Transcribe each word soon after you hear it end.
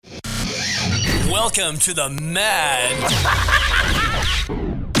Welcome to the Mad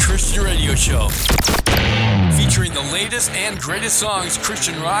Christian Radio Show, featuring the latest and greatest songs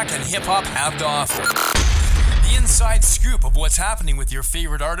Christian rock and hip-hop have to offer. The inside scoop of what's happening with your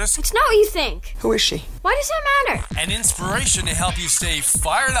favorite artist. It's not what you think. Who is she? Why does that matter? And inspiration to help you stay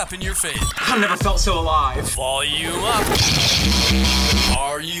fired up in your faith. I've never felt so alive. Volume up.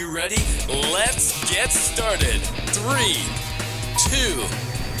 Are you ready? Let's get started. 3, 2,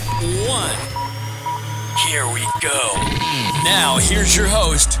 1. Here we go. Now, here's your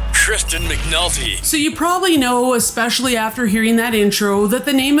host, Kristen McNulty. So you probably know, especially after hearing that intro, that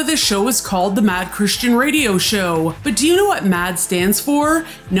the name of this show is called the Mad Christian Radio Show. But do you know what MAD stands for?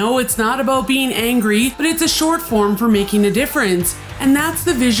 No, it's not about being angry, but it's a short form for making a difference. And that's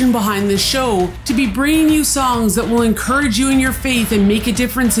the vision behind this show, to be bringing you songs that will encourage you in your faith and make a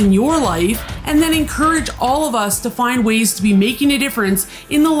difference in your life, and then encourage all of us to find ways to be making a difference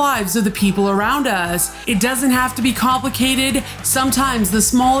in the lives of the people around us. It doesn't have to be complicated. Sometimes the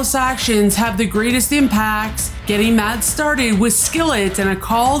smallest actions have the greatest impacts. Getting mad started with Skillet and a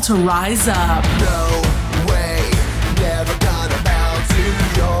call to rise up. No way, never gonna bow to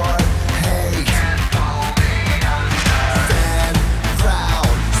your hate. Stand proud,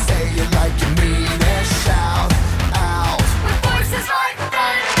 say it like you mean it, shout out. My voice is like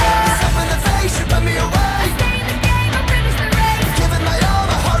thunder. Step in the face, you put me away. Stay in the game, I'll finish the race. Giving my all,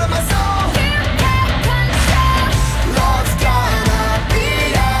 my heart and my soul. You can't control. Love's gonna be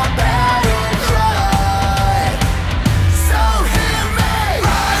a battle cry. So hear me.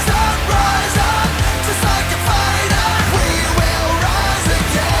 Rise up, just like a fighter. We will rise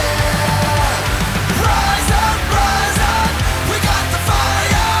again. Rise up, we got the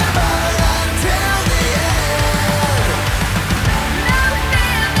fire, burn until the end. No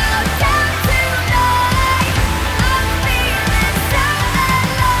fear, no time to lie. I'm feeling so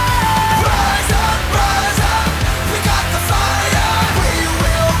alive. Rise up, we got the fire. We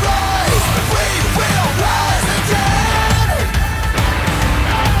will rise again.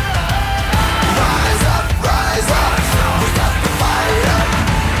 Rise up, we got the fire.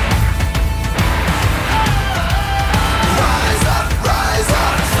 Rise up,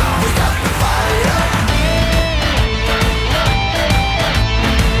 we got the fire.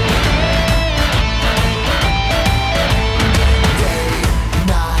 Day,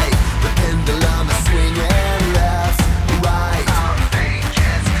 night, the pendulum is swinging left, right. Our fate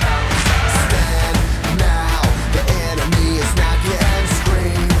gets closer. Stand now, the enemy is knocking.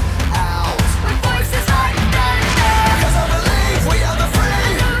 Scream out. My voice is like thunder. 'Cause I believe we are the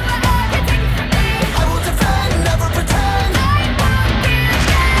free. No one can take it from me. I will defend, never pretend. I won't fear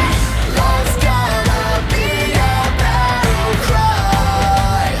again. Love's gonna be a battle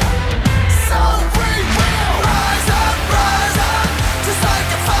cry. So we will rise up, just like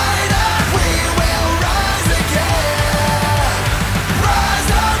a fighter. We will rise again.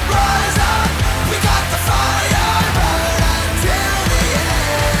 Rise up, we got the fire, burn until the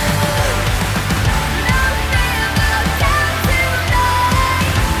end. No fear, no time to lie.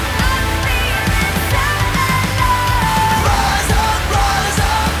 I'm feeling so alive. Rise up,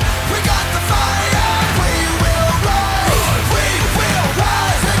 we got the fire. We will rise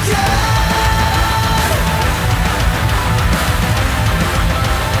again. Rise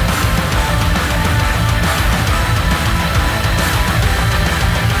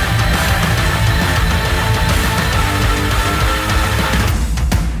up,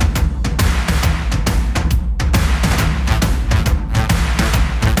 we got the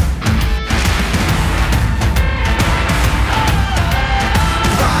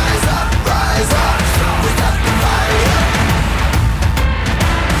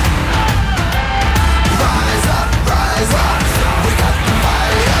fire. Rise up, we got the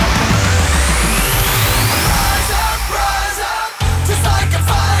fire. Rise up, just like a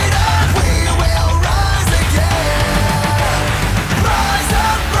fighter. We will rise again. Rise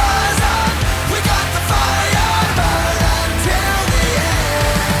up, we got the fire, burn until the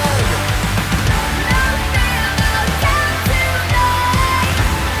end. No fear, no time to lie.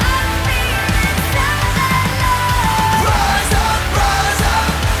 I'm feeling so alive. Rise up,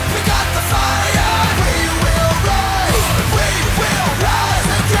 we got the fire. We will rise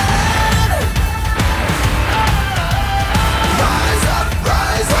again. Rise up, we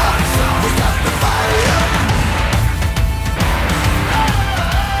got the fire.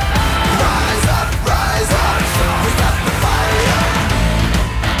 Rise up, we got the fire.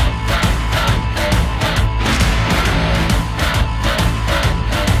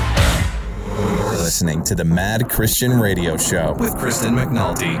 You're listening to the Mad Christian Radio Show with Kristen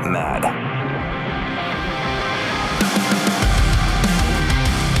McNulty. Mad.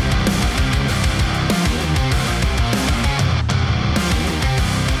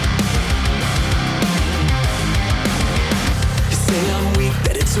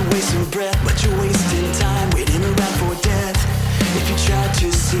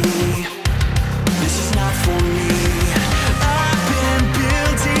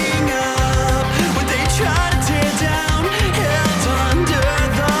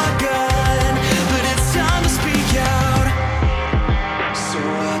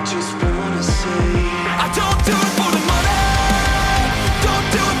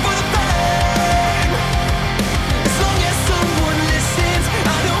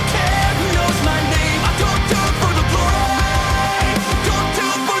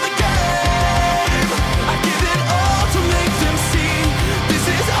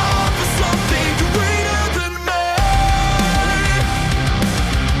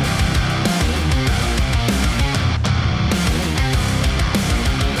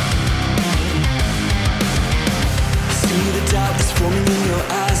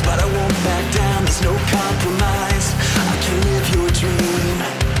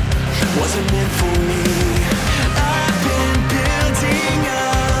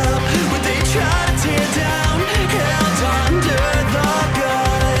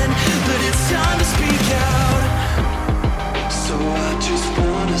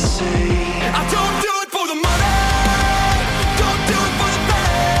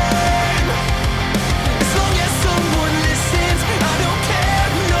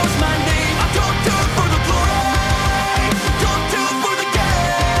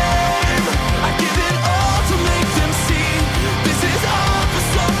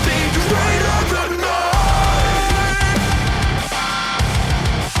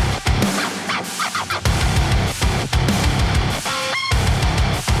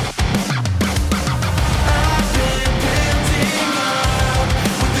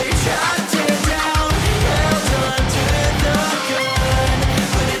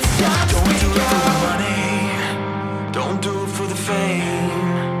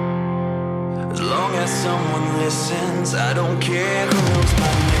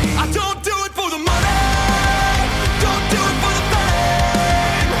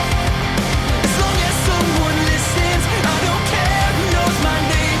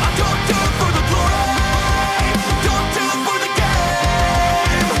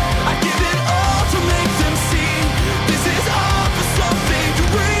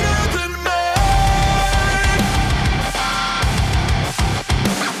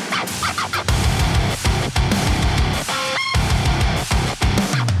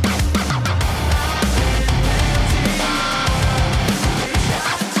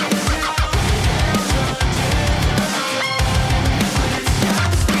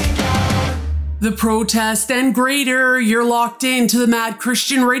 the protest and greater. You're locked into the Mad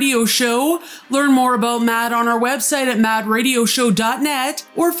Christian Radio Show. Learn more about Mad on our website at madradioshow.net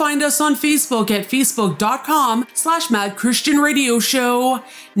or find us on Facebook at facebook.com/Mad Christian Radio Show.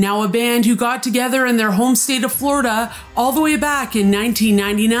 Now a band who got together in their home state of Florida all the way back in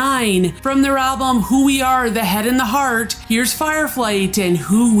 1999. From their album Who We Are, The Head and the Heart, here's Fireflight and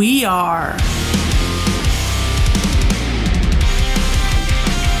Who We Are.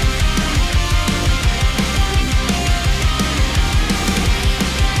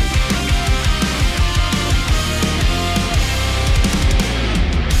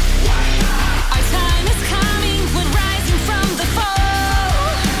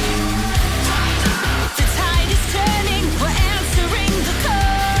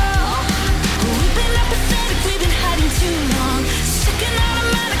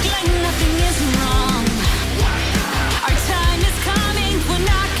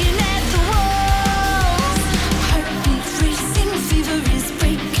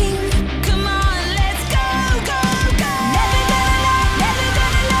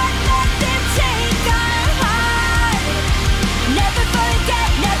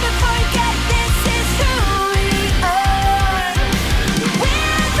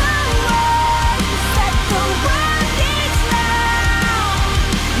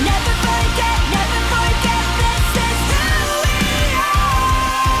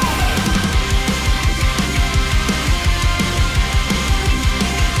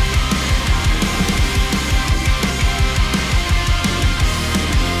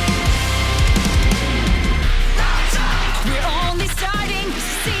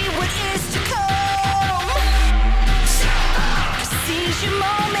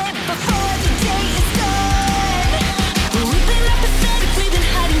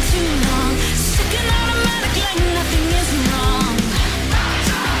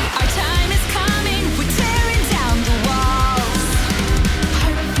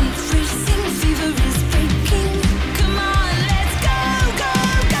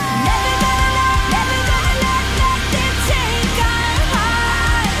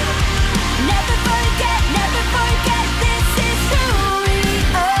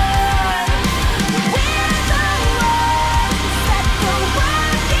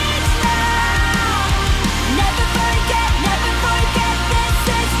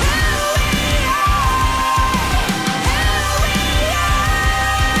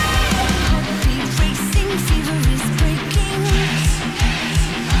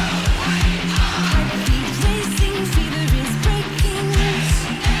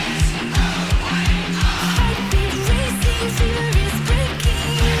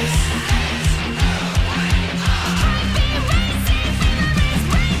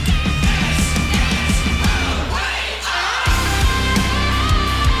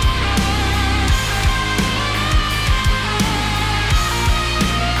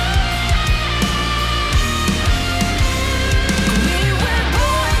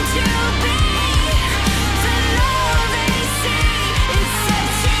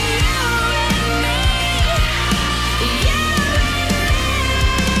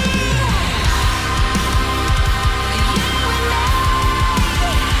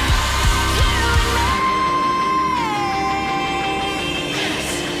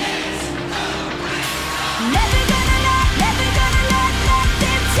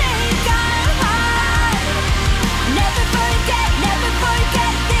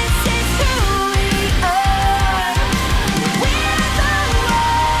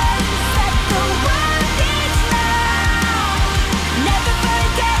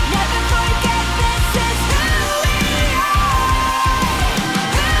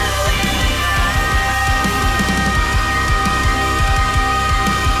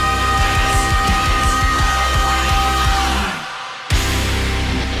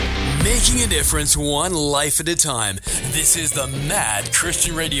 Difference one life at a time. This is the Mad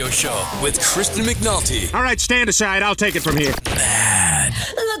Christian Radio Show with Kristen McNulty. All right, stand aside. I'll take it from here. Mad.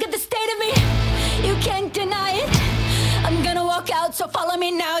 Look at the state of me, you can't deny it. I'm gonna walk out, so follow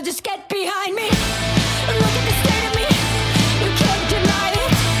me now, just get behind me. Look at the state of me, you can't deny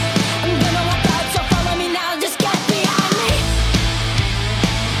it. I'm gonna walk out, so follow me now, just get behind me.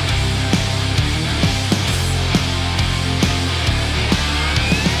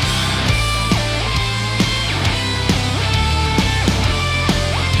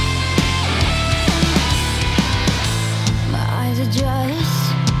 My eyes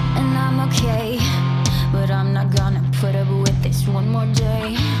adjust, and I'm okay, but I'm not gonna put up with this one more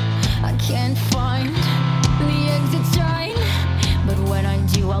day. I can't find the exit sign, but when I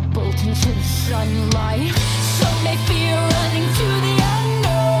do, I'll bolt into the sunlight. Some may fear running to the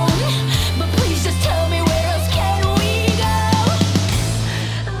unknown, but please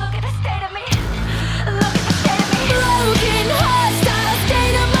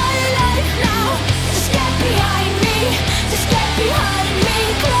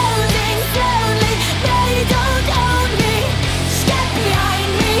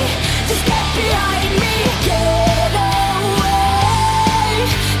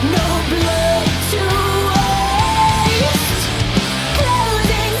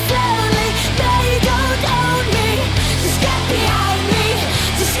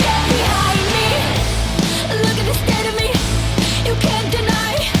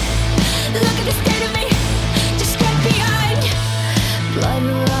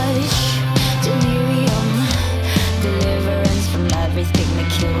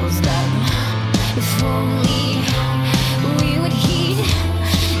holy, we would heed,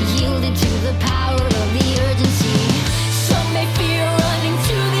 yielded to the power of the urgency. Some may fear running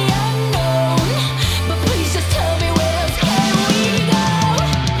to the unknown, but please just tell me where else can we go?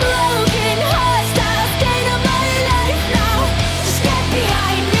 Broken, hostile state of my life now. Just get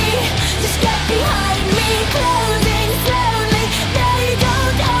behind me, just get behind me. Closing slowly, they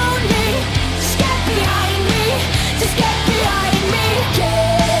don't own me. Just get behind me, just get behind me.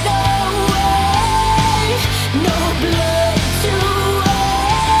 Get away, no blood to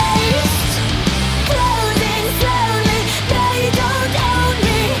waste. Closing slowly, they don't own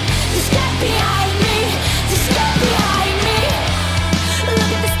me. Just get behind me, just get behind me.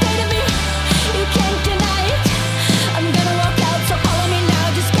 Look at the state of me, you can't deny it. I'm gonna walk out, so follow me now,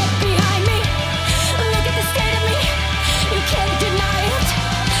 just get behind me. Look at the state of me, you can't deny it.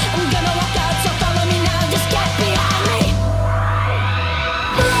 I'm gonna walk out, so follow me now, just get behind me.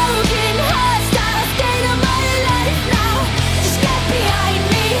 Broken, hostile state of my life now. Just get behind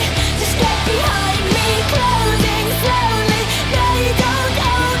me, just get behind me. Closing slowly, they don't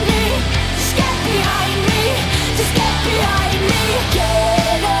own me. Just get behind me, just get behind me.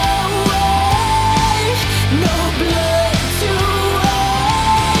 Get away, no blood to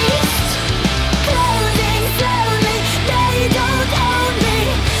waste. Closing slowly, they don't own me.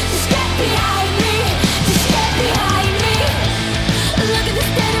 Just get behind me, just get behind me. Look at the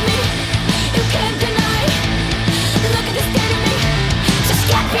state of me, you can't deny. Look at the state of me, just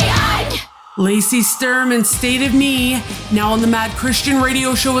get behind. Lacey Sturm and State of Me, now on the Mad Christian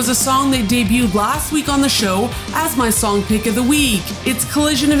Radio Show, is a song that debuted last week on the show as my song pick of the week. It's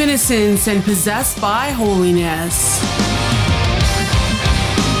Collision of Innocence and Possessed by Holiness.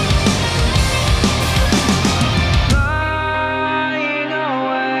 Lying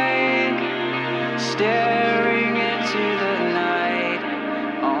awake, staring into the night,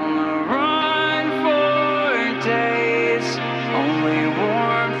 on the run for days. Only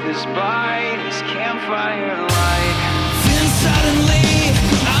warmth is by this campfire light. Then suddenly,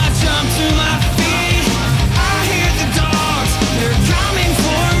 I jump to my feet. I hear the dogs, they're coming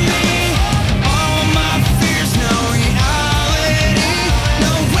for me. All my fears, no reality,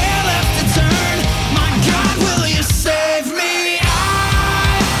 nowhere left to turn. My God, will you save me? I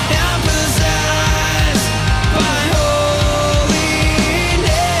am possessed by holiness.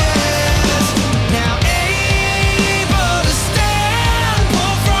 Now able to stand,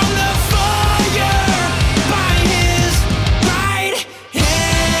 pull from the fire by His right hand.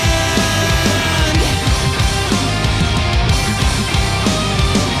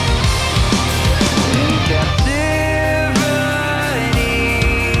 In captivity,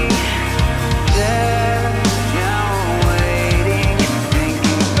 dead, now waiting,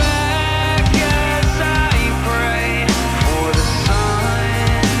 thinking back as I pray for the son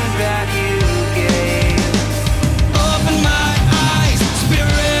that you gave. Open my eyes,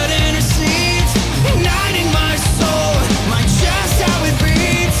 Spirit intercedes, igniting my soul, my chest how it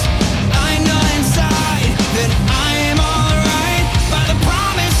beats. I know inside that I am alright by the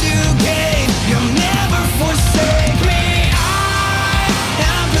promise you gave. You'll never forsake me. I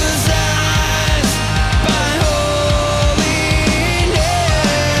am possessed by holiness.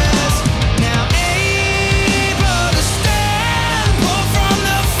 Now able to stand, pull from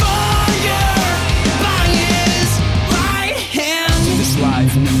the fire by His right hand. After this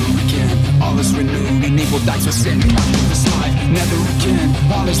life, never again. All is renewed and evil dies with sin. After this life, never again.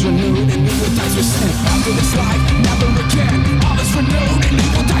 All is renewed and evil dies with sin. After this life, never again. All is renewed and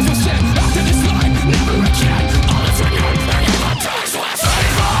evil dies with sin. After this life, never again. All is renewed and evil dies with sin.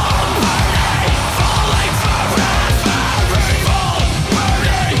 Evil, burning, falling forever. Evil,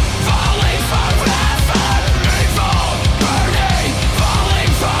 burning, falling forever. Evil, burning,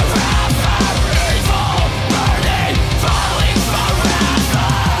 falling forever. Evil, burning, falling forever.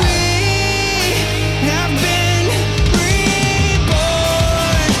 We have been reborn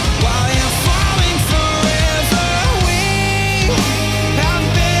while you're falling forever. We have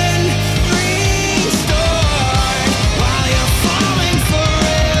been restored while you're falling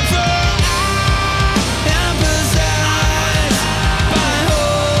forever. I am possessed by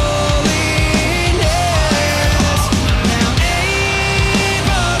holiness. Now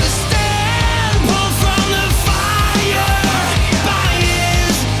able to stand, pull from the fire by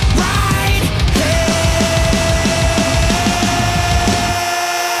His right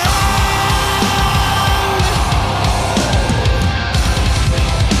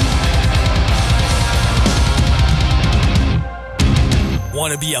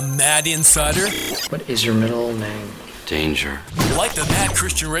Want to be a Mad Insider? What is your middle name? Danger. Like the Mad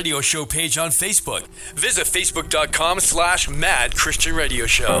Christian Radio Show page on Facebook. Visit facebook.com/Mad Christian Radio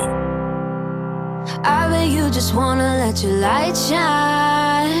Show. I bet you just wanna let your light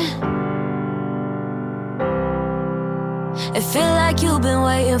shine. It feel like you've been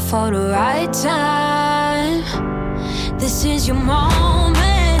waiting for the right time. This is your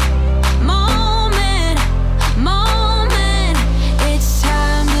moment, moment, moment. It's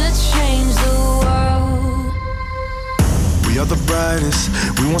time to change the world. We are the brightest,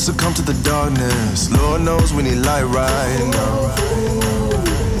 we won't succumb to the darkness. Lord knows we need light right now.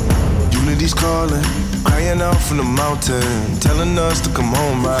 Unity's calling, crying out from the mountain, telling us to come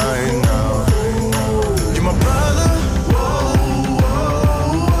home right now. You're my brother.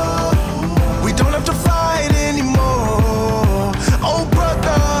 We don't have to fight anymore. Oh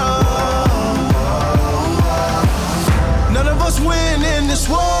brother, none of us win in this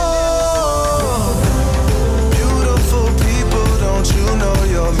war. Beautiful people, don't you know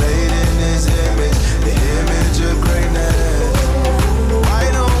you're made in His image, the image of greatness. Why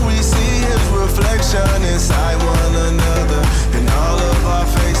don't we see His reflection inside one another in all of our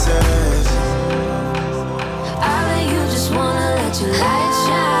faces? I bet you just wanna let your light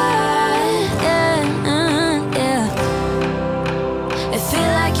shine. Yeah. It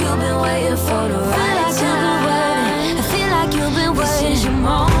feel like you've been waiting for the right time. I feel like you've been waiting. This is your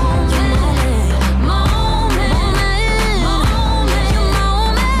moment.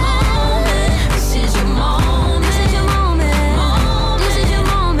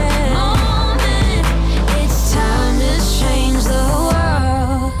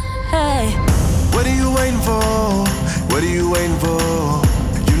 What are you waiting for?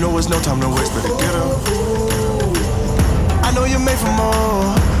 You know it's no time to waste, better get up. I know you're made for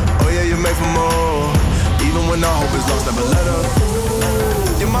more. Oh yeah, you're made for more. Even when our hope is lost, never let up.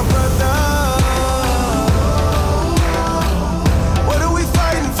 You're my brother. What are we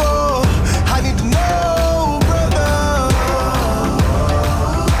fighting for? I need to know, brother.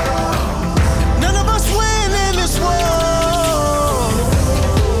 None of us win in this world.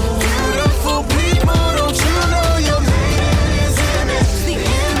 Beautiful people, don't you know you're made in His image, the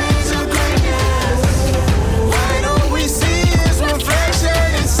image of greatness. Why don't we see His reflection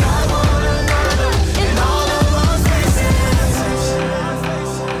inside one another in all of our faces?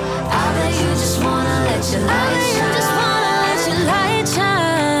 I bet you just wanna let your light shine.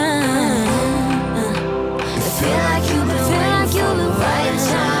 I feel like you've been right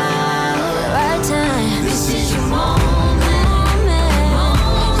time. This is your moment.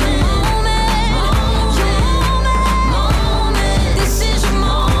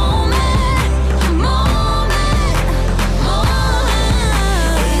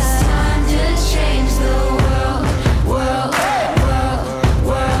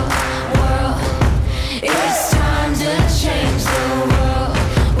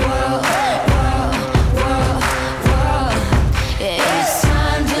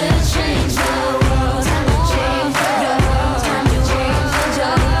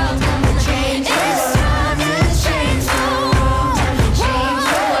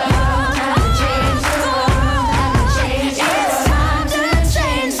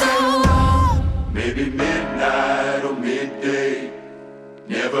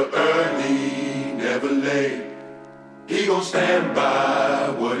 Stand by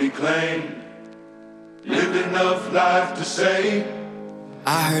what He claimed. Lived enough life to say,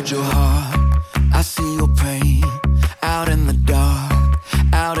 I heard your heart, I see your pain. Out in the dark,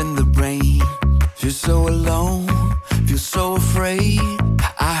 out in the rain. Feel so alone, feel so afraid.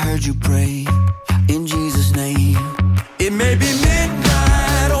 I heard you pray in Jesus' name. It may be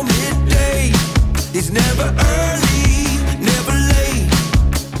midnight or midday. He's never early, never late.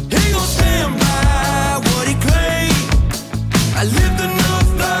 He gon' stand by what He claimed. I lived enough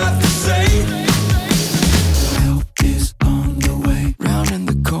life to say, help is on the way, round in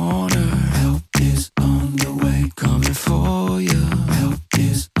the corner. Help is on the way, coming for you. Help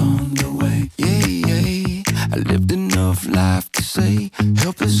is on the way, yeah. I lived enough life to say,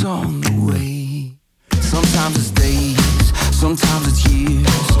 help is on the way. Sometimes it's days, sometimes it's years.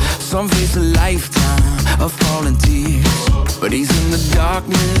 Some face a lifetime of falling tears. But He's in the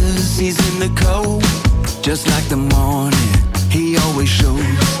darkness, He's in the cold. Just like the morning, He always shows.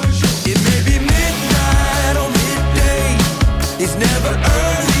 It may be midnight or midday. He's never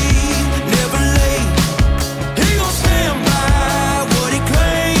early, never late. He gon' stand by what He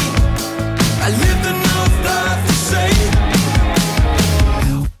claimed. I lived enough life to say,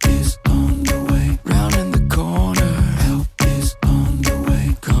 help is on the way, round in the corner. Help is on the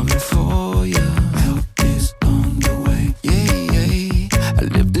way, coming for you. Help is on the way, yeah. I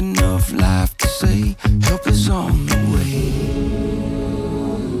lived enough life to say, help is on the way.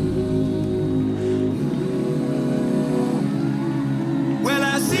 Well,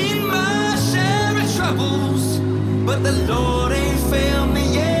 I seen but the Lord ain't failed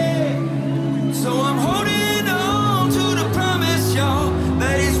me yet. So I'm holding on to the promise, y'all,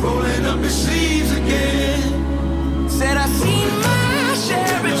 that He's rolling up His sleeves again. Said I've seen my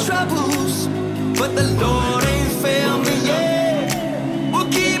share of troubles, but the Lord ain't failed me yet.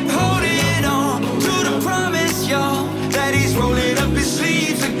 We'll keep holding on to the promise, y'all, that He's rolling up His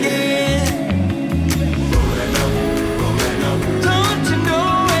sleeves again. Don't you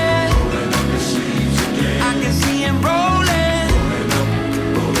know it? I can see Him rolling.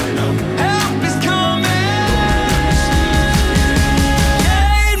 Help is coming.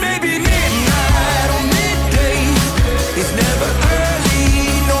 Yeah, it may be midnight or midday. It's never early,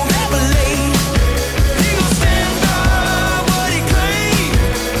 no, never late. He gon' stand by what He claimed.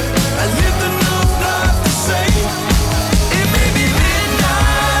 I lived enough life to say it may be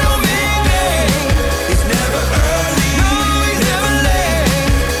midnight or midday. It's never early, no, He's never late.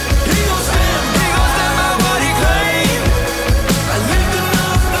 He gon' stand by what He claimed. I lived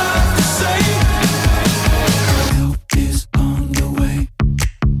enough life to say help is on the way.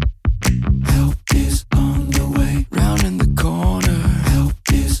 Help is on the way. Round in the corner. Help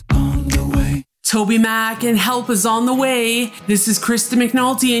is on the way. Toby Mac and Help is on the way. This is Kristen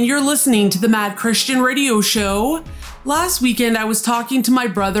McNulty and you're listening to the Mad Christian Radio Show. Last weekend I was talking to my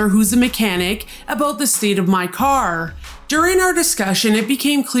brother who's a mechanic about the state of my car. During our discussion, it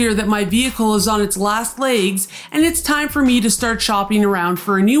became clear that my vehicle is on its last legs and it's time for me to start shopping around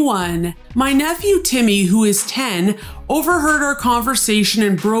for a new one. My nephew Timmy, who is 10, overheard our conversation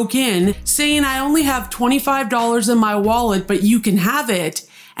and broke in, saying I only have $25 in my wallet, but you can have it.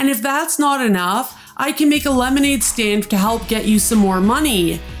 And if that's not enough, I can make a lemonade stand to help get you some more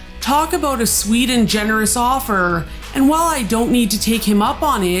money. Talk about a sweet and generous offer. And while I don't need to take him up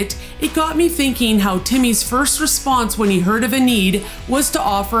on it, it got me thinking how Timmy's first response when he heard of a need was to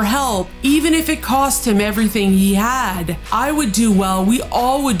offer help, even if it cost him everything he had. I would do well, we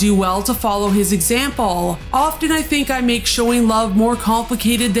all would do well to follow his example. Often I think I make showing love more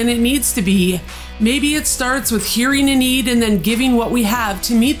complicated than it needs to be. Maybe it starts with hearing a need and then giving what we have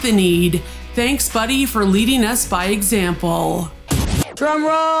to meet the need. Thanks, buddy, for leading us by example. Drum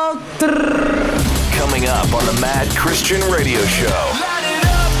roll. Coming up on the Mad Christian Radio Show. Light it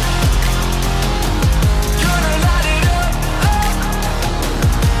up. Gonna light it up.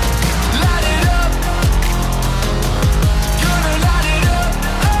 Light it up. Gonna light it up.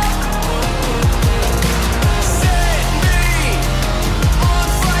 Set me on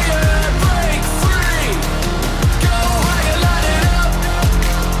fire. Break free. Go higher. Light it up.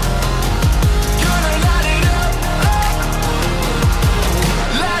 Gonna light it up.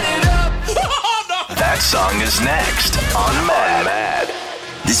 Light it up. That song is next on Mad.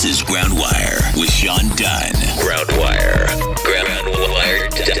 This is Groundwire with Sean Dunn. Groundwire.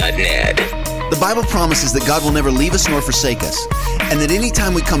 Groundwire.net. The Bible promises that God will never leave us nor forsake us, and that any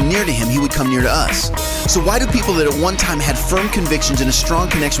time we come near to Him, He would come near to us. So why do people that at one time had firm convictions and a strong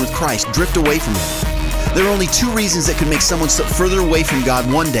connection with Christ drift away from Him? There are only two reasons that could make someone slip further away from God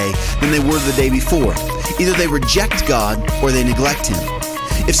one day than they were the day before. Either they reject God or they neglect Him.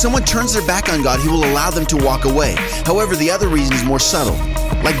 If someone turns their back on God, He will allow them to walk away. However, the other reason is more subtle.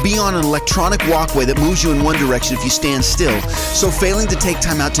 Like being on an electronic walkway that moves you in one direction if you stand still, so failing to take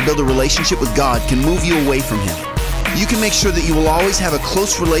time out to build a relationship with God can move you away from Him. You can make sure that you will always have a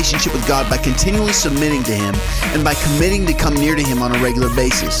close relationship with God by continually submitting to Him and by committing to come near to Him on a regular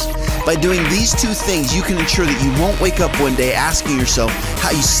basis. By doing these two things, you can ensure that you won't wake up one day asking yourself how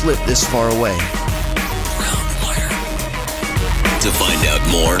you slipped this far away. To find out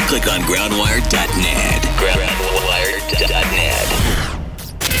more, click on groundwire.net. Groundwire.net.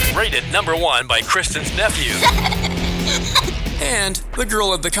 Rated number 1 by Kristen's nephew. And the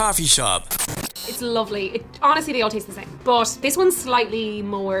girl at the coffee shop. It's lovely. Honestly, they all taste the same. But this one's slightly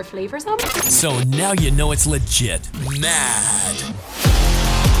more flavoursome. So now you know it's legit. Mad.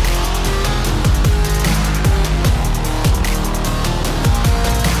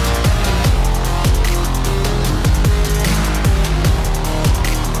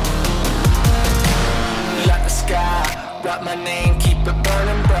 Write my name, keep it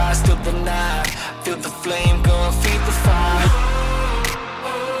burning bright. Still the night, feel the flame, go and feed the fire.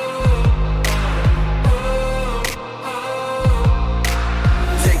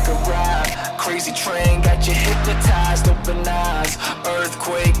 Take a ride, crazy train, got you hypnotized. Open eyes,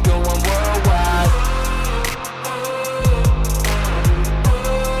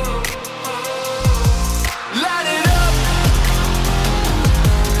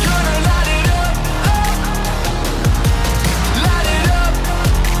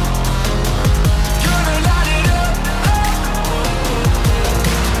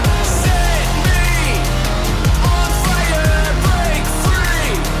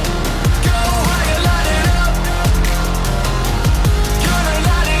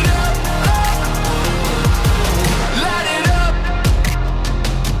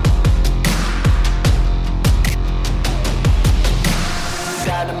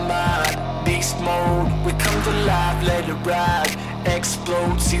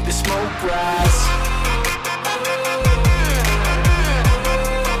 grass.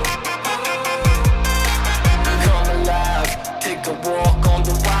 Come alive, take a walk on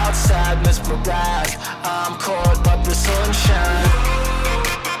the wild side, mesmerized. I'm caught by the sunshine.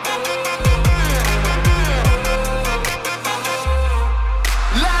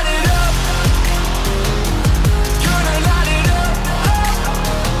 Light it up, gonna light it up,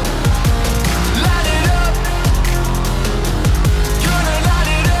 light it up, gonna light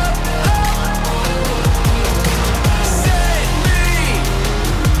it up, set me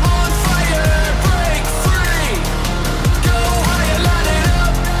on fire, break free, go higher, light it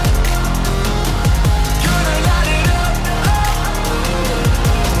up, gonna light it up,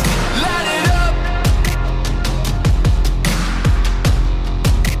 light it up.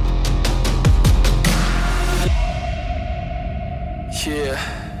 Yeah,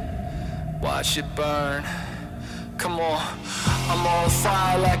 watch it burn. Come on, I'm on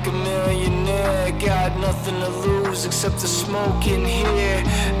fire like a millionaire. Got nothing to lose except the smoke in here.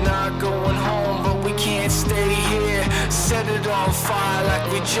 Not going home, but we can't stay here. Set it on fire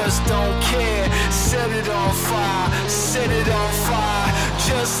like we just don't care. Set it on fire, set it on fire.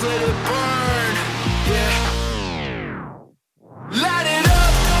 Just let it burn. Yeah. Light it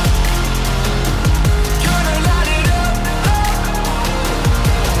up. Gonna light it up.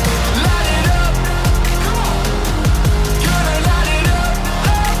 Light it up. Come on. Gonna light it up.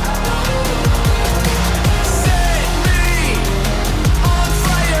 Set me on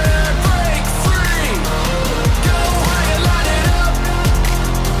fire. Break free. Go higher. Light it up.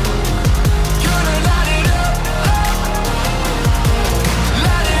 Gonna light it up.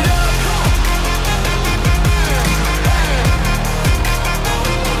 Light it up.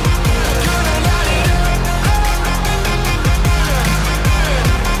 Gonna light it up.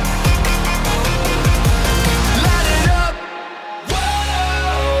 Light it up.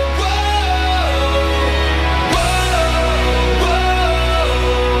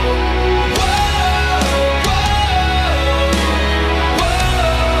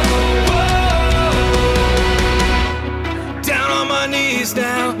 Down on my knees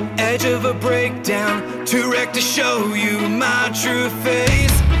now, edge of a breakdown, too wrecked to show you my true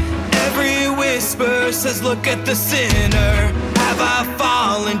face. Every whisper says, look at the sinner. Have I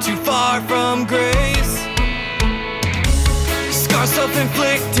fallen too far from grace? Scars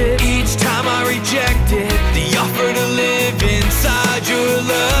self-inflicted each time I rejected the offer to live inside your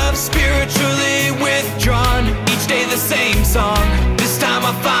love. Spiritually withdrawn, each day the same song. This time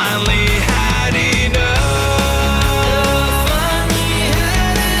I finally had enough.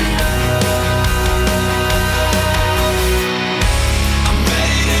 I'm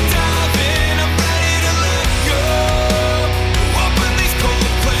ready to dive in, I'm ready to let go. Open these cold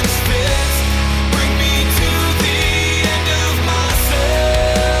clenched fists, bring me to the end of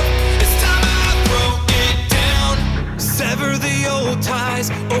myself. It's time I throw it down. Sever the old ties,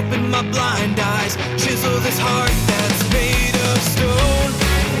 open my blind eyes, chisel this heart that's made of stone.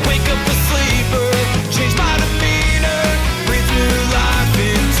 Wake up the sleeper, change my demeanor, breathe new life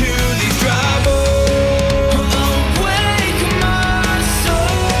into these dry bones. Awake my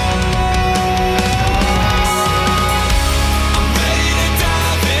soul. I'm ready to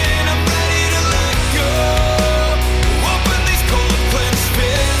dive in, I'm ready to let go. Open these cold clenched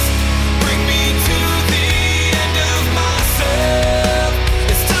fists, bring me to the end of myself.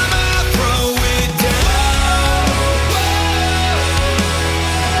 It's time I throw it down.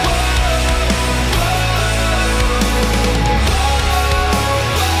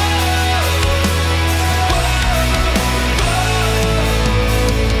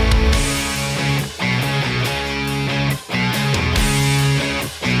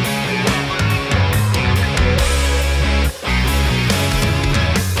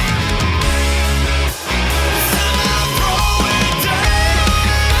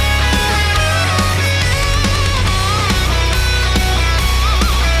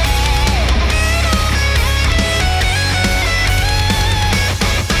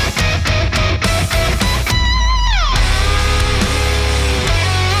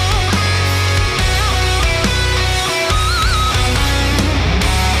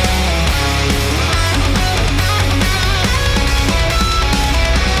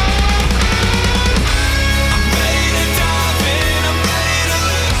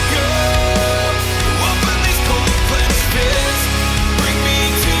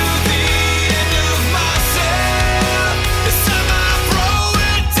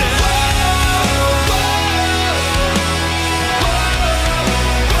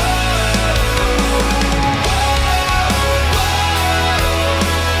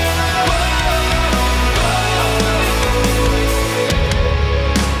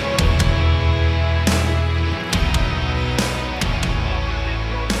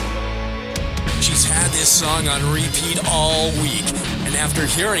 this song on repeat all week, and after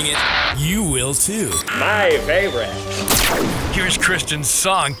hearing it, you will too. My favorite. Here's Christian's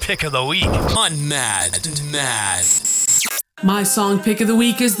song pick of the week on Mad. My song pick of the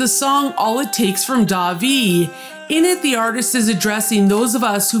week is the song All It Takes from Davi. In it, the artist is addressing those of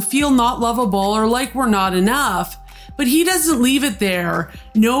us who feel not lovable or like we're not enough. But he doesn't leave it there.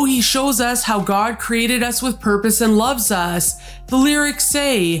 No, he shows us how God created us with purpose and loves us. The lyrics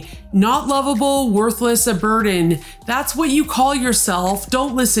say, not lovable, worthless, a burden. That's what you call yourself.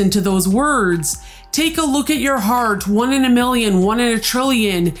 Don't listen to those words. Take a look at your heart, 1 in a million, 1 in a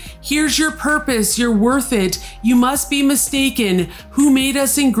trillion. Here's your purpose, you're worth it. You must be mistaken. Who made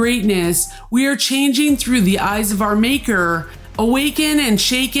us in greatness? We are changing through the eyes of our Maker. Awaken and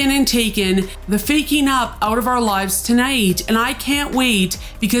shaken and taken the faking up out of our lives tonight. And I can't wait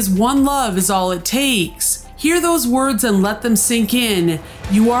because one love is all it takes. Hear those words and let them sink in.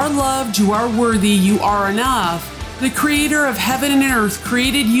 You are loved, you are worthy, you are enough. The creator of heaven and earth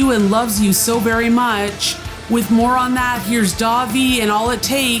created you and loves you so very much. With more on that, here's Davi and All It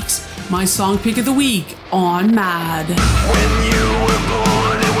Takes, my song pick of the week on Mad. When you were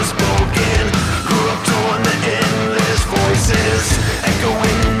born, it was spoken. Grew up torn, the endless voices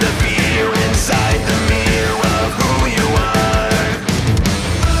echoing the fear inside the mirror of who you are.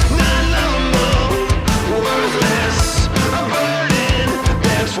 Not lovable, worthless, a burden.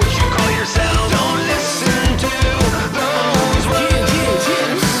 That's what you call yourself. Don't listen to those words.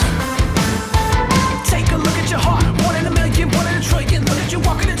 Take a look at your heart. 1 in a million, 1 in a trillion. Look at you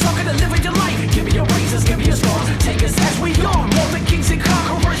walking and talking and living your life. Give me your reasons, give me your scars. Take us as we are.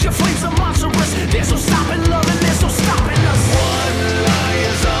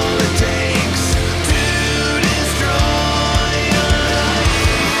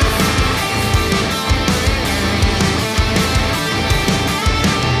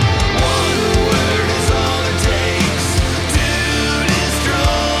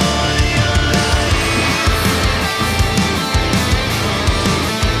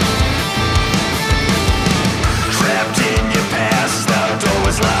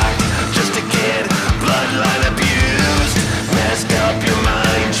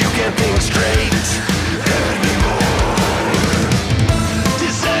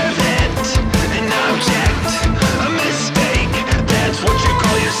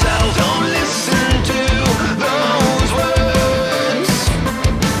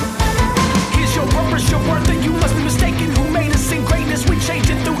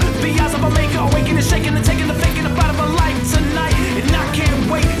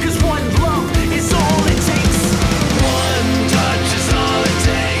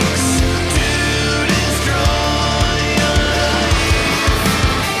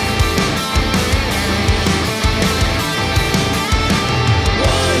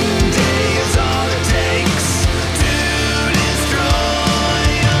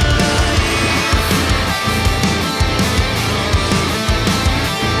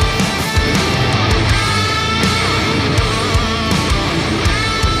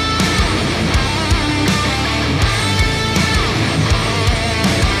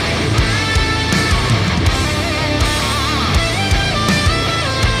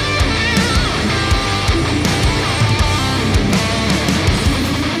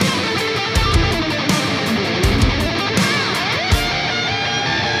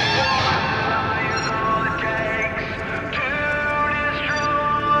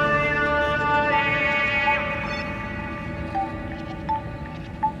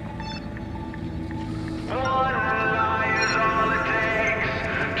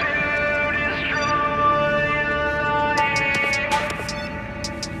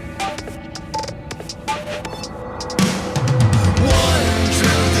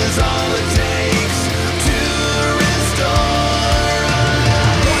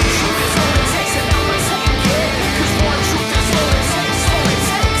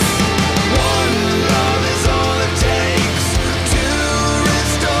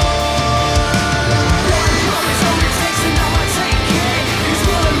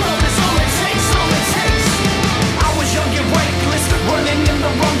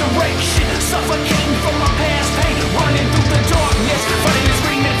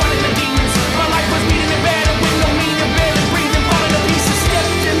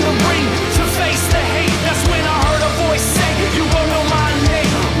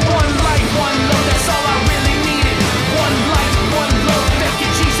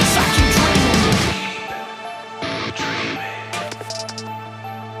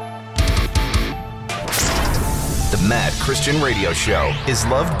 Christian Radio Show is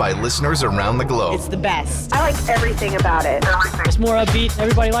loved by listeners around the globe. It's the best. I like everything about it. It's more upbeat.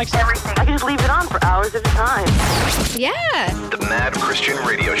 Everybody likes everything. I can just leave it on for hours at a time. Yeah. The Mad Christian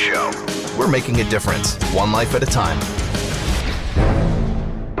Radio Show. We're making a difference, one life at a time.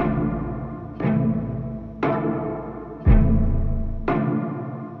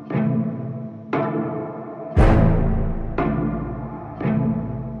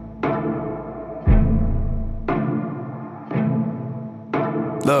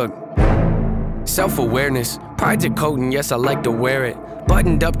 Look, self-awareness, pride's a coat and yes I like to wear it.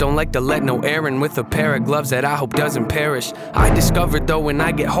 Buttoned up, don't like to let no air in with a pair of gloves that I hope doesn't perish. I discovered though when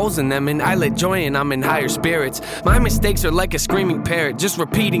I get holes in them and I let joy in, I'm in higher spirits. My mistakes are like a screaming parrot, just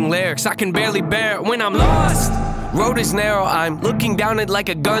repeating lyrics. I can barely bear it when I'm lost. Road is narrow, I'm looking down it like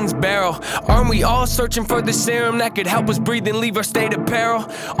a gun's barrel. Aren't we all searching for the serum that could help us breathe and leave our state of peril?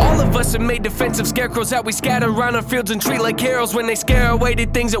 All of us have made defensive scarecrows that we scatter around our fields and treat like heroes when they scare away the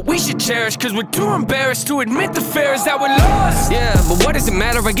things that we should cherish. Cause we're too embarrassed to admit the fear is that we're lost. Yeah, but what does it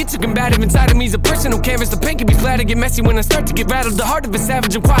matter? I get too combative inside of me is a personal canvas. The pain can be flat and get messy when I start to get rattled. The heart of a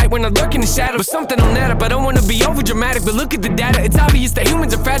savage and quiet when I lurk in the shadow. But something on that up, I don't wanna be over dramatic, but look at the data. It's obvious that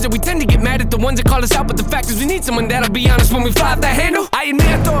humans are fragile. We tend to get mad at the ones that call us out, but the fact is we need someone that'll be honest when we fly off that handle. I admit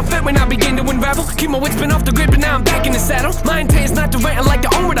I throw a fit when I begin to unravel. Keep my wits spin off the grid, but now I'm back in the saddle. My intent is not to rant, I like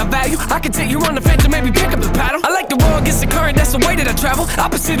to own what I value. I can take you on the fence and maybe pick up the paddle. I like to roll against the current, that's the way that I travel.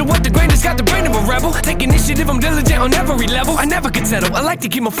 Opposite of what the grain has got the brain of a rebel. Take initiative, I'm diligent on every level. I never could settle, I like to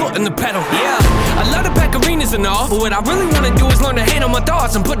keep my foot in the pedal. Yeah, I love to pack arenas and all, but what I really wanna do is learn to handle my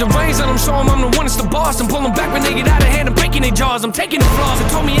thoughts and put the reins on them, show them I'm the one that's the boss, and pull them back when they get out of hand and breaking their jaws. I'm taking the flaws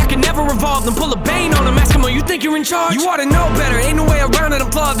and told me I can never revolve, then pull a bane on them, ask them, oh, you think you're in charge? You ought to know better, ain't no way around it. I'm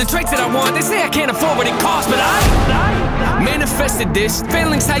flawed, the traits that I want, they say I can't afford what it costs, but I manifested this.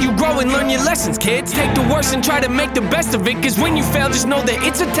 Failing's how you grow and learn your lessons, kids. Take the worst and try to make the best of it, cause when you fail, just know that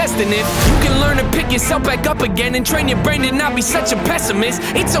it's a test, and if you can learn to pick yourself back up again and train your brain to not be such a pessimist.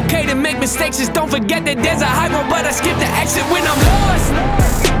 It's okay to make mistakes, just don't forget that there's a high road, but I skip the exit when I'm lost.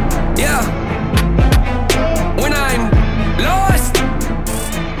 Yeah, when I'm lost.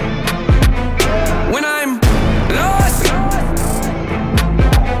 When I'm lost.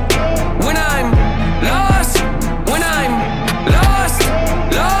 When I'm lost. When I'm lost.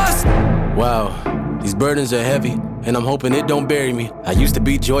 Lost. Wow, these burdens are heavy, and I'm hoping it don't bury me. I used to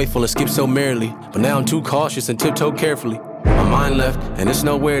be joyful and skip so merrily, but now I'm too cautious and tiptoe carefully. My mind left, and it's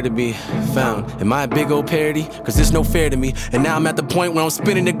nowhere to be found. Am I a big old parody? Cause it's no fair to me. And now I'm at the point where I'm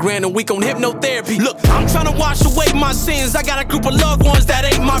spending $1,000 a week on hypnotherapy. Look, I'm trying to wash away my sins. I got a group of loved ones that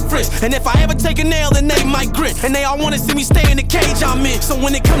ain't my friends, and if I ever take a nail, then they might grin. And they all wanna see me stay in the cage I'm in. So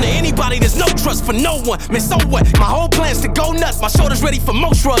when it come to anybody, there's no trust for no one. Man, so what? My whole plan's to go nuts. My shoulder's ready for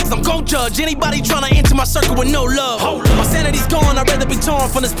most shrugs. I'm gon' judge anybody trying to enter my circle with no love. My sanity's gone, I'd rather be torn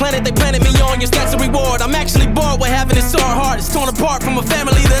from this planet they planted me on. Your stats a reward. I'm actually bored with having it sore hard. It's torn apart from a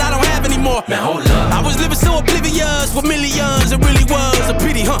family that I don't have anymore. Man, hold up. I was living so oblivious with millions. It really was a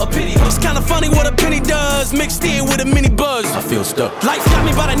pity, huh? A pity, huh? It's kinda funny what a penny does, mixed in with a mini buzz. I feel stuck. Life got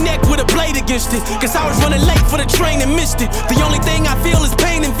me by the neck with a blade against it, cause I was running late for the train and missed it. The only thing I feel is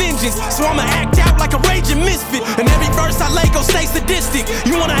pain and vengeance, so I'ma act out like a raging misfit. And every verse I lay gon' stay sadistic.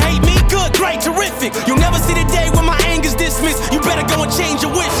 You wanna hate me? Good, great, terrific. You'll never see the day when my anger's dismissed. You better go and change your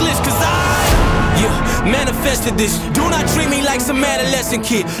wish list, cause manifested this. Do not treat me like some adolescent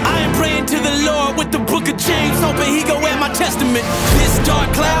kid. I am praying to the Lord with the book of James, hoping he go at my testament. This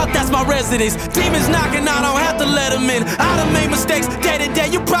dark cloud, that's my residence. Demons knocking, I don't have to let them in. I done made mistakes day to day,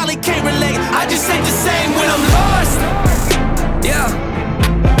 you probably can't relate. I just ain't the same when I'm lost. Yeah,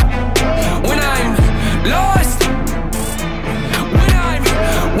 when I'm lost. When I'm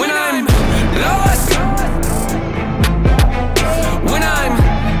lost. When I'm lost. When I'm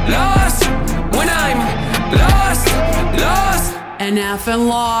lost. NF and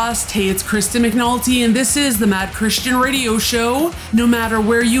Lost. Hey, it's Kristen McNulty, and this is the Mad Christian Radio Show. No matter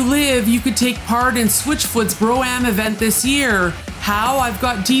where you live, you could take part in Switchfoot's Bro-Am event this year. How? I've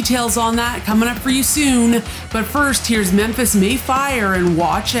got details on that coming up for you soon. But first, here's Mephis Mayfire and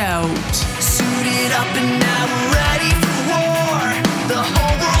Watch Out. Suited up and now we're ready for war. The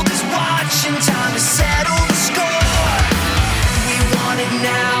whole world is watching, time to settle the score. We want it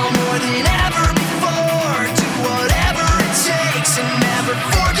now more than ever before. Do whatever it takes and never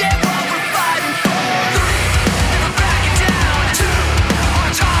forget what we're fighting for. 3, never backing down. 2,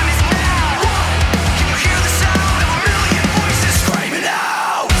 our time is now. 1, can you hear the sound of a million voices screaming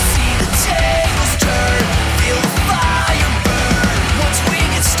out? See the tables turn, feel the fire burn. Once we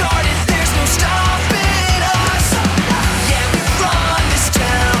get started, there's no stopping us.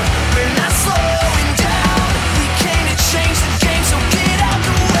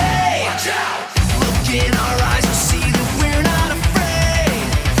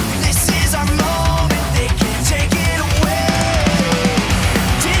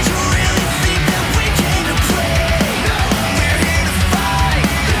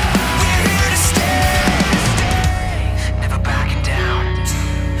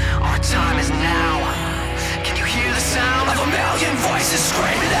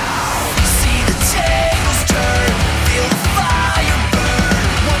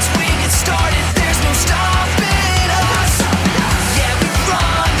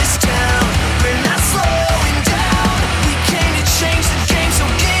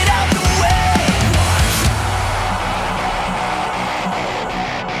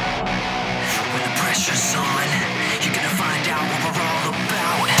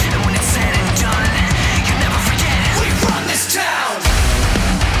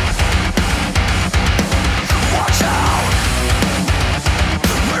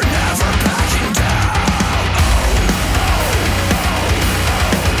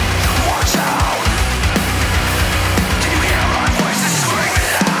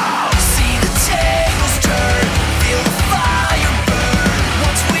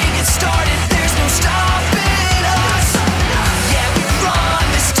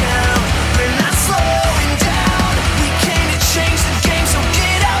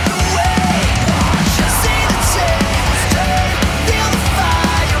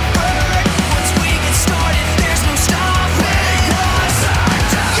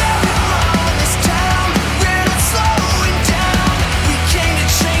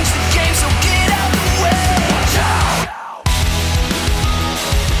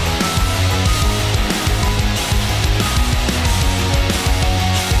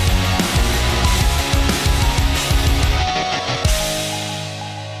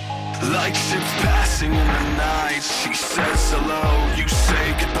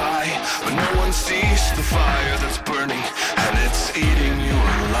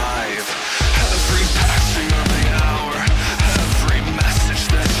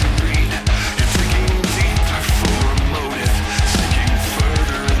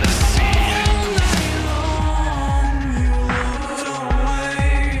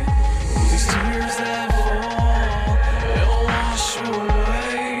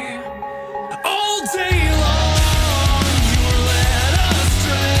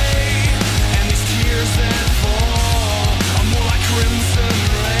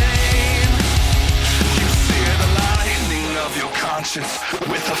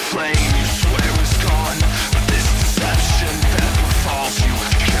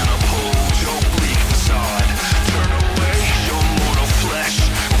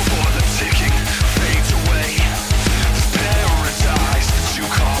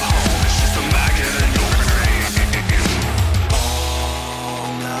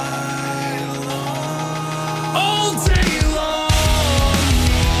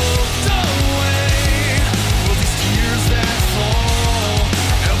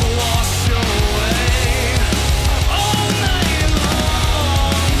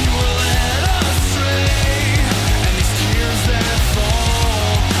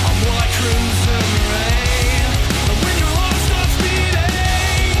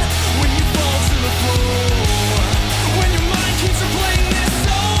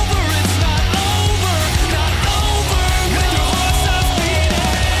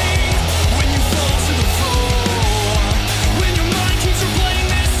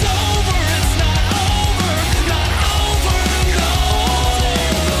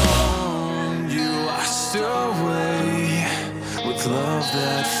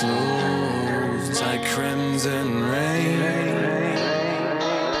 flows like crimson rain.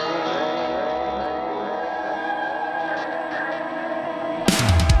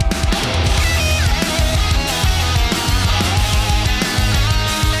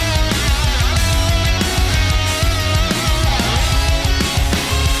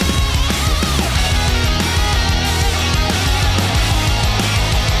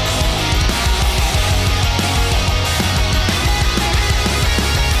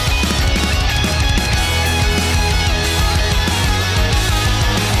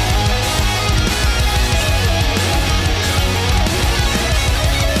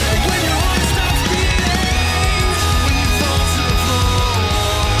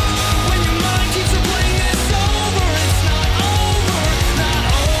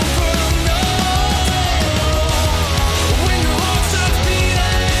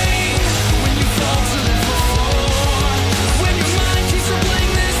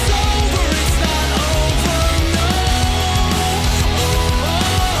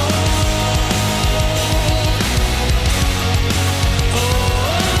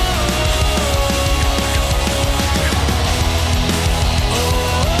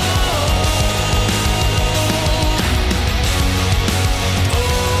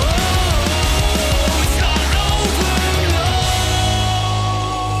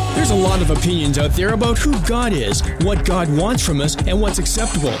 There's a lot of opinions out there about who God is, what God wants from us, and what's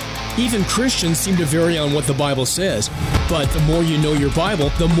acceptable. Even Christians seem to vary on what the Bible says. But the more you know your Bible,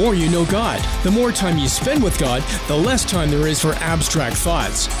 the more you know God. The more time you spend with God, the less time there is for abstract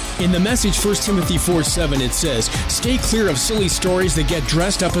thoughts. In the message 1 Timothy 4:7, it says, "Stay clear of silly stories that get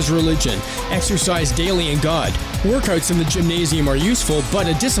dressed up as religion. Exercise daily in God. Workouts in the gymnasium are useful, but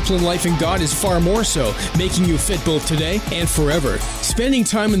a disciplined life in God is far more so, making you fit both today and forever. Spending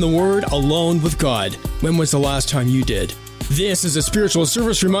time in the Word alone with God. When was the last time you did?" This is a spiritual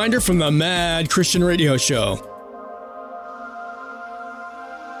service reminder from the Mad Christian Radio Show.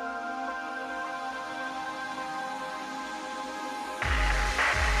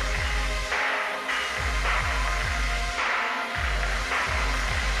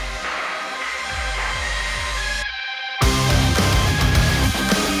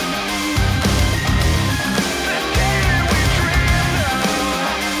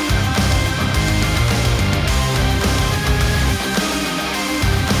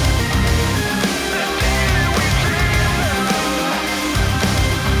 The day we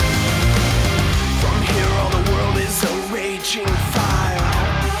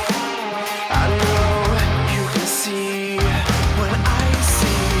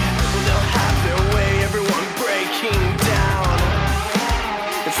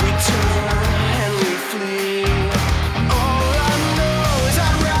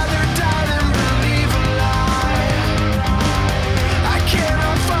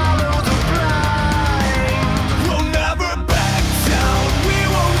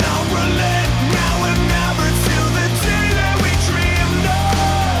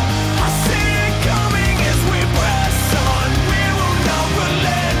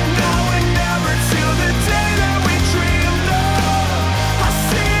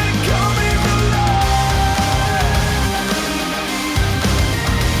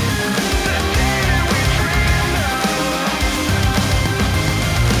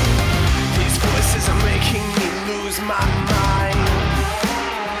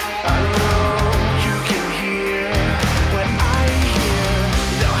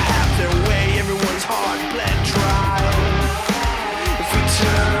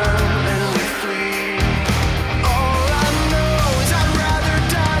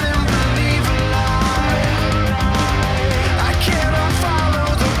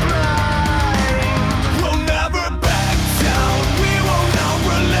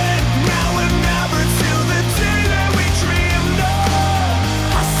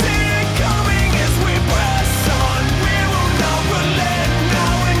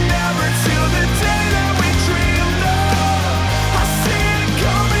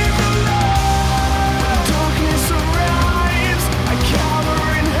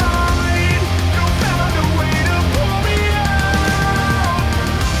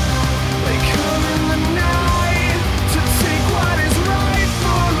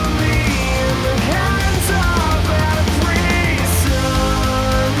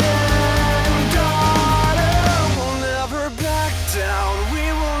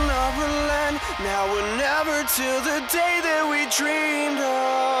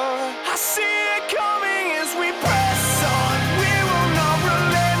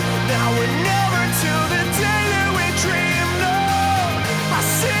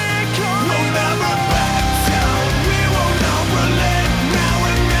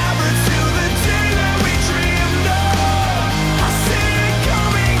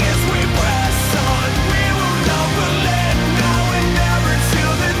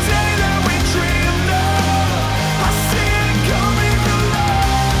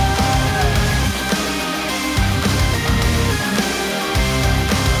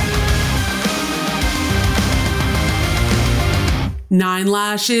 9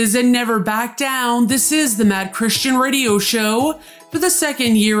 lashes and never back down. This is the Mad Christian Radio Show. For the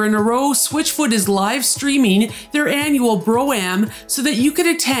second year in a row, Switchfoot is live streaming their annual Bro-Am so that you can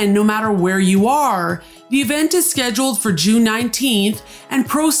attend no matter where you are. The event is scheduled for June 19th, and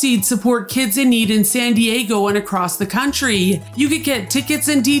proceeds support kids in need in San Diego and across the country. You can get tickets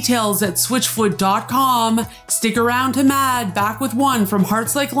and details at switchfoot.com. Stick around to Mad, back with one from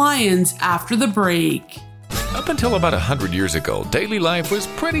Hearts Like Lions after the break. Up until about 100 years ago, daily life was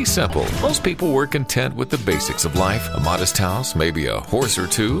pretty simple. Most people were content with the basics of life: a modest house, maybe a horse or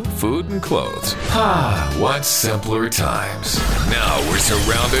two, food and clothes. What simpler times. Now we're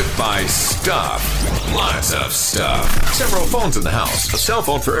surrounded by stuff. Lots of stuff. Several phones in the house, a cell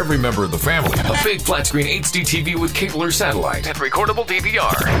phone for every member of the family, a big flat-screen HD TV with cable or satellite, and recordable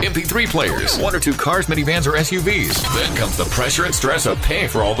DVR, MP3 players, 1 or 2 cars, minivans, or SUVs. Then comes the pressure and stress of paying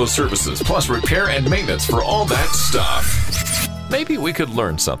for all those services, plus repair and maintenance for all that stuff. Maybe we could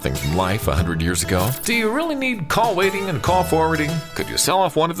learn something from life 100 years ago. Do you really need call waiting and call forwarding? Could you sell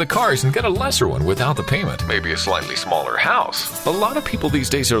off one of the cars and get a lesser one without the payment? Maybe a slightly smaller house. A lot of people these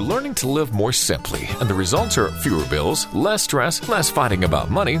days are learning to live more simply, and the results are fewer bills, less stress, less fighting about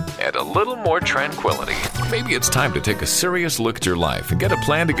money, and a little more tranquility. Maybe it's time to take a serious look at your life and get a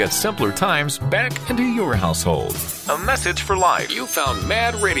plan to get simpler times back into your household. A message for life. You found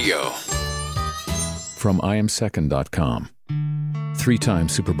Mad Radio. From IamSecond.com. 3-time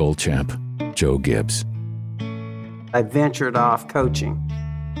Super Bowl champ, Joe Gibbs. I ventured off coaching.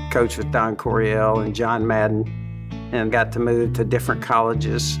 Coached with Don Coryell and John Madden, and got to move to different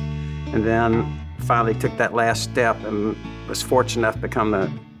colleges. And then finally took that last step and was fortunate enough to become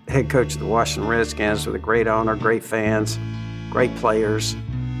the head coach of the Washington Redskins with a great owner, great fans, great players.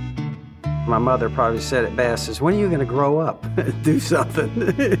 My mother probably said it best, is, when are you going to grow up and do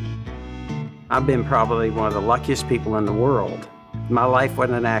something? I've been probably one of the luckiest people in the world. My life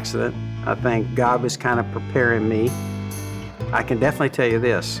wasn't an accident. I think God was kind of preparing me. I can definitely tell you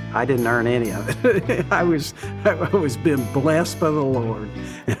this, I didn't earn any of it. I was been blessed by the Lord.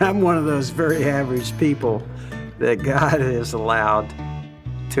 And I'm one of those very average people that God has allowed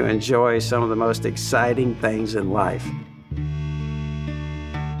to enjoy some of the most exciting things in life.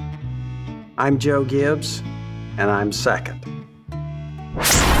 I'm Joe Gibbs, and I'm second.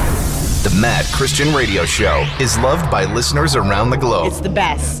 The Mad Christian Radio Show is loved by listeners around the globe. It's the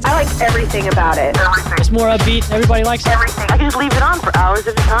best. I like everything about it. It's more upbeat. Everybody likes it. Everything. I can just leave it on for hours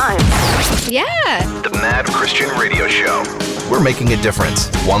at a time. Yeah. The Mad Christian Radio Show. We're making a difference,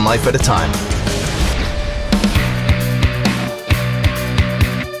 one life at a time.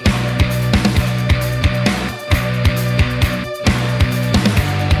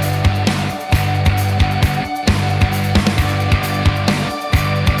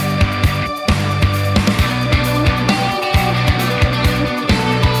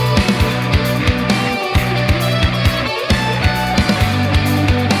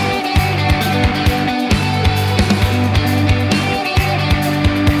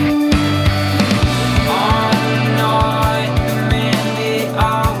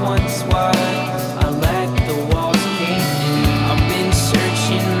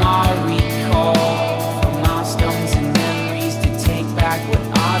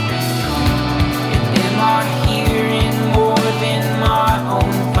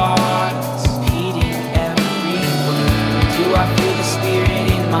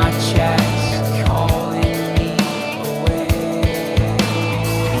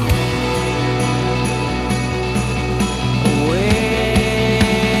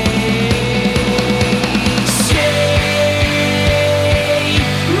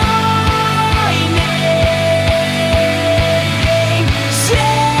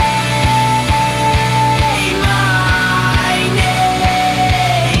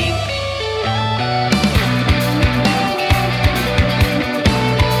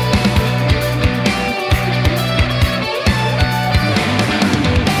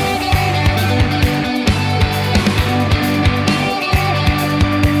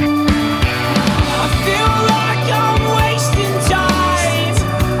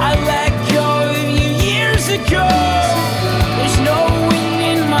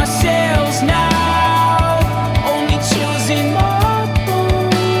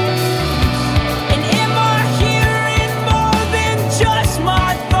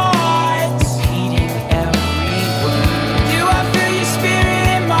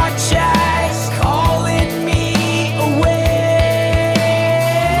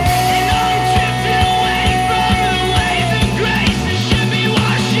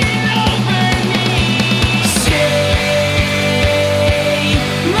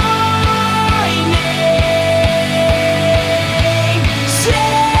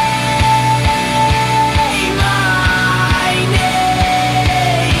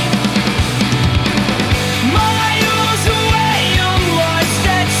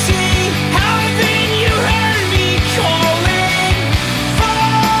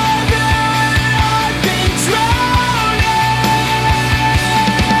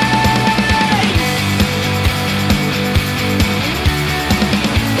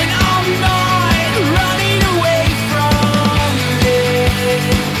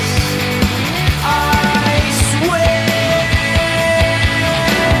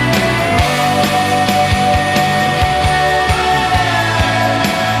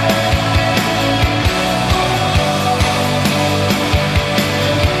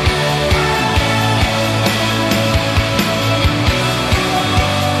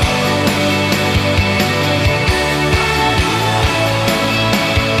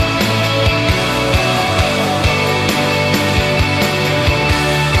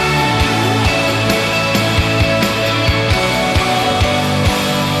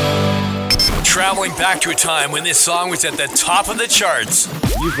 traveling back to a time when this song was at the top of the charts.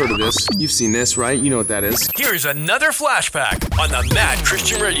 You've heard of this. You've seen this, right? You know what that is. Here's another flashback on the Mad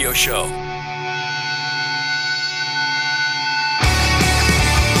Christian Radio Show.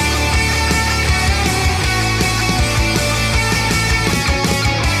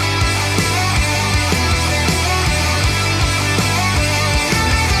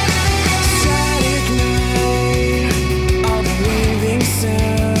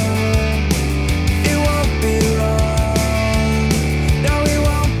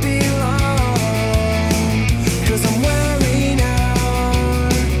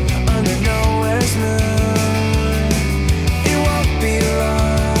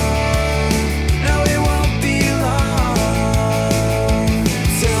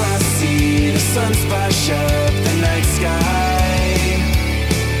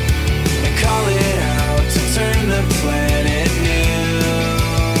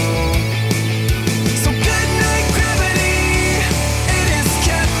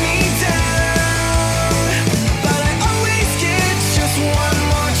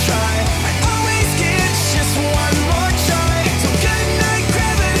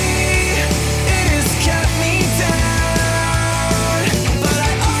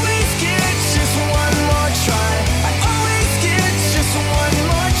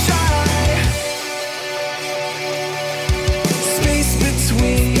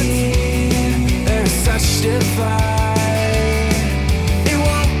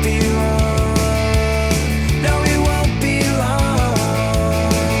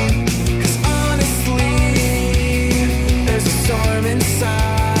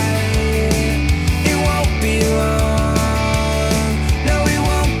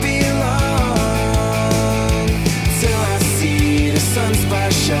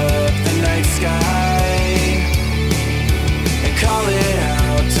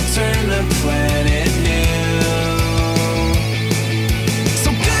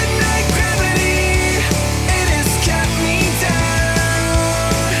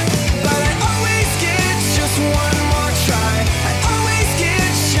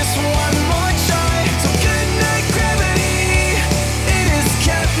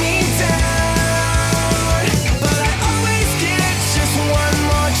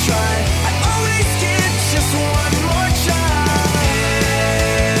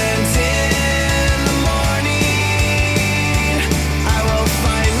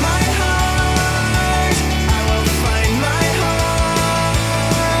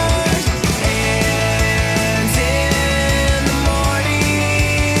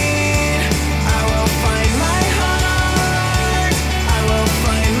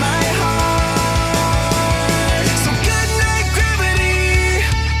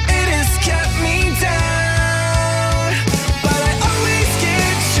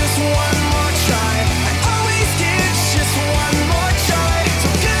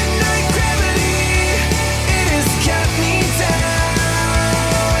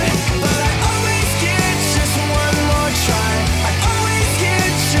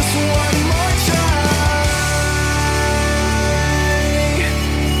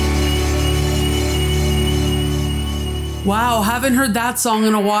 Wow, haven't heard that song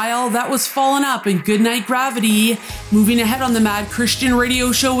in a while. That was Fallen Up and Goodnight Gravity. Moving ahead on the Mad Christian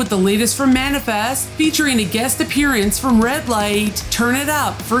Radio Show with the latest from Mephis, featuring a guest appearance from Red Light, Turn It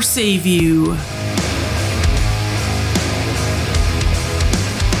Up for Save You.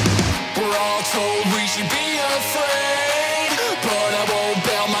 We're all told we should be afraid, but I won't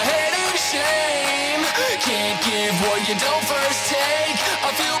bow my head in shame. Can't give what you don't first take.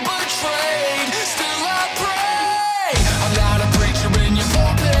 I feel betrayed, still I pray. I'm not a preacher in your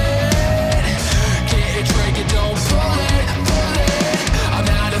pulpit. Get a drink and don't pull it, pull it. I'm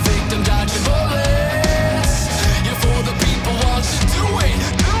not a victim dodging bullets. You're for the people, want to do it,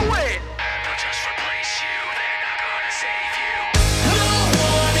 do it. They'll just replace you, they're not gonna save you. No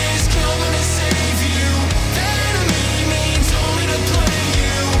one is coming to save you. The enemy means only to play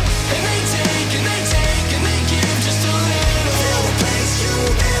you. And they take and they take and they give just a little.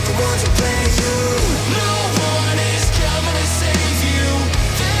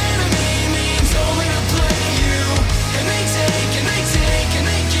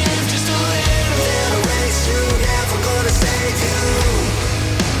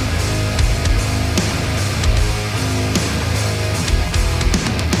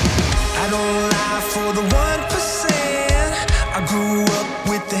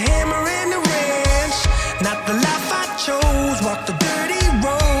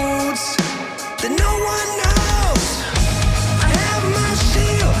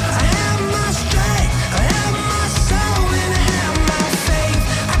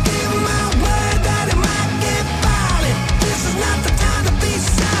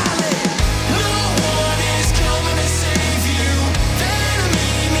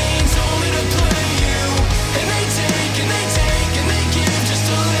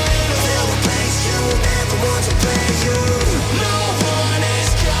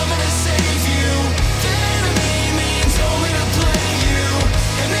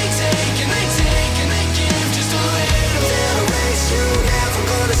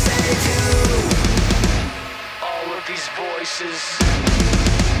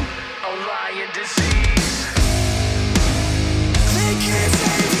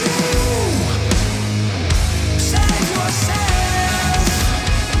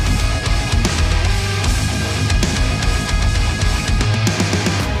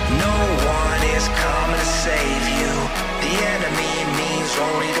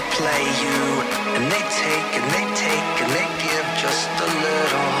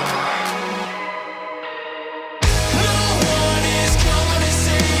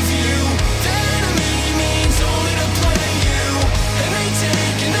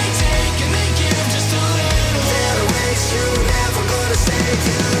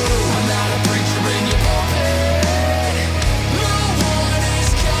 I'm not a preacher in your pulpit. No one is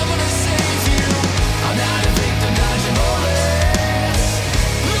coming to save you. I'm not a victim dodging bullets.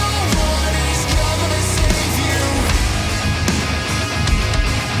 No one is coming to save you.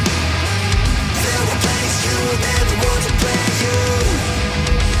 There will place you and everyone to blame you.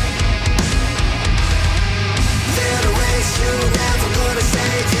 There to race you, never gonna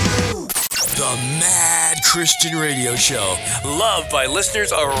save you. The Mad Christian Radio Show, loved by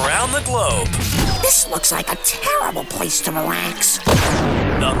listeners around the globe. This looks like a terrible place to relax.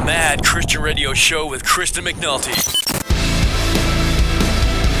 The Mad Christian Radio Show with Kristen McNulty.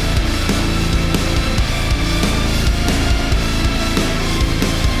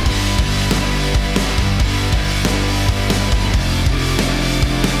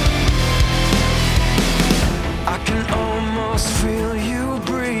 I can almost feel you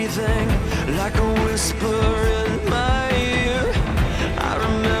breathing like a whisper in my ear. I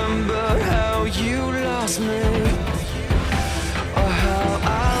remember how you lost me, or how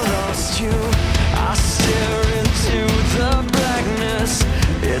I lost you. I stare into the blackness,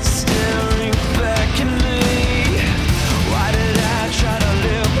 it's staring back at me. Why did I try to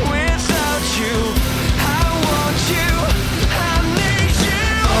live without you? I want you, I need you.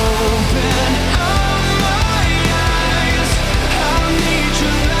 Open up my eyes, I need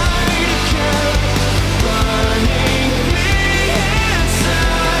your light again, burning me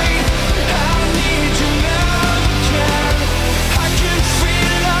inside. I need your love again. I can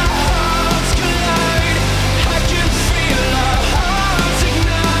feel our hearts collide, I can feel our hearts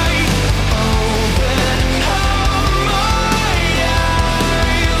ignite. Open up my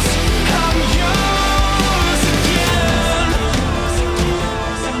eyes, I'm yours again.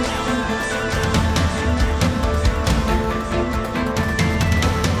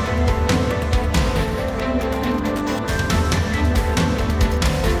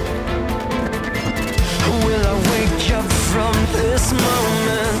 Will I wake up from this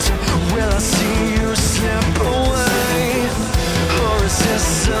moment? Will I see you slip away? Or is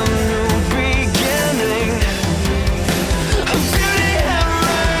this a new beginning? Beauty and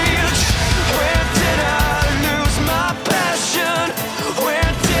rage. Where did I lose my passion?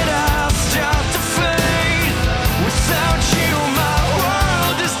 Where did I start to fade? Without you, my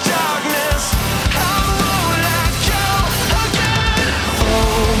world is darkness. How will I go again?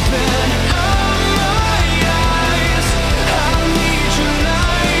 Open up my eyes, I need your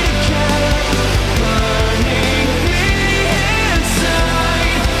light again, burning me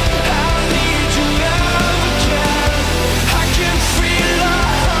inside. I need your love again. I can feel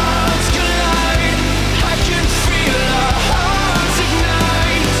our hearts collide, I can feel our hearts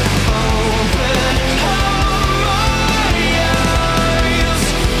ignite. Open up my eyes,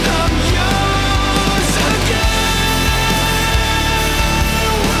 I'm yours again. I'm yours again.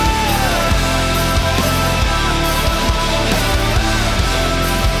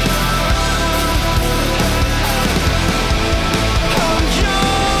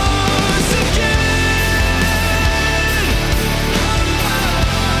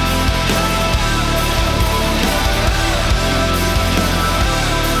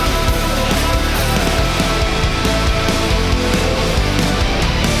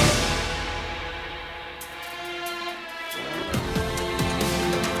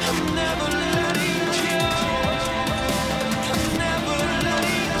 I'm never letting you. I'm never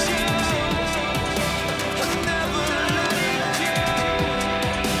letting you. I'm never letting you.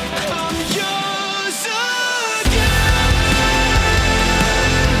 I'm yours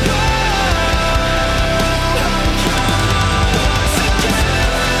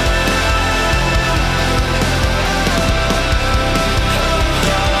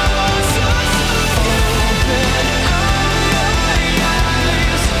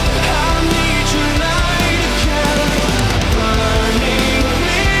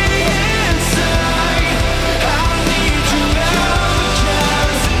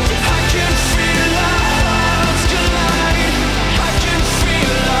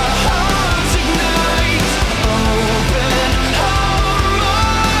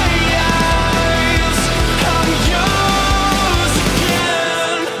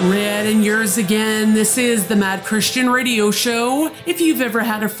Red and yours again. This is the Mad Christian Radio Show. If you've ever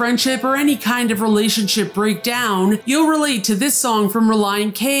had a friendship or any kind of relationship breakdown, you'll relate to this song from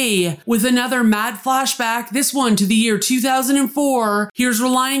Reliant K. With another mad flashback, this one to the year 2004. Here's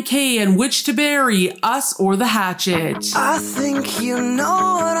Reliant K and Which to Bury, Us or the Hatchet. I think you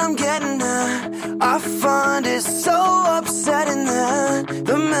know what I'm getting at. I find it so upsetting that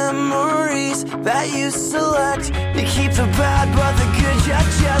the memories that you select, you keep the bad but the good you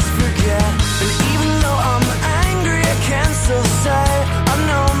just forget. And even though I'm angry, I can still say I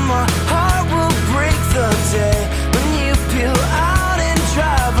know my heart will break the day when you peel out and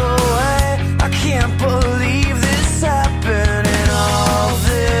drive away. I can't believe this happened in all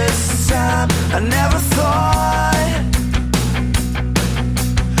this time. I never thought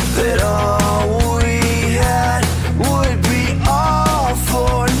that all we had would be all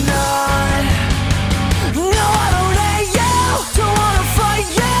for naught. No, I don't hate you, don't wanna fight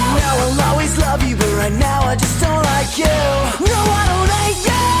you. Now I'll always love you, but right now I just don't like you. No, I don't hate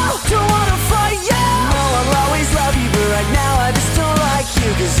you, don't wanna fight you. No, I'll always love you, but right now I just don't like you.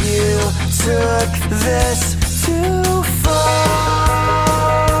 'Cause you took this too far,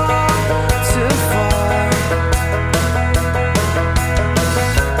 too far.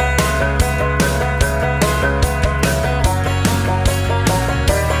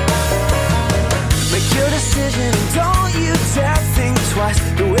 Make your decision and don't you dare think twice.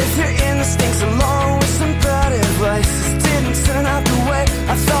 Go with your instincts along with some bad advice. This didn't turn out the way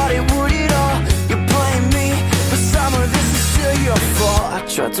I thought it would at all. You blame me, but some of this is still your fault. I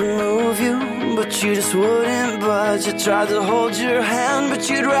tried to move you, but you just wouldn't budge. I tried to hold your hand, but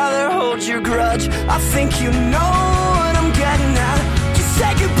you'd rather hold your grudge. I think you know what I'm getting at. Just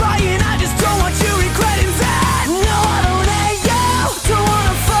say goodbye and I just don't want you regretting that. No, I don't hate you, don't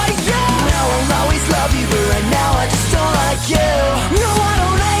wanna fight you. Now I'll always love you, but right now I just don't like you. No, I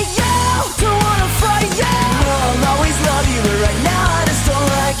don't hate you, don't wanna fight you. No, I'll always love you, but right now I just don't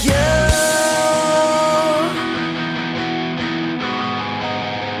like you.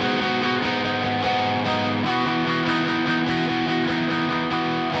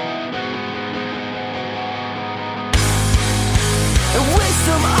 And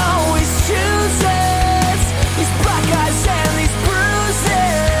wisdom always chooses these black eyes and these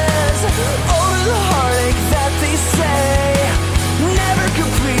bruises over the heartache that they say never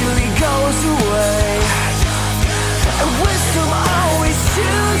completely goes away. And wisdom always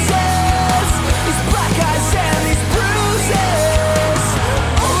chooses these black eyes and these bruises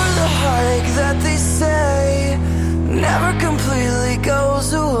over the heartache that they say never completely goes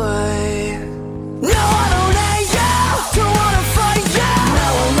away. No, I don't hate you, don't wanna fight you.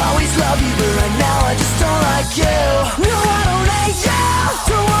 Now I'll always love you, but right now I just don't like you. No, I don't hate you,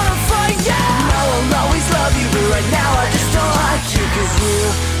 don't wanna fight you. Now I'll always love you, but right now I just don't like you. 'Cause you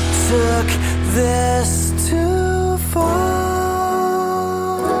took this too far.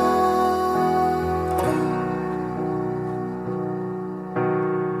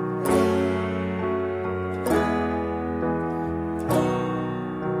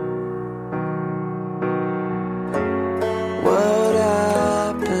 What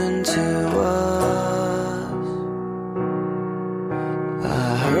happened to us? I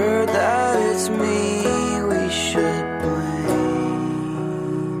heard that it's me we should blame.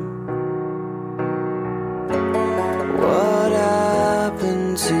 What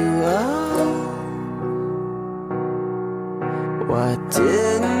happened to us? Why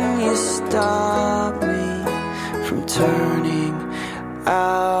didn't you stop me from turning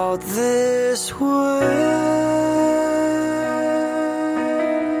out this way?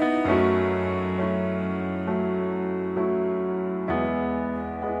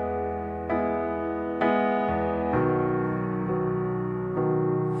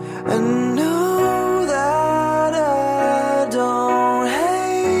 And know that I don't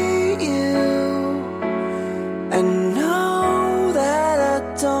hate you. And know that I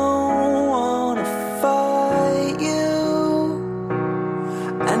don't wanna fight you.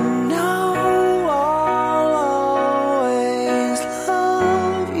 And know I'll always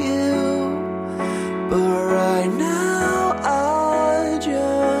love you. But right now I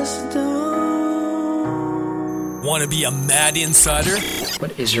just don't. Want to be a Mad Insider?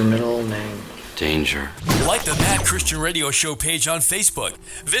 What is your middle name? Danger. Like the Mad Christian Radio Show page on Facebook.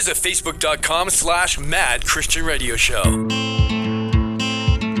 Visit facebook.com/Mad Christian Radio Show.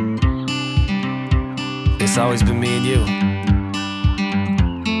 It's always been me and you.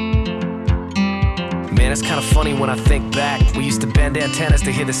 Man, it's kind of funny when I think back. We used to bend antennas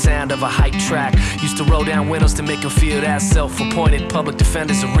to hear the sound of a hype track. Used to roll down windows to make them feel that self-appointed public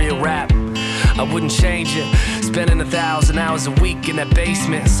defenders of real rap. I wouldn't change it. Spending 1,000 hours a week in that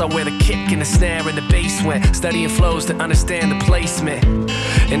basement. Saw where the kick and the snare and the bass went. Studying flows to understand the placement.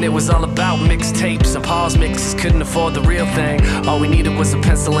 And it was all about mixtapes and pause mixes. Couldn't afford the real thing. All we needed was a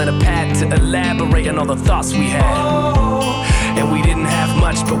pencil and a pad to elaborate on all the thoughts we had. And we didn't have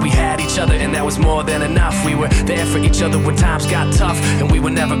much, but we had each other, and that was more than enough. We were there for each other when times got tough, and we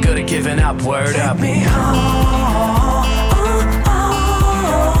were never good at giving up. Word up. Take me home.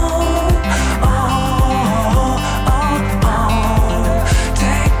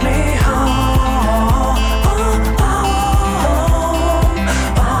 Take me home.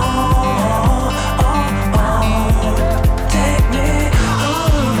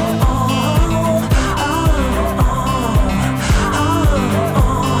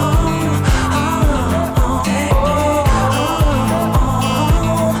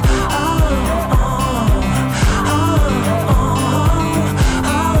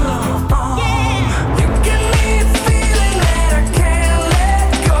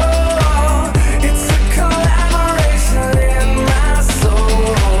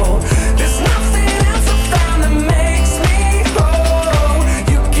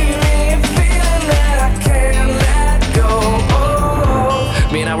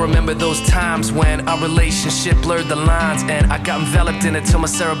 I got enveloped in it till my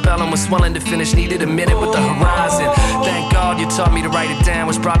cerebellum was swelling to finish. Needed a minute with the horizon. Thank God you taught me to write it down,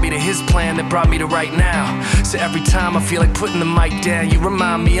 which brought me to his plan that brought me to right now. So every time I feel like putting the mic down, you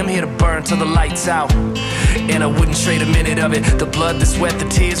remind me I'm here to burn till the lights out. And I wouldn't trade a minute of it. The blood, the sweat, the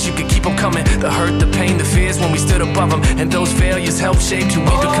tears, you could keep them coming. The hurt, the pain, the fears when we stood above them. And those failures helped shape who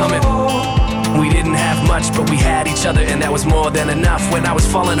we becoming. We didn't have much, but we had each other, and that was more than enough. When I was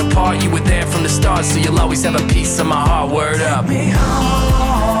falling apart, you were there from the start, so you'll always have a piece of my heart. Word up. Take me home.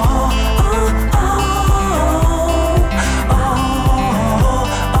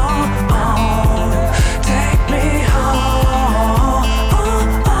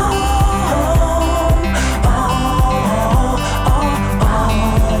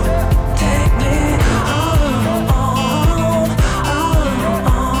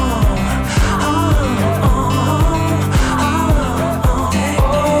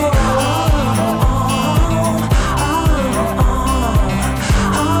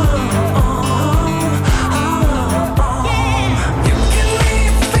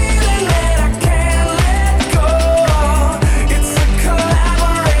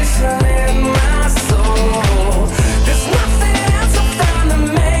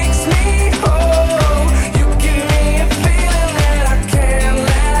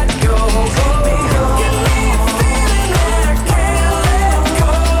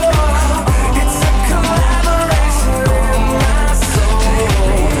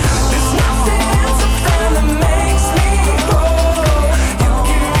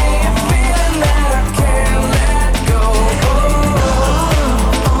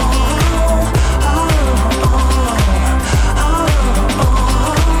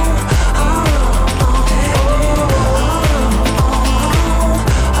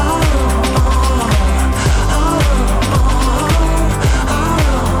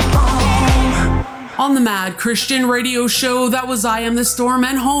 Christian radio show. That was I Am the Storm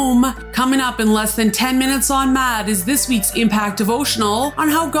and Home. Coming up in less than 10 minutes on Mad is this week's Impact Devotional on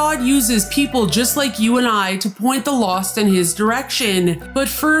how God uses people just like you and I to point the lost in his direction. But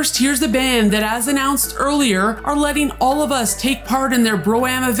first, here's the band that, as announced earlier, are letting all of us take part in their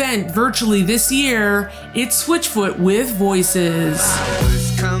Bro-Am event virtually this year. It's Switchfoot with Voices.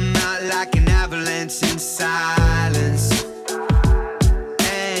 Words come out like an avalanche in silence.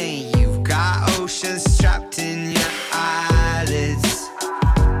 And you've got oceans trapped in your eyelids.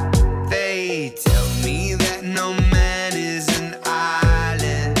 They tell me that no man is an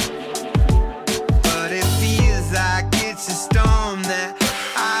island, but it feels like it's a storm that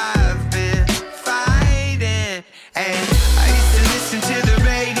I've been fighting. And I used to listen to the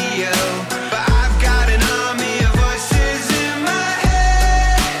radio, but I've got an army of voices in my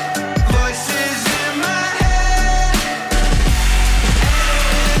head, voices in my head.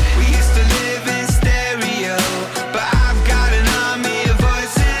 And we used to live in stereo, but I've got an army of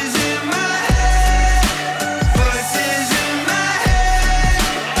voices in my head, voices in my head.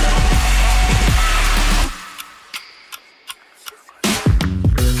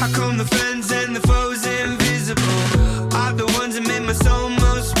 How come the friends and the foes invisible are the ones that make my soul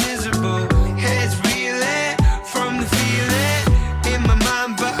most miserable? Heads reeling from the feeling in my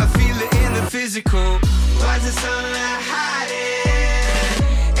mind, but I feel it in the physical. Why's the sunlight hiding?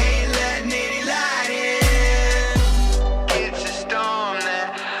 Ain't letting any light in. It's a storm that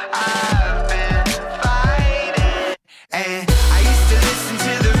I've been fighting. And I used to listen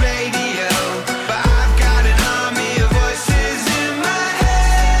to the radio, but I've got an army of voices in my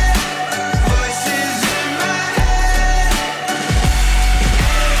head, voices in my head.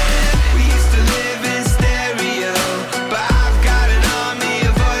 And we used to live in stereo, but I've got an army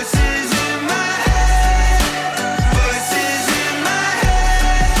of voices in my head, voices in my head.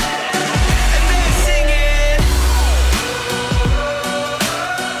 And they're singing.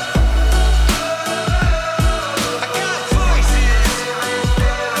 I got voices. I got voices.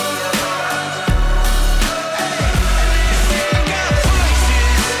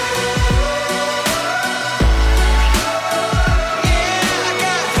 Yeah, I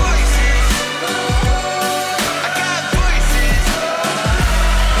got voices. I got voices.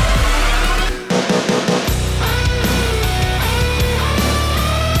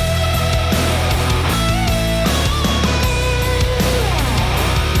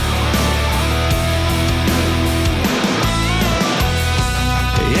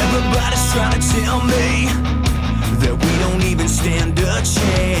 Everybody's trying to tell me that we don't even stand a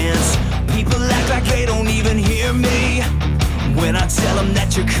chance. People act like they don't even hear me when I tell them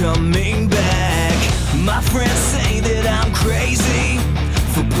that you're coming back. My friends say that I'm crazy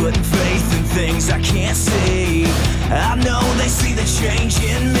for putting faith in things I can't see. I know they see the change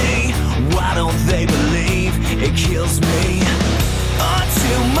in me Why don't they believe it kills me?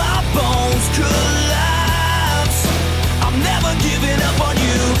 Until my bones collapse, I'm never giving up on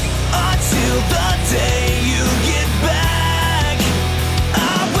you. Until the day you get back,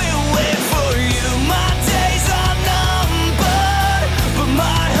 I will wait for you. My days are numbered, but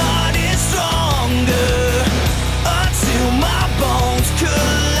my heart is stronger. Until my bones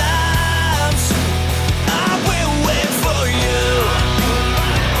collapse, I will wait for you.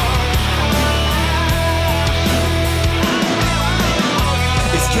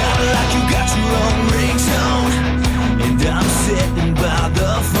 It's kinda like you got your own ringtone, and I'm sitting by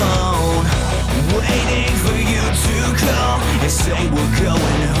the phone, waiting for you to call and say we're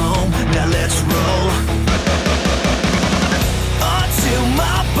going home. Now let's roll. Until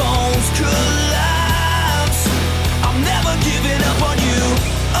my bones collapse, I'm never giving up on you.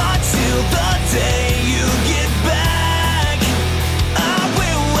 Until the day you get back, I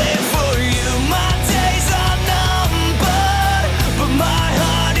will wait for you. My days are numbered, but my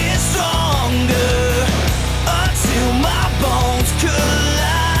heart is stronger. Until my bones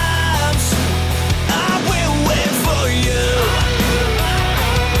collapse, I will wait for you.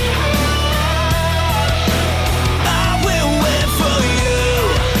 I will wait for you.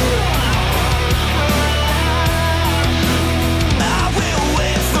 I will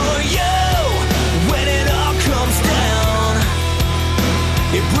wait for you. When it all comes down,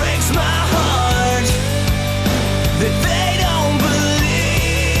 it breaks my heart that they don't believe.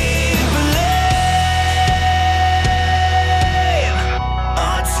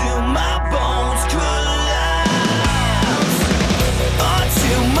 Until my bones collapse.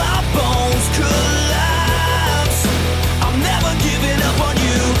 Until my bones collapse, I'm never giving up on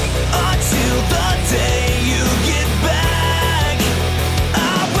you. Until the day you get back,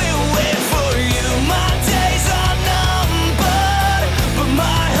 I will wait for you. My days are numbered, but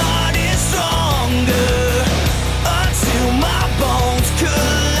my heart is stronger. Until my bones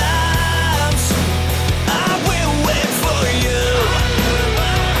collapse, I will wait for you.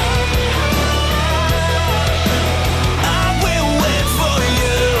 I will wait for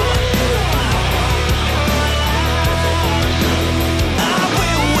you. I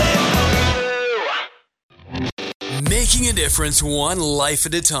will wait for you. Making a difference one life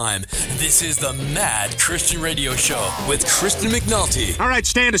at a time. This is the Mad Christian Radio Show with Kristen McNulty. All right,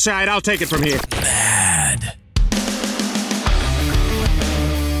 stand aside. I'll take it from here. Mad.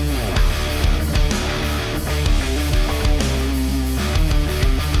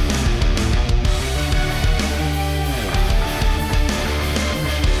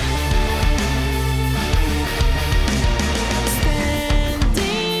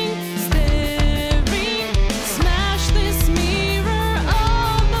 Smash this mirror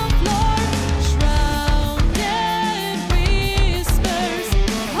on the floor. Shrouded whispers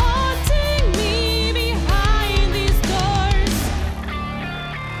haunting me behind.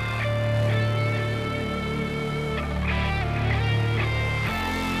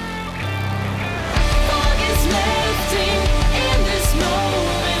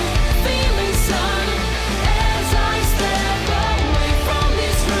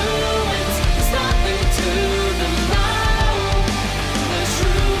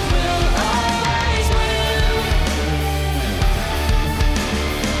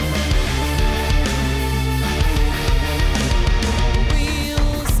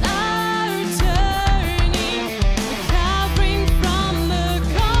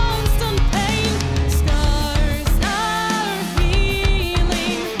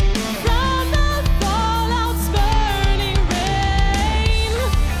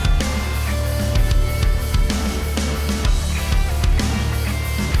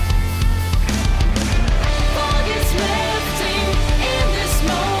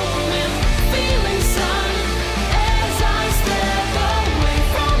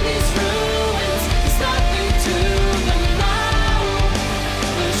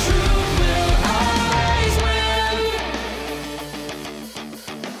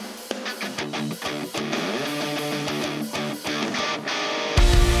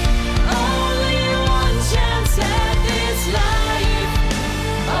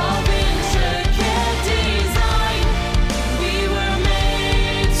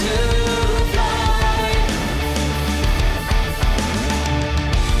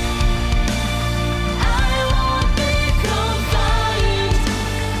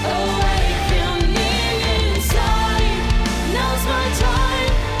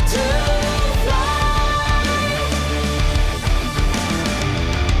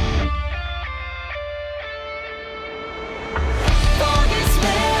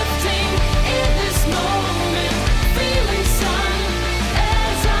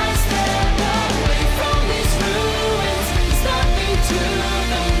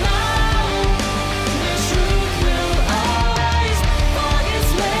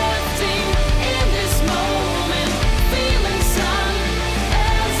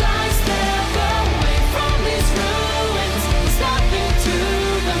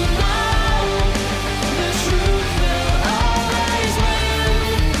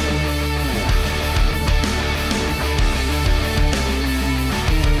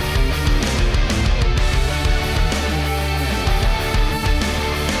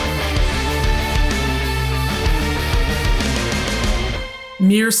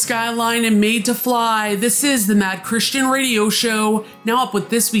 Mere skyline and made to fly. This is the Mad Christian Radio Show. Now up with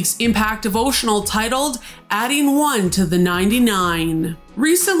this week's Impact Devotional titled, Adding 1 to the 99.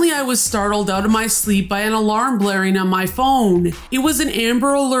 Recently, I was startled out of my sleep by an alarm blaring on my phone. It was an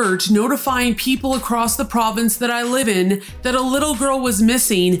Amber Alert notifying people across the province that I live in that a little girl was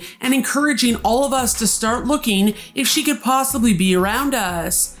missing and encouraging all of us to start looking if she could possibly be around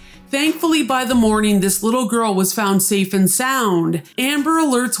us. Thankfully, by the morning, this little girl was found safe and sound. Amber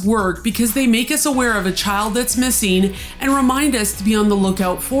Alerts work because they make us aware of a child that's missing and remind us to be on the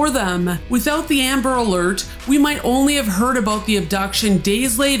lookout for them. Without the Amber Alert, we might only have heard about the abduction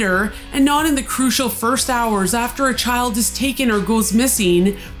days later and not in the crucial first hours after a child is taken or goes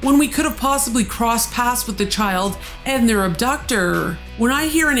missing, when we could have possibly crossed paths with the child and their abductor. When I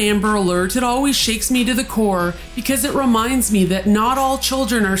hear an Amber Alert, it always shakes me to the core because it reminds me that not all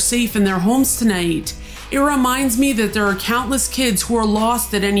children are safe in their homes tonight. It reminds me that there are countless kids who are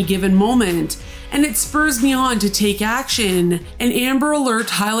lost at any given moment, and it spurs me on to take action. An Amber Alert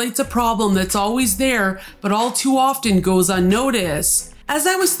highlights a problem that's always there, but all too often goes unnoticed. As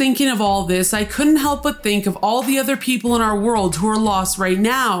I was thinking of all this, I couldn't help but think of all the other people in our world who are lost right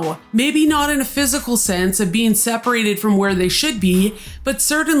now. Maybe not in a physical sense of being separated from where they should be, but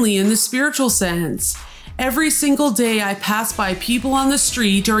certainly in the spiritual sense. Every single day I pass by people on the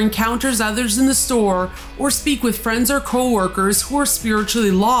street or encounters others in the store or speak with friends or co-workers who are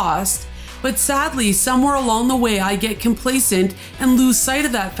spiritually lost. But sadly, somewhere along the way I get complacent and lose sight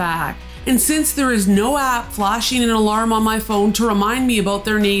of that fact. And since there is no app flashing an alarm on my phone to remind me about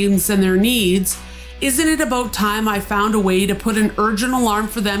their names and their needs, isn't it about time I found a way to put an urgent alarm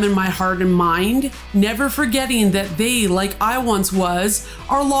for them in my heart and mind? Never forgetting that they, like I once was,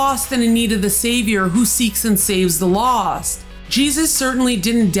 are lost and in need of the Savior who seeks and saves the lost. Jesus certainly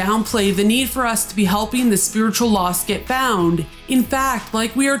didn't downplay the need for us to be helping the spiritual lost get found. In fact,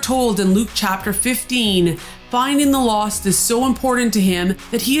 like we are told in Luke chapter 15, finding the lost is so important to him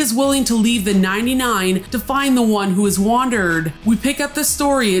that he is willing to leave the 99 to find the one who has wandered. We pick up the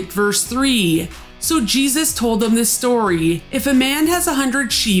story at verse 3. So Jesus told them this story. If a man has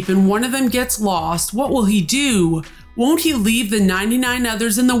 100 sheep and one of them gets lost, what will he do? Won't he leave the 99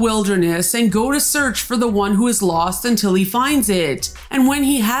 others in the wilderness and go to search for the one who is lost until he finds it? And when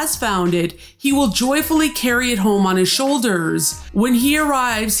he has found it, he will joyfully carry it home on his shoulders. When he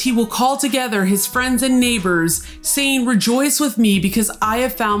arrives, he will call together his friends and neighbors, saying, "Rejoice with me because I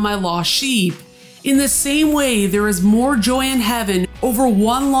have found my lost sheep." In the same way, there is more joy in heaven over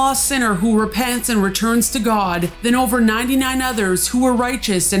one lost sinner who repents and returns to God than over 99 others who were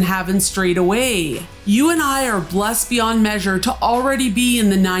righteous and haven't strayed away. You and I are blessed beyond measure to already be in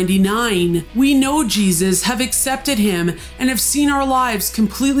the 99. We know Jesus, have accepted him, and have seen our lives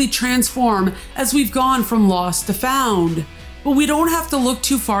completely transform as we've gone from lost to found. But we don't have to look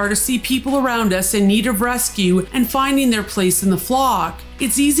too far to see people around us in need of rescue and finding their place in the flock.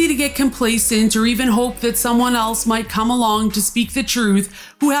 It's easy to get complacent or even hope that someone else might come along to speak the truth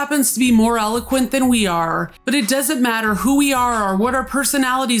who happens to be more eloquent than we are. But it doesn't matter who we are or what our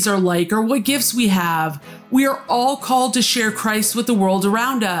personalities are like or what gifts we have. We are all called to share Christ with the world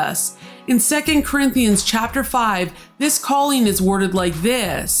around us. In 2 Corinthians chapter 5, this calling is worded like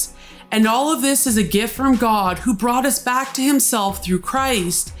this. And all of this is a gift from God who brought us back to himself through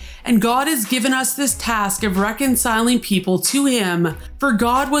Christ. And God has given us this task of reconciling people to him. For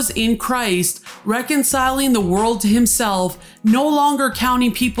God was in Christ, reconciling the world to himself, no longer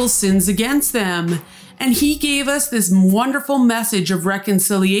counting people's sins against them. And he gave us this wonderful message of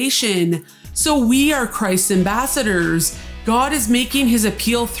reconciliation. So we are Christ's ambassadors. God is making his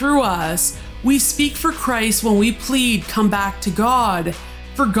appeal through us. We speak for Christ when we plead, "Come back to God."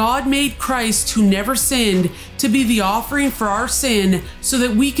 For God made Christ, who never sinned, to be the offering for our sin so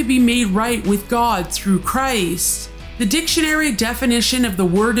that we could be made right with God through Christ. The dictionary definition of the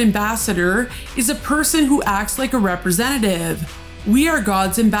word ambassador is a person who acts like a representative. We are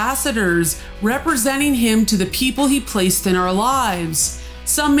God's ambassadors, representing him to the people he placed in our lives.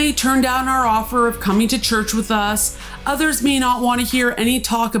 Some may turn down our offer of coming to church with us. Others may not want to hear any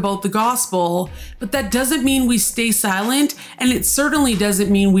talk about the gospel, but that doesn't mean we stay silent, and it certainly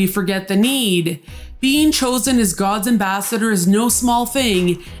doesn't mean we forget the need. Being chosen as God's ambassador is no small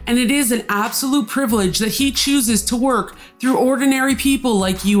thing, and it is an absolute privilege that he chooses to work through ordinary people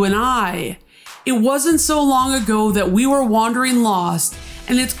like you and I. It wasn't so long ago that we were wandering lost,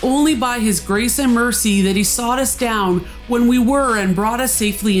 and it's only by his grace and mercy that he sought us down when we were and brought us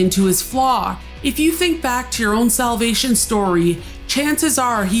safely into his flock. If you think back to your own salvation story, chances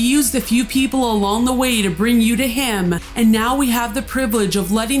are he used a few people along the way to bring you to him, and now we have the privilege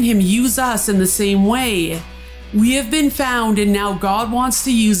of letting him use us in the same way. We have been found, and now God wants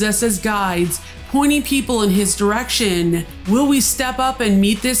to use us as guides, pointing people in His direction. Will we step up and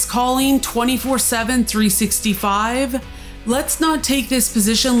meet this calling 24/7, 365? Let's not take this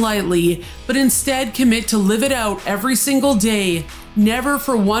position lightly, but instead commit to live it out every single day, never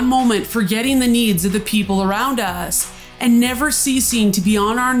for one moment forgetting the needs of the people around us, and never ceasing to be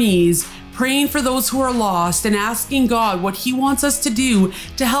on our knees, praying for those who are lost and asking God what He wants us to do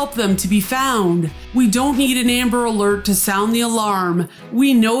to help them to be found. We don't need an Amber Alert to sound the alarm.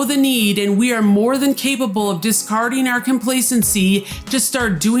 We know the need, and we are more than capable of discarding our complacency to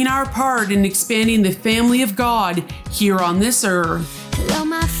start doing our part in expanding the family of God here on this earth. Hello,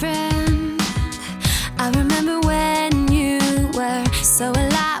 my friend. I remember when you were so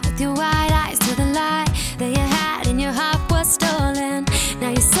alive with your wide eyes to the light that you had in your heart was stolen. Now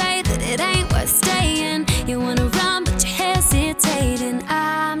you say that it ain't worth staying. You wanna run, but you're hesitating.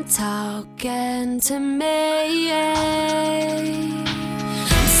 I'm talking to me.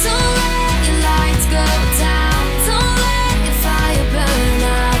 So let your lights go down. Don't let your fire burn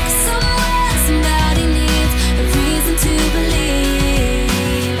out. 'Cause somewhere somebody needs a reason to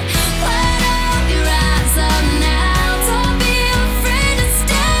believe. Light up your eyes up now. Don't be afraid to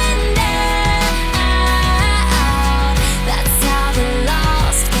stand out. That's how the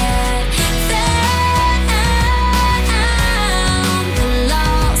lost get found. The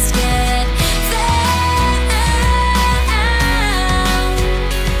lost get found.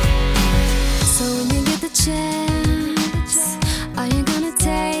 So when you get the chance, are you gonna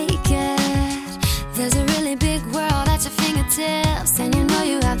take it? There's a really big world at your fingertips, and you know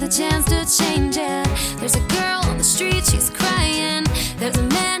you have the chance to change it. There's a girl on the street, she's crying. There's a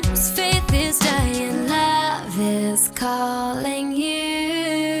man whose faith is dying. Love is calling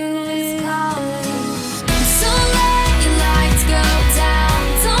you. So let your lights go down.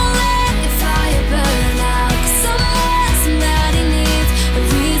 Don't let your fire burn out. 'Cause somewhere somebody needs a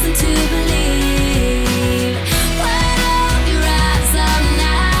reason to believe. Light up your eyes up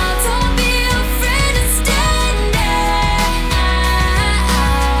now. Don't be afraid to stand out.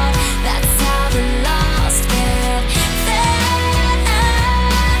 That's how the lost get found.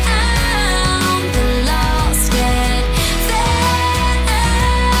 The lost get found.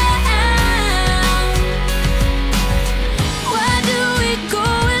 Why do we go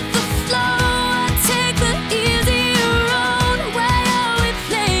with the flow? I take the easier road. Why are we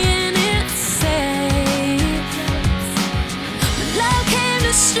playing it safe? Love came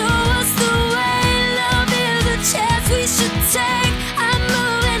to show us the way. Love is a chance we should take. I'm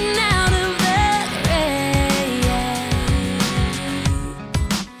moving out of the grave.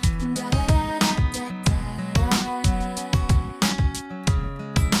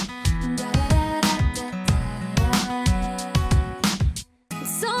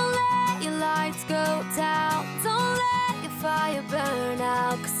 So let your lights go down. Don't let your fire burn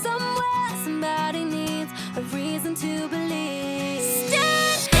out. 'Cause somewhere somebody needs a reason to believe.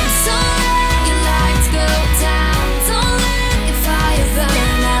 So let your lights go down. Don't let your fire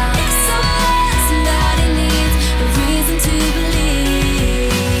burn out. 'Cause somewhere somebody needs a reason to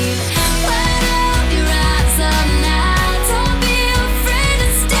believe. Light up your eyes up now. Don't be afraid to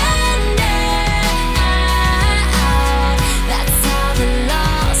stand out. That's how the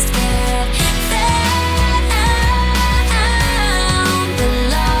lost get found. The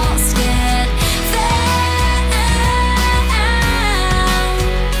lost get found.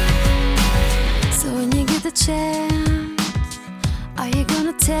 So when you get the chance, are you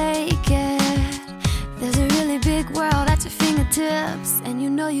gonna take it? There's a really big world at your fingertips, and you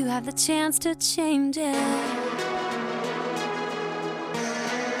know you have the chance to change it.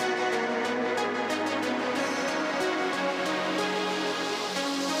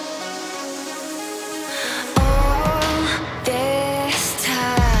 This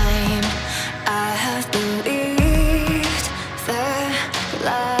time I have believed the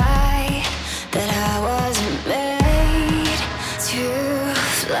lie that I wasn't made to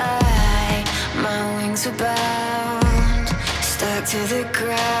fly. My wings were bound, stuck to the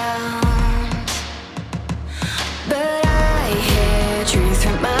ground. But I hear truth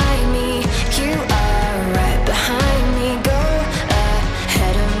remind me you are right behind me. Go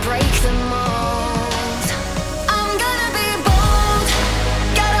ahead and break the mold. I'm gonna be bold,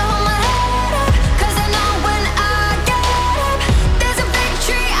 gotta hold my head up, 'cause I know when I get up, there's a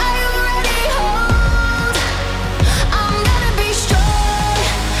victory I already hold. I'm gonna be strong,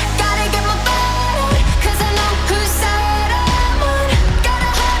 gotta get my fight up, 'cause I know whose side I'm on. Got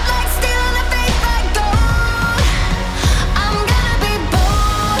a heart like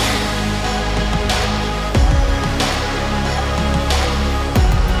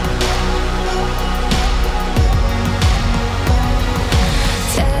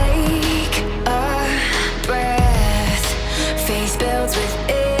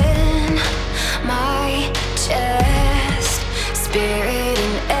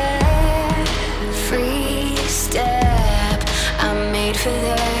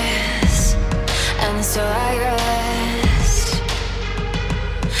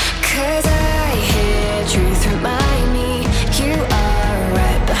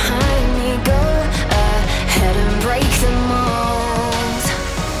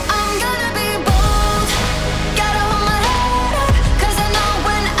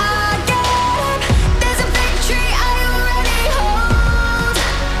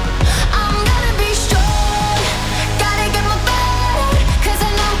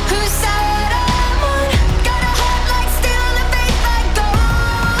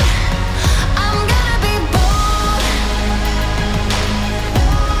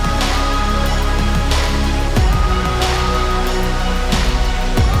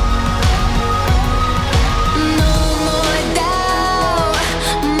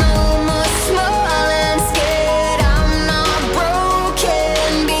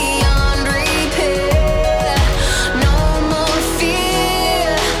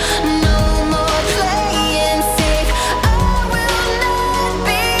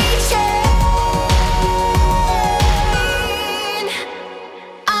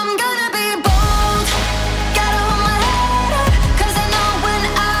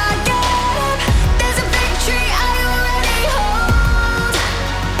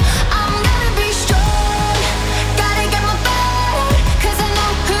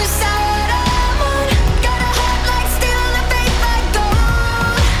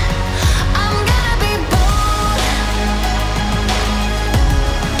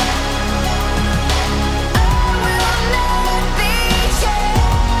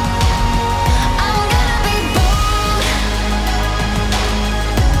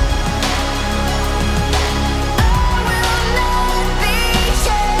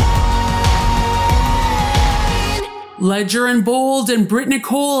Ledger and Bold and Britt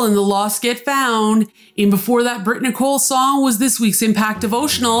Nicole and The Lost Get Found. And before that Britt Nicole song was this week's Impact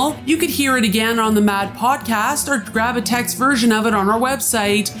Devotional. You could hear it again on the Mad Podcast or grab a text version of it on our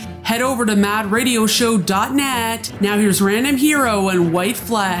website. Head over to madradioshow.net. Now here's Random Hero and White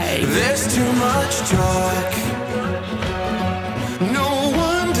Flag. There's too much talk, no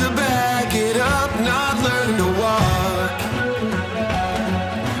one to back it up, not learn to walk.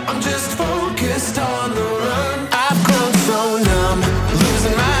 I'm just focused on the run. I've grown so numb,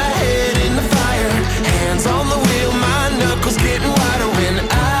 losing my head in the fire. Hands on the wheel, my knuckles getting wider. When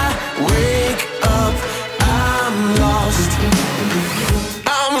I wake up, I'm lost.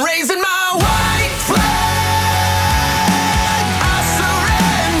 I'm raising my white flag. I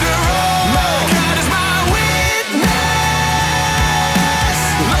surrender all. My God is my witness.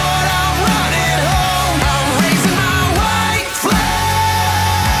 Lord, I'm running home. I'm raising my white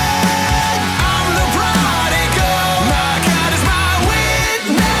flag. I'm the prodigal. My God is my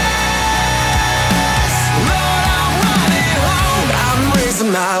witness. Lord, I'm running home. I'm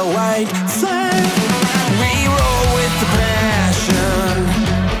raising my white flag. We roll with the passion.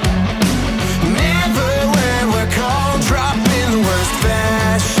 Never when we're called, drop in the worst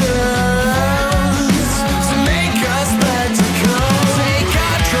fashions. To make us spectacle, take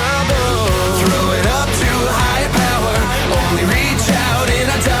our trouble, throw it up to a higher power. Only reach out in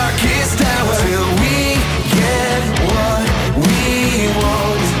our darkest hour till we get what we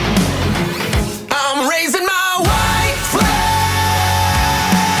want. I'm raising my white flag.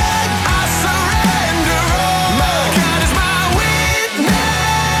 I surrender all. My God is my witness.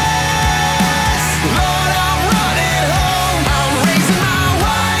 Lord, I'm running home. I'm raising my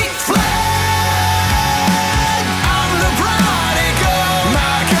white flag. I'm the prodigal.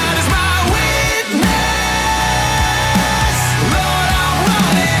 My God is my witness. Lord, I'm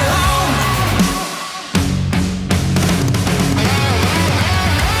running home.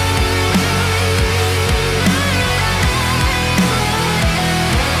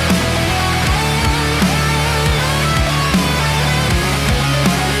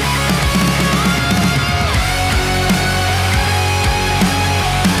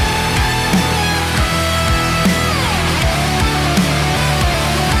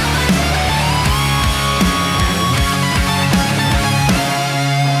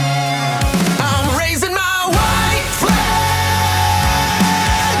 I'm raising my white flag.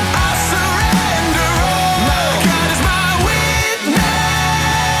 I surrender all. My God is my witness.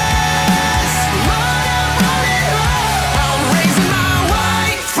 Lord, I'm running home. I'm raising my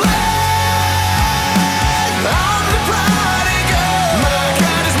white flag. I'm the prodigal. My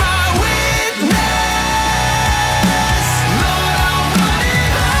God is my witness. Lord, I'm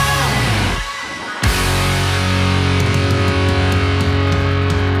running home.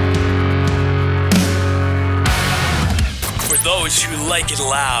 For those who like it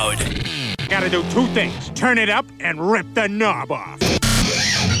loud. Gotta do two things: turn it up and rip the knob off.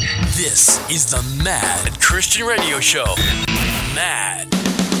 This is the Mad Christian Radio Show. Mad.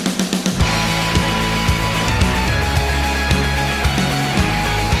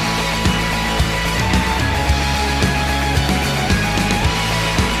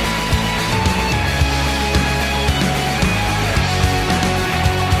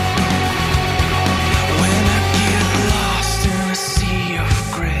 When I get lost in a sea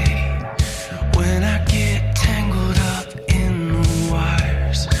of gray, when I get tangled up in the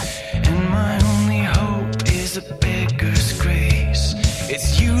wires, and my only hope is a beggar's grace,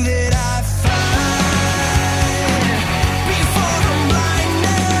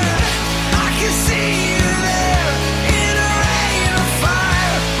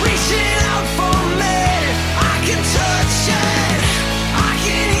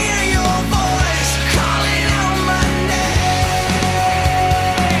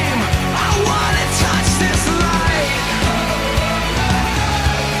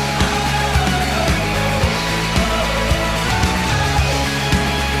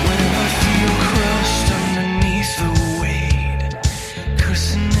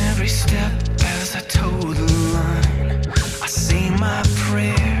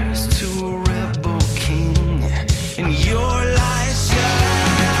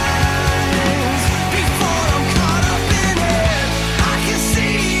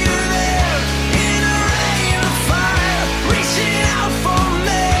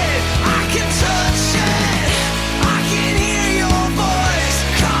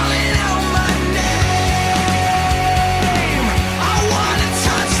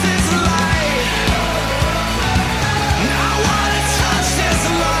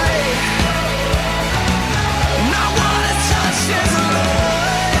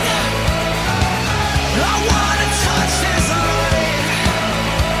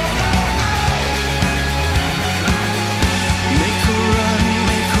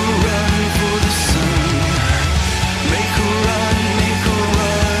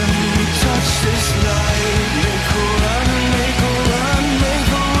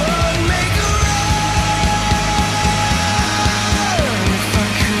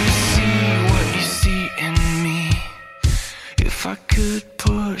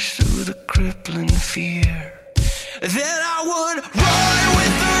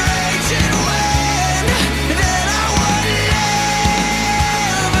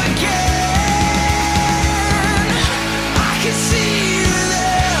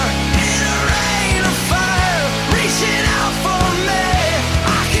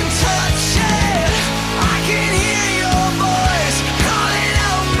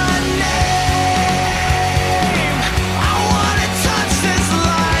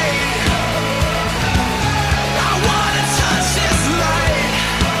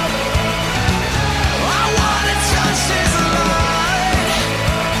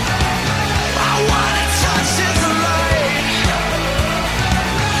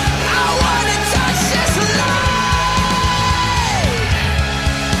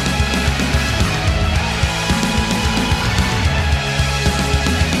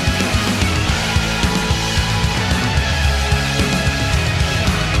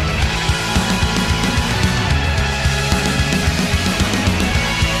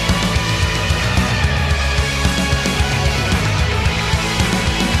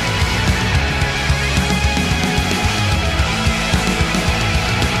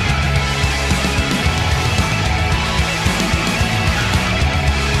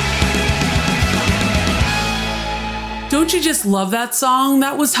 Don't you just love that song?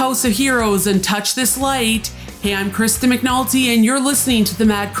 That was House of Heroes and Touch This Light. Hey, I'm Kristen McNulty, and you're listening to the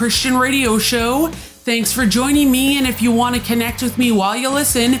Mad Christian Radio Show. Thanks for joining me, and if you want to connect with me while you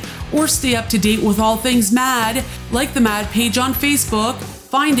listen or stay up to date with all things Mad, like the Mad page on Facebook,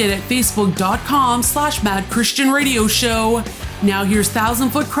 find it at facebook.com/Mad Christian Radio Show. Now here's 1,000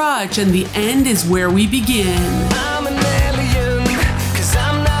 Foot Crutch, and the end is where we begin. I'm an alien, 'cause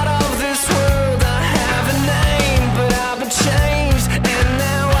I'm not of this world. I have a name, but I've been changed, and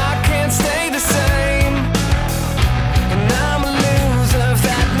now I can't stay the same. And I'm a loser,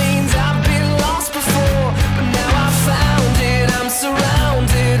 that means I've been lost before, but now I found it, I'm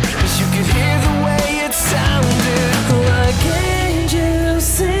surrounded, 'cause you could hear the way it sounded, like angels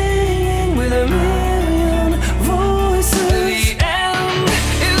singing with a million voices. The end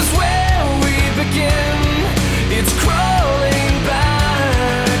is where we begin. It's crawling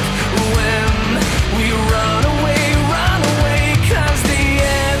back when we run away, 'cause the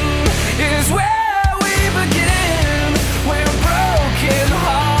end is where we begin. We're broken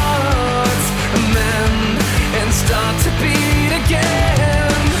hearts mend and start to beat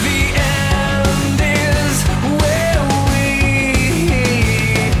again. The end is where we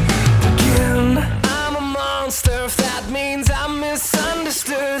begin. I'm a monster, if that means I'm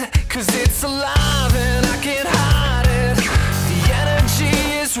misunderstood, 'cause it's alive and I can't hide it. The energy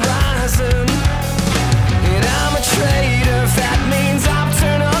is rising, and I'm a traitor, if that means I've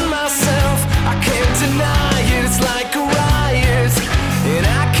turned on myself. I can't deny it, it's like a riot, and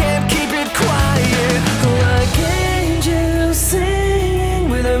I can't keep it quiet, like angels singing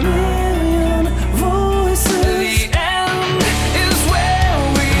with a million voices. The end is where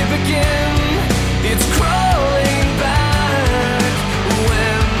we begin. It's crawling back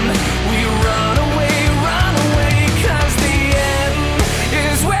when we run away, 'cause the end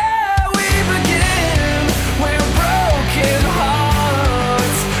is where we begin. We're broken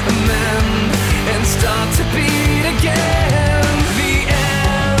hearts mend and start to beat again. The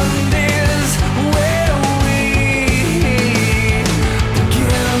end is where we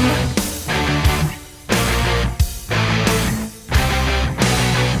begin.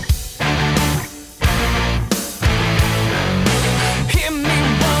 Hear me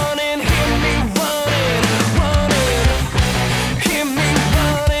running, hear me running, running. Hear me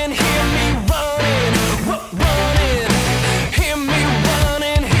running, hear me running, running. Hear me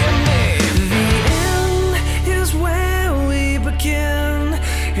running, hear me. The end is where we begin.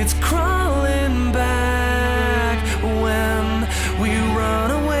 It's crawling back when we run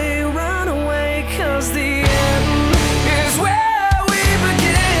away, 'cause the end is where we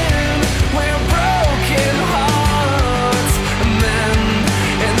begin. We're broken hearts mend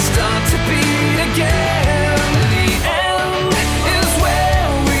and start to beat again. The end is where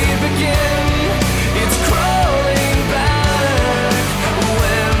we begin. It's crawling back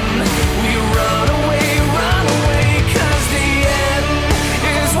when we run away, 'cause the end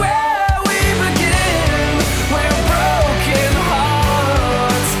is where we begin. We're broken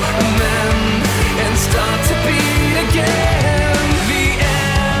hearts mend and start to beat again. The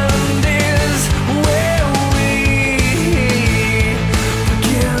end is where we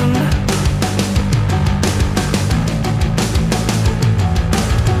begin.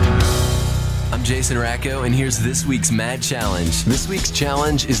 I'm Jason Racco, and here's this week's Mad Challenge. This week's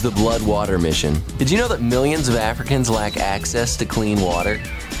challenge is the Blood Water Mission. Did you know that millions of Africans lack access to clean water?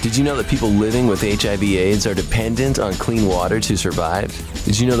 Did you know that people living with HIV/AIDS are dependent on clean water to survive?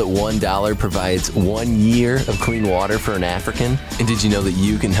 Did you know that $1 provides 1 year of clean water for an African? And did you know that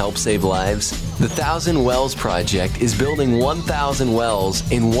you can help save lives? The 1,000 Wells Project is building 1,000 wells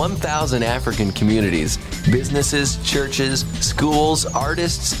in 1,000 African communities. Businesses, churches, schools,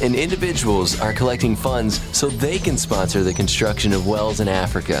 artists, and individuals are collecting funds so they can sponsor the construction of wells in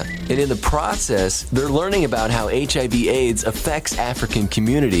Africa. And in the process, they're learning about how HIV/AIDS affects African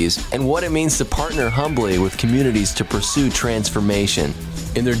communities and what it means to partner humbly with communities to pursue transformation.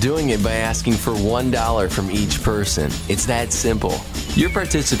 And they're doing it by asking for $1 from each person. It's that simple. Your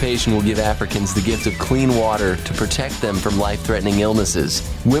participation will give Africans the gift of clean water to protect them from life-threatening illnesses.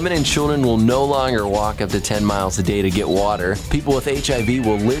 Women and children will no longer walk up to 10 miles a day to get water. People with HIV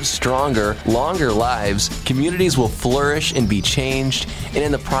will live stronger, longer lives. Communities will flourish and be changed. And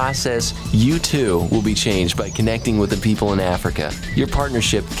in the process, you too will be changed by connecting with the people in Africa. Your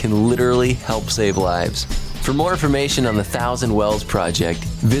partnership can literally help save lives. For more information on the 1,000 Wells Project,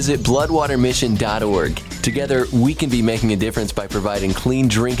 visit bloodwatermission.org. Together, we can be making a difference by providing clean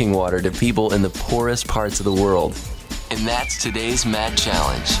drinking water to people in the poorest parts of the world. And that's today's Mad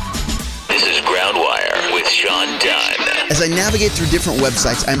Challenge. This is Groundwire. Air with Sean Dunn. As I navigate through different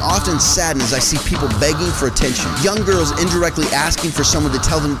websites, I'm often saddened as I see people begging for attention. Young girls indirectly asking for someone to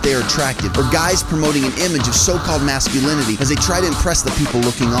tell them that they are attractive, or guys promoting an image of so-called masculinity as they try to impress the people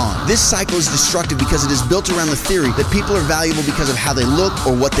looking on. This cycle is destructive because it is built around the theory that people are valuable because of how they look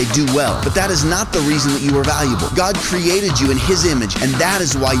or what they do well. But that is not the reason that you are valuable. God created you in His image, and that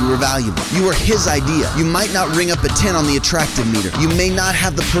is why you are valuable. You are His idea. You might not ring up a 10 on the attractive meter. You may not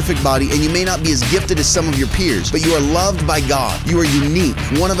have the perfect body, and you may not be as gifted as some of your peers, but you are loved by God. You are unique,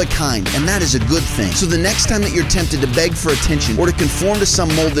 one of a kind, and that is a good thing. So the next time that you're tempted to beg for attention or to conform to some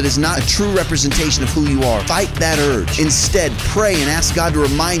mold that is not a true representation of who you are, fight that urge. Instead, pray and ask God to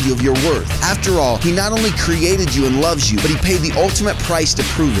remind you of your worth. After all, He not only created you and loves you, but He paid the ultimate price to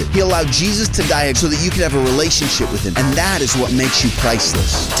prove it. He allowed Jesus to die so that you could have a relationship with Him, and that is what makes you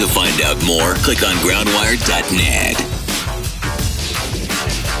priceless. To find out more, click on groundwire.net.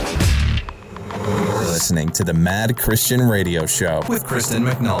 You're listening to the Mad Christian Radio Show with Kristen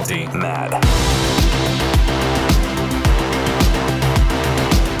McNulty. Mad.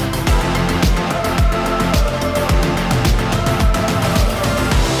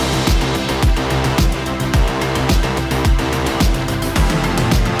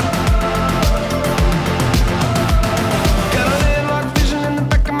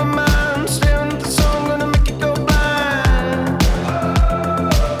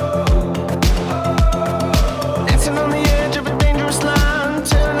 Dancing on the edge of a dangerous line,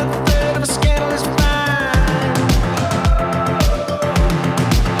 tearing at the thread of a scandalous vine.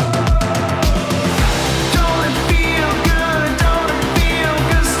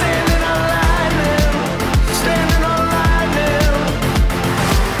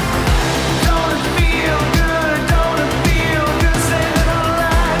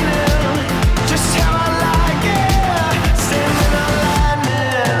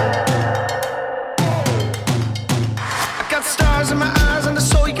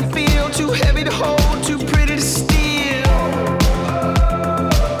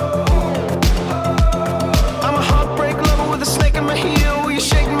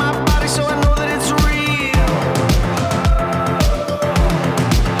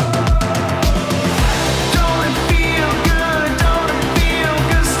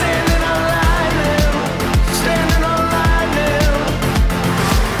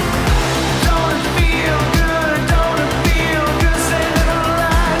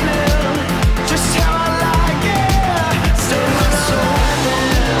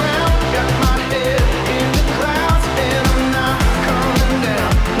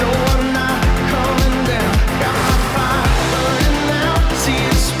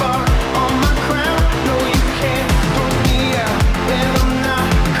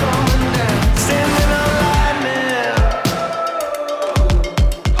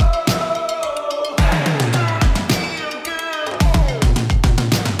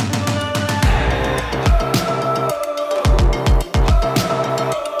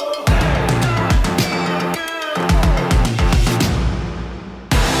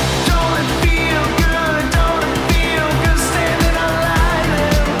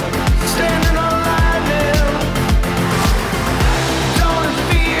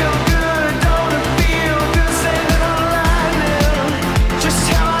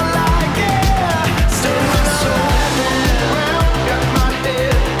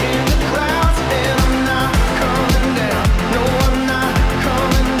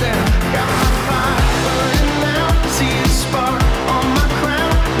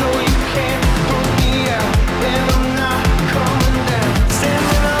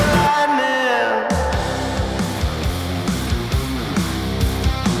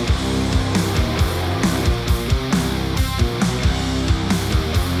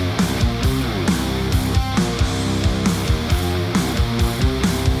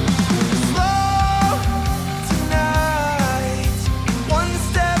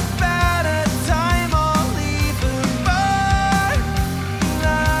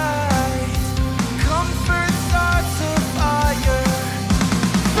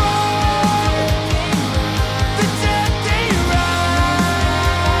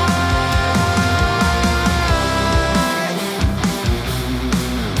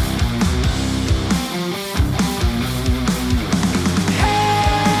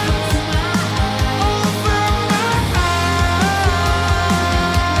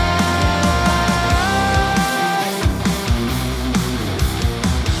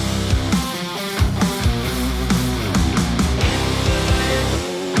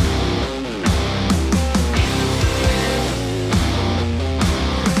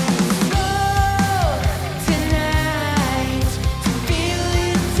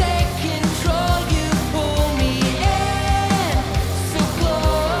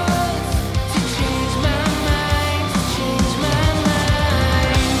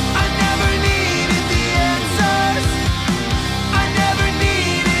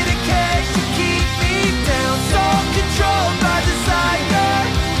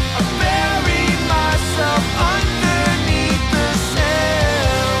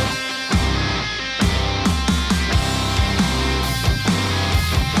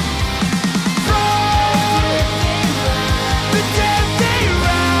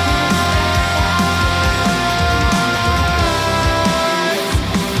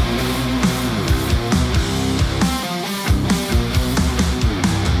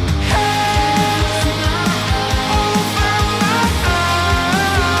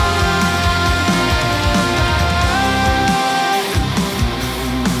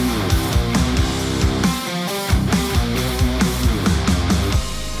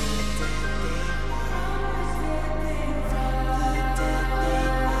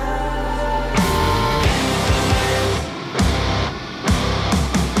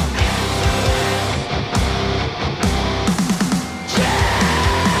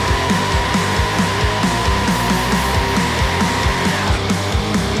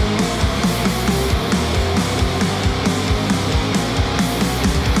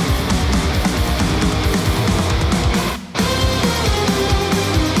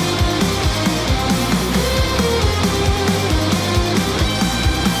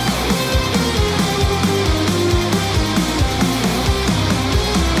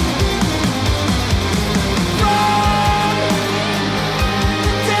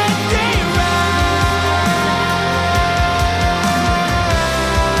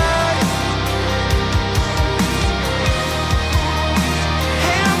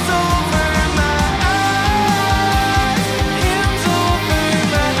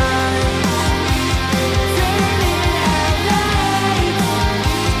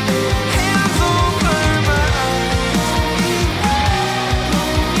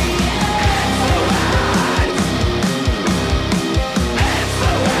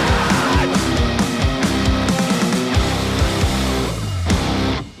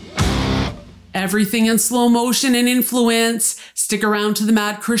 Everything in slow motion and influence. Stick around to the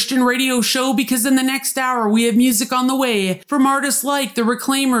Mad Christian Radio Show because in the next hour we have music on the way from artists like The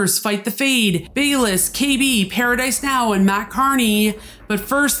Reclaimers, Fight the Fade, Bayless, KB, Paradise Now, and Matt Carney. But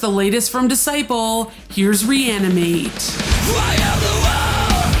first, the latest from Disciple. Here's Reanimate. I am the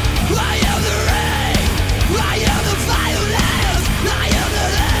wall, I am the rain, I am the violence, I am the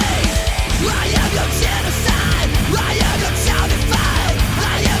hate, I am your genocide, I am your child defied,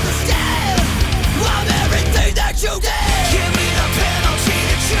 I am the stand, I'm everything that you did. Give me the penalty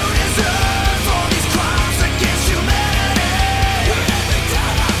that you deserve for these crimes against humanity. You're every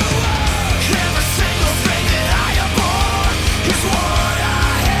time of the world, every single thing that I am born is what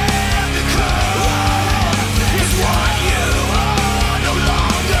I have become, is what you are no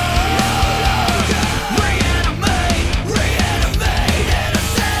longer. Reanimate, reanimate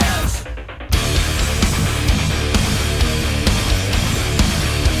innocence.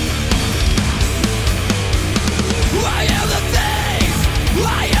 I am the things,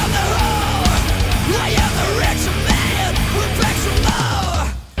 I am the whore, I am the rich man who begs for more.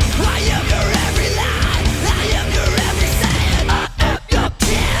 I am your every lie, I am your every sin, I am your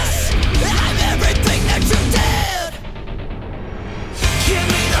kiss, I'm everything that you did. Give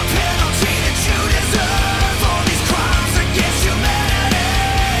me the penalty that you deserve for these crimes against humanity.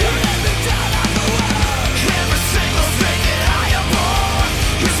 You're every time of the world, every single thing that I am born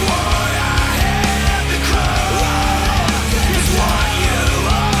is what I have become, is what you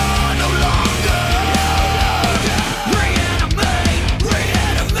are no longer. Reanimate,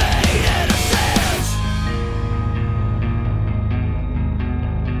 reanimate innocence.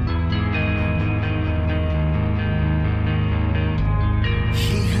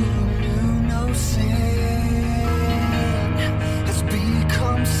 He who knew no sin has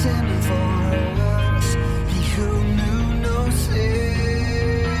become sin for us. He who knew no sin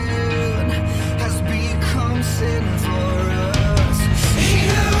has become sin for us. He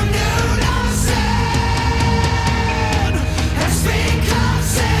who knew no sin has become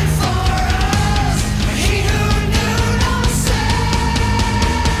sin for us. He who knew no sin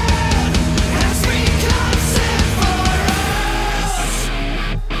has become sin for us.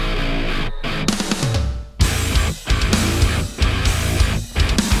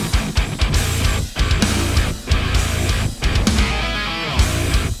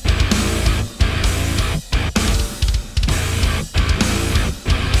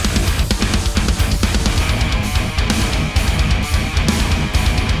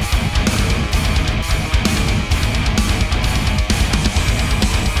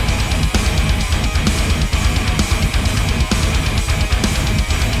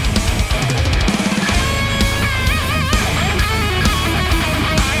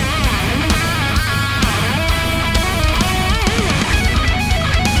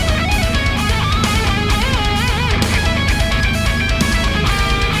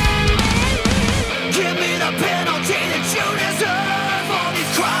 Give me the penalty that you deserve for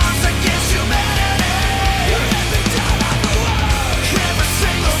these crimes against humanity. You're every time of the world, every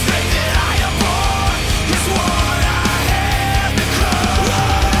single thing that I am born is what I have become.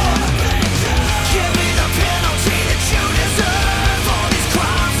 Give me the penalty that you deserve for these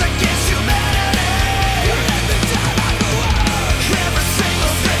crimes against humanity. You're every time of the world, every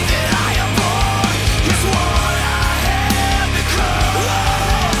single thing that I am born is what I have become,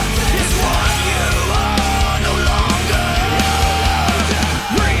 is what you are no longer.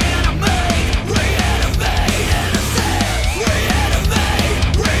 Reanimate, reanimate innocence.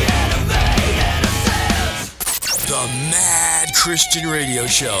 Reanimate, reanimate innocence. The Mad Christian Radio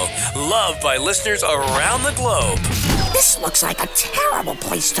Show, loved by listeners around the globe. This looks like a terrible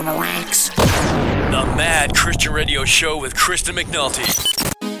place to relax. The Mad Christian Radio Show with Kristen McNulty.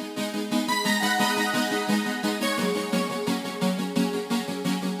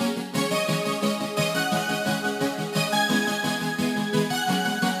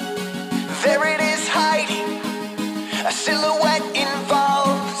 There it is hiding, a silhouette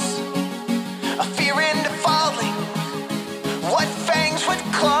involves a fear into falling, what fangs would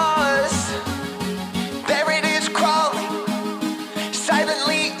claws. There it is crawling,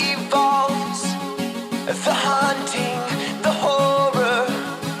 silently evolves, the haunting, the horror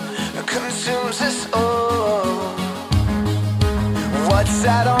consumes us all. What's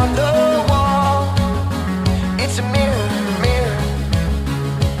that on the wall? It's a mirror, mirror.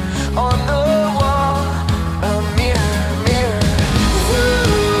 On the wall, a mirror, mirror.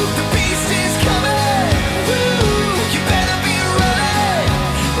 Woo, the beast is coming. Woo, you better be running.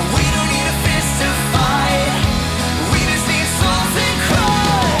 We don't need a fist to fight. We just need souls that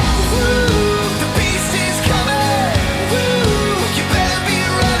cry. Woo, the beast is coming. Woo, you better be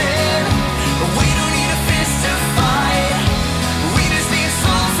running.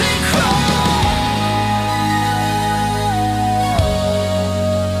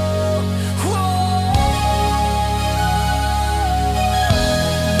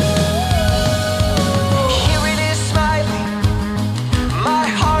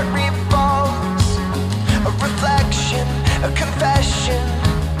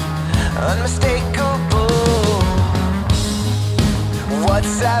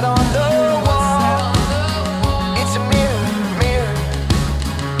 that on the wall? It's a mirror, mirror.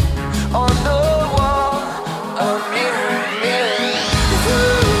 On the wall, a mirror, mirror.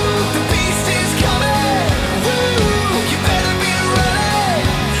 Ooh, the beast is coming. Ooh, you better be ready.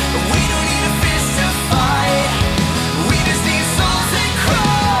 We don't need a fist to fight. We just need souls that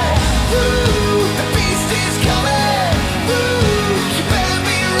cry. Ooh, the beast is coming. Ooh, you better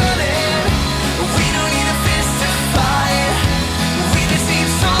be running. We don't need a fist to fight. We just need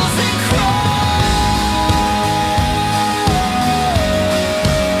souls that cry.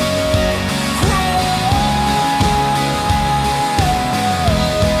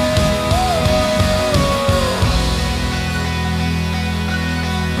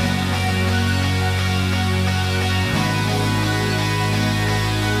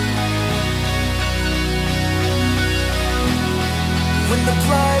 When the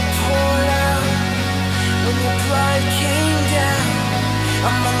blood poured out, when the blood came down,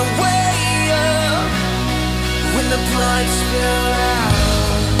 I'm on the way up. When the blood spilled out,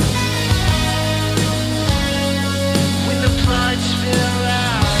 when the blood spilled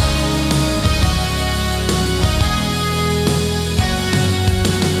out.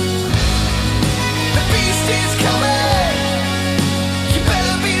 The beast is coming. You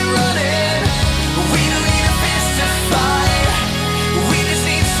better be running. We don't need a fist to fight. We just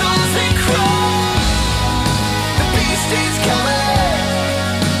need souls that cry. The beast is coming.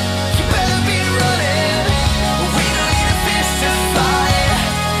 You better be running. We don't need a fist to fight.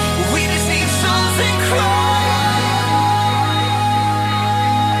 We just need souls that cry.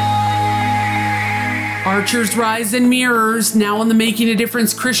 Archers, Rise, and Mirrors, now on the Making a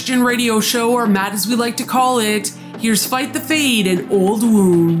Difference Christian radio show, or Mad as we like to call it. Here's Fight the Fade and Old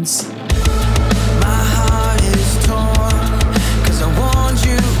Wounds. My heart is torn, 'cause I warned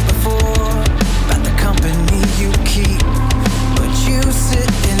you before about the company you keep. But you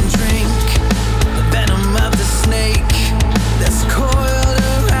sit and drink the venom of the snake that's coiled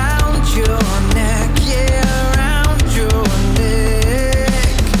around your neck, yeah, around your neck.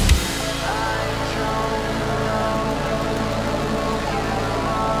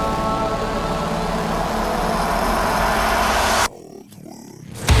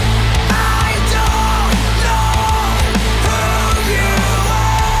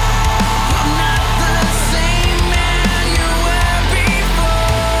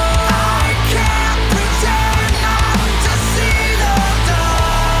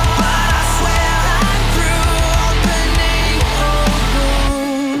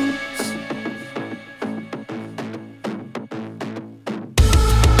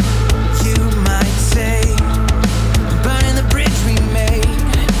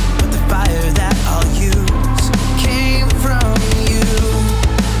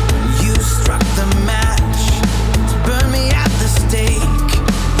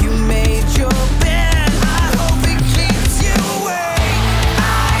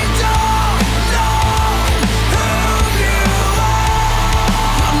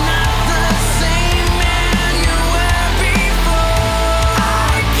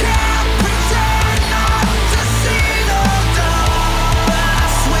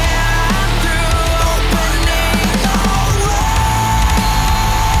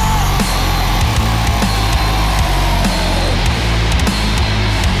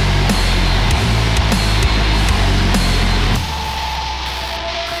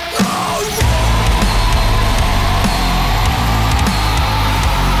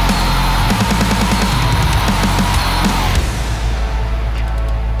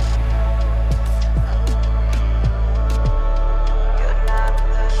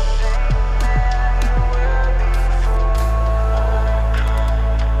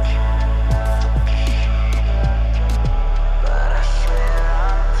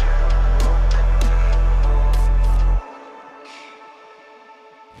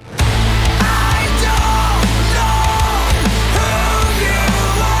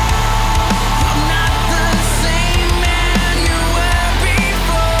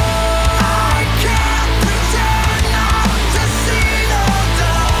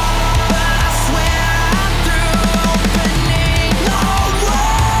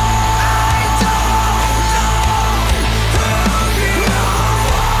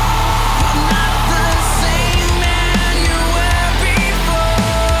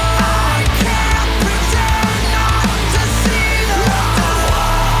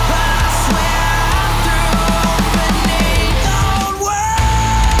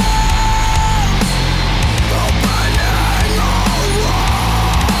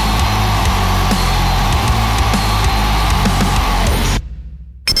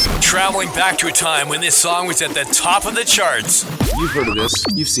 traveling back to a time when this song was at the top of the charts. You've heard of this.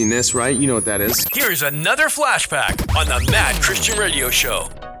 You've seen this, right? You know what that is. Here's another flashback on the Mad Christian Radio Show.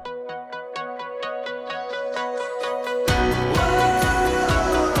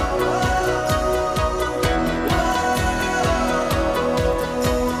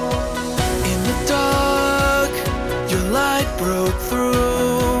 In the dark, your light broke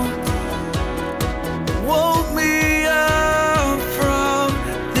through, woke me up from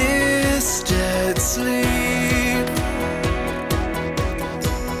this dead sleep.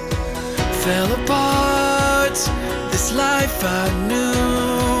 Fell apart, this life I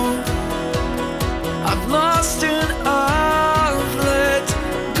knew. I've lost and I've let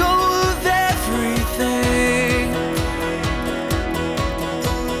go of everything.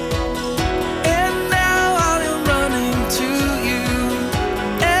 And now I am running to you.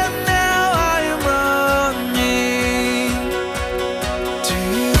 And now I am running to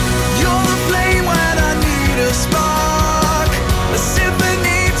you. You're the flame when I need a spark, a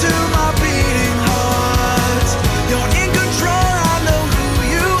symphony to my beating heart. You're in control, I know who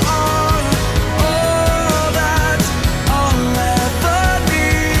you are. All that I'll ever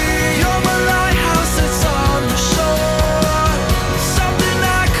need. You're my lighthouse that's on the shore, something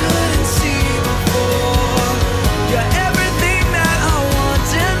I couldn't see before. You're everything that I want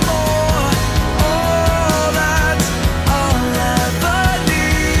and more. All that I'll ever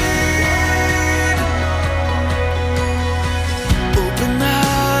need. Open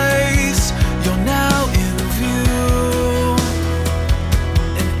eyes, you're now in view.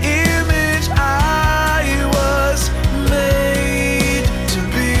 An image I was made to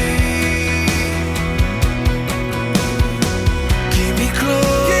be. Keep me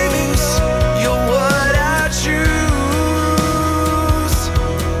close, you're what I choose.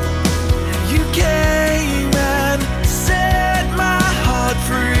 You came and set my heart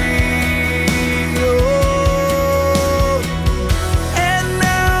free. Oh. And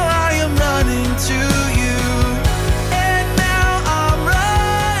now I am running to you. And now I'm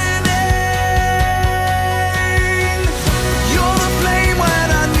running. You're the flame when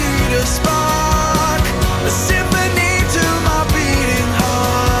I need a spark, a symphony to my beating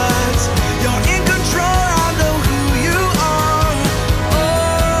heart. You're in control, I know who you are.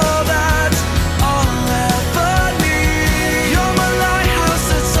 All that I'll ever need. You're my lighthouse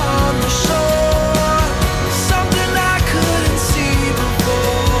that's on the shore, something I couldn't see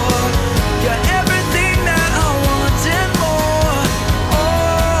before. You're everything that I want and more.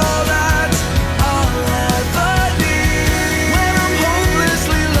 All that I'll ever need. When I'm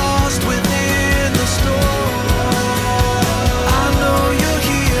hopelessly lost within the storm, I know you're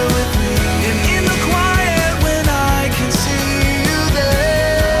here with me. And in the quiet when I can see you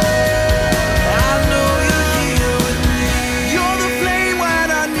there, I know you're here with me. You're the flame when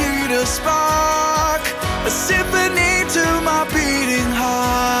I need a spark, a symphony to my beating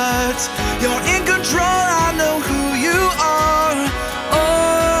heart. You're in control, I know who you are.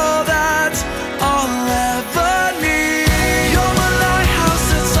 All that I'll ever need. You're my lighthouse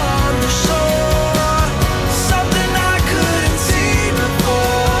that's on the shore, something I couldn't see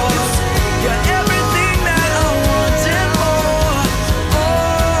before. You're everything that I want and more.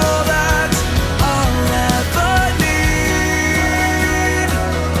 All that I'll ever need.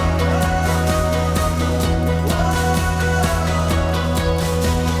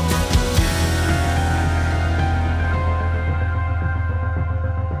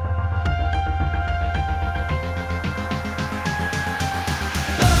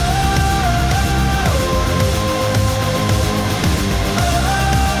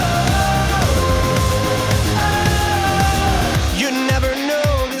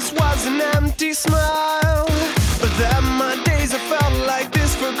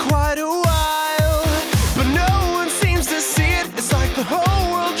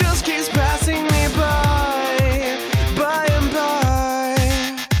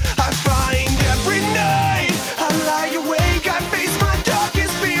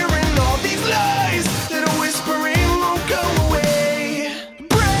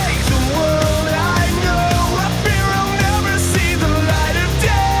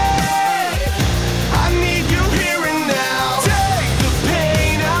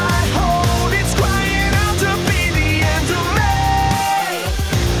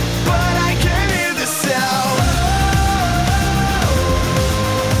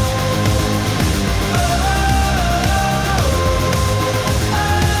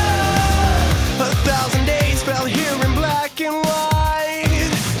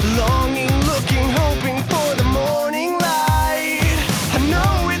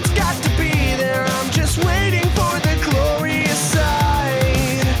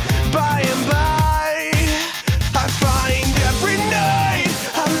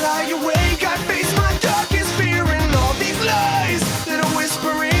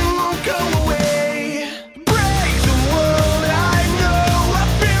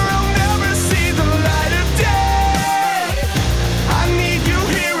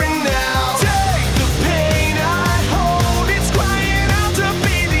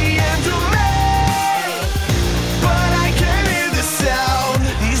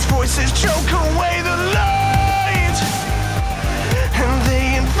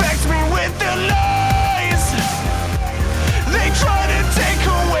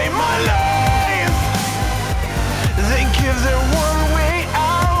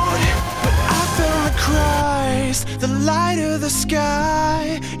 the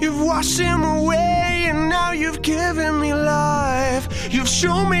sky. You've washed him away, and now you've given me life. You've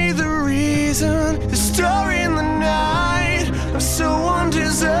shown me the reason, the star in the night. I'm so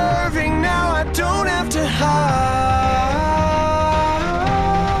undeserving, now I don't have to hide.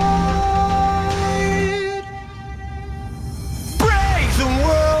 Break the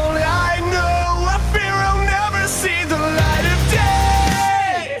world, I know. I fear I'll never see the light of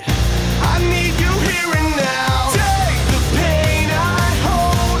day. I need you here and now. Take the pain I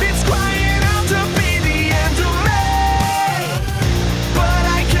hold, it's crying out to be the end of me. But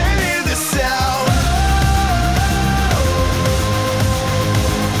I can't hear the sound.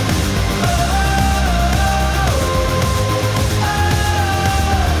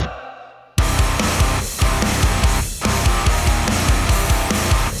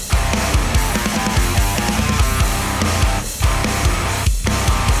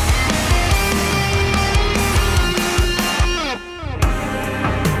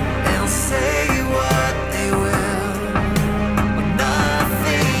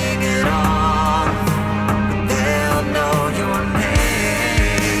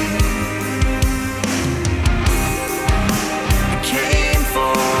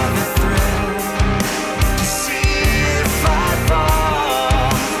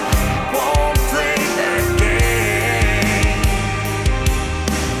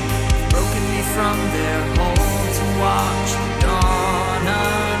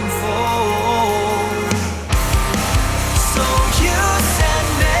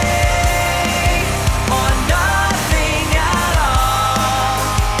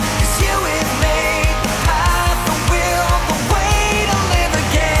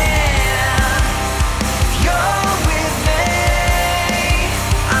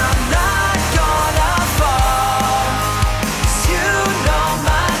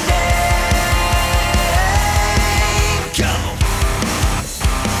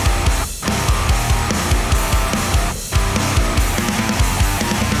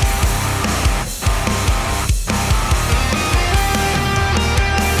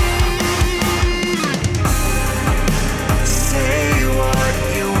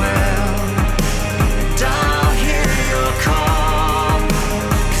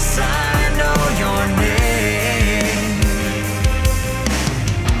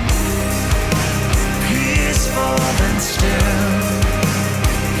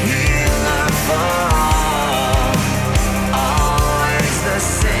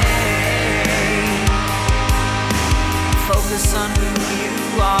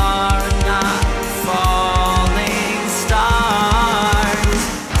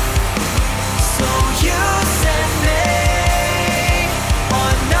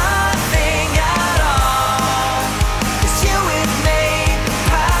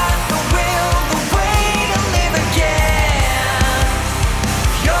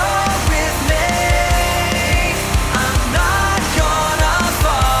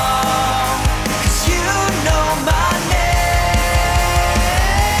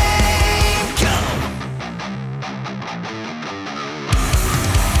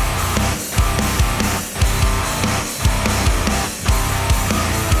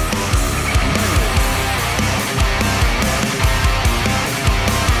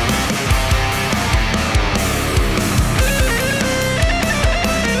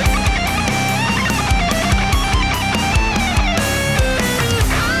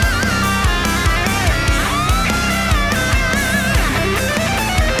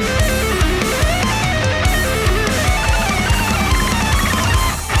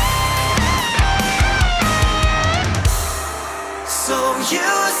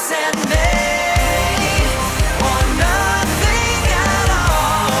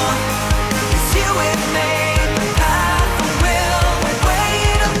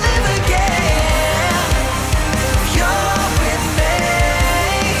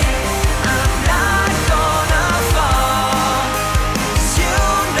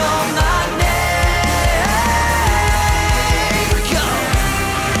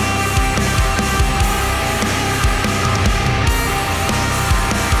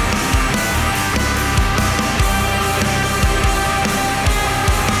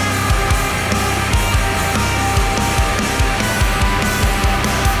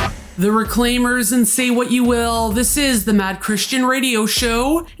 The Reclaimers and say what you will, this is the Mad Christian Radio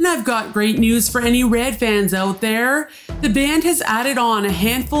Show, and I've got great news for any Red fans out there. The band has added on a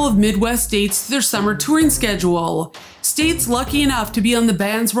handful of Midwest dates to their summer touring schedule. States lucky enough to be on the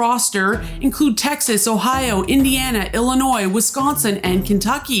band's roster include Texas, Ohio, Indiana, Illinois, Wisconsin, and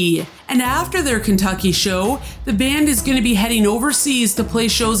Kentucky. And after their Kentucky show, the band is going to be heading overseas to play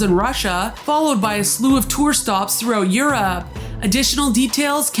shows in Russia, followed by a slew of tour stops throughout Europe. Additional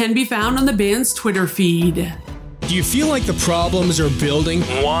details can be found on the band's Twitter feed. Do you feel like the problems are building?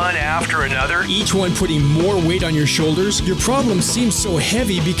 One after another? Each one putting more weight on your shoulders? Your problems seem so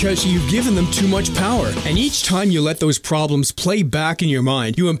heavy because you've given them too much power. And each time you let those problems play back in your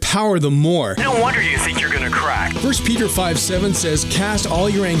mind, you empower them more. No wonder you think you're gonna crack. 1 Peter 5:7 says, cast all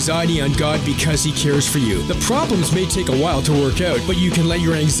your anxiety on God because He cares for you. The problems may take a while to work out, but you can let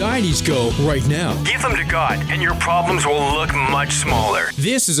your anxieties go right now. Give them to God, and your problems will look much smaller.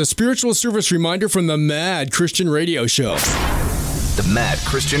 This is a spiritual service reminder from the Mad Christian Radio Show. The Mad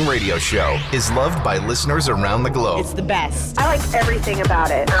Christian Radio Show is loved by listeners around the globe. It's the best. I like everything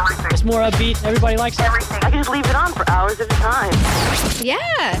about it. It's more upbeat. Everybody likes it. Everything. I can just leave it on for hours at a time.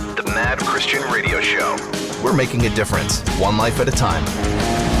 Yeah. The Mad Christian Radio Show. We're making a difference, one life at a time.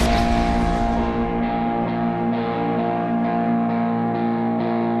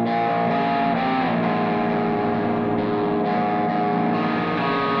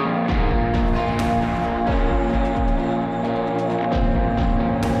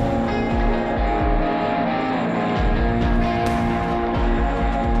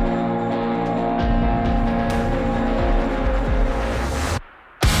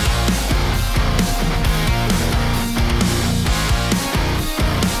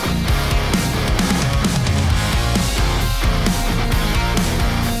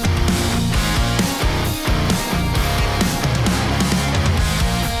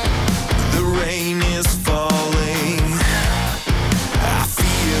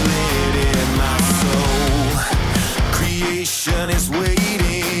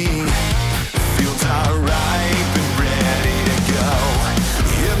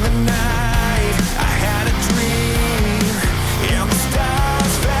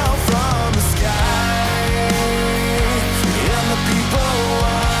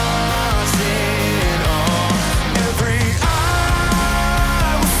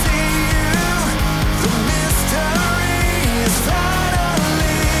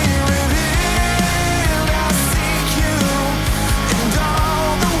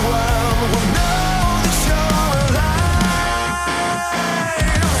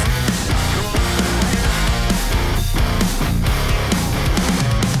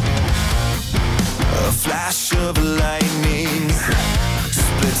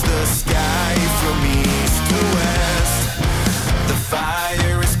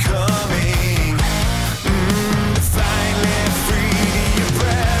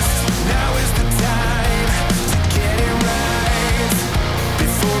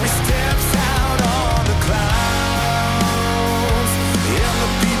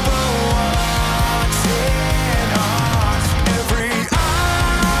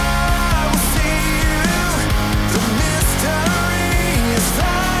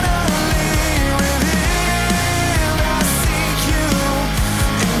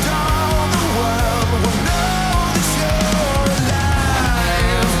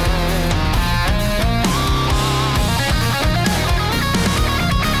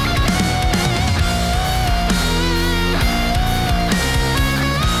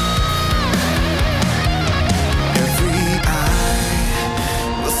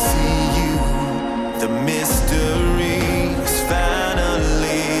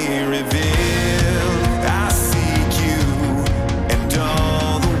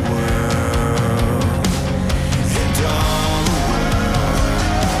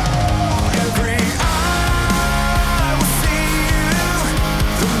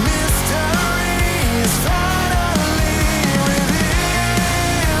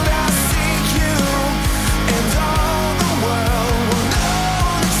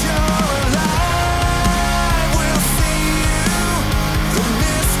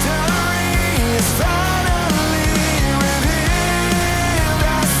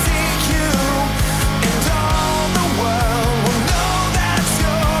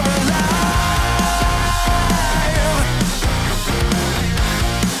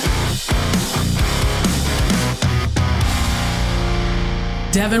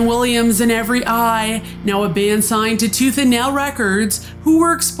 Devin Williams and Every Eye, now a band signed to Tooth and Nail Records, who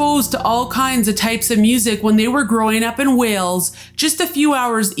were exposed to all kinds of types of music when they were growing up in Wales, just a few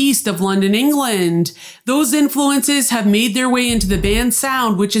hours east of London, England. Those influences have made their way into the band's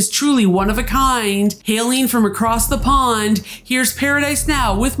sound, which is truly one of a kind. Hailing from across the pond, here's Paradise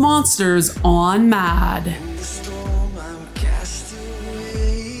Now with Monsters on Mad.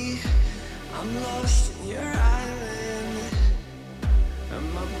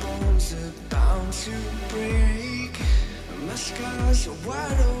 Scars are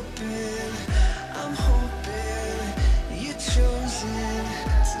wide open. I'm hoping you're chosen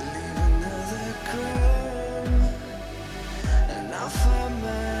to leave another crumb, and I'll find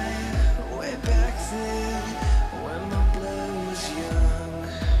my way back then when my blood was young.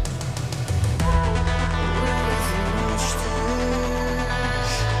 Where are the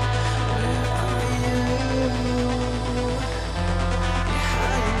monsters? Where are you? You're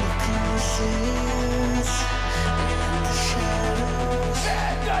hiding in the closets.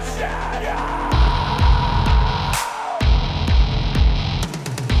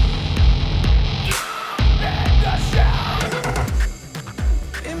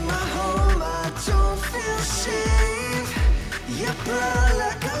 In my home I don't feel safe. You're proud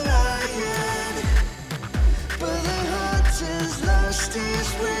like a lion, but the heart is lost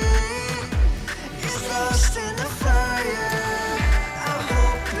its way. It's lost in the fire. I'm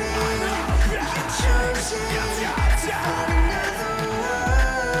hoping you're chosen to find another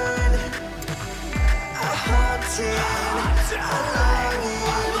one. A haunting, a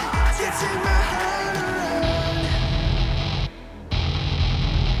longing to take my hand around.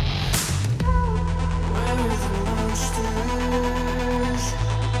 Where are the monsters?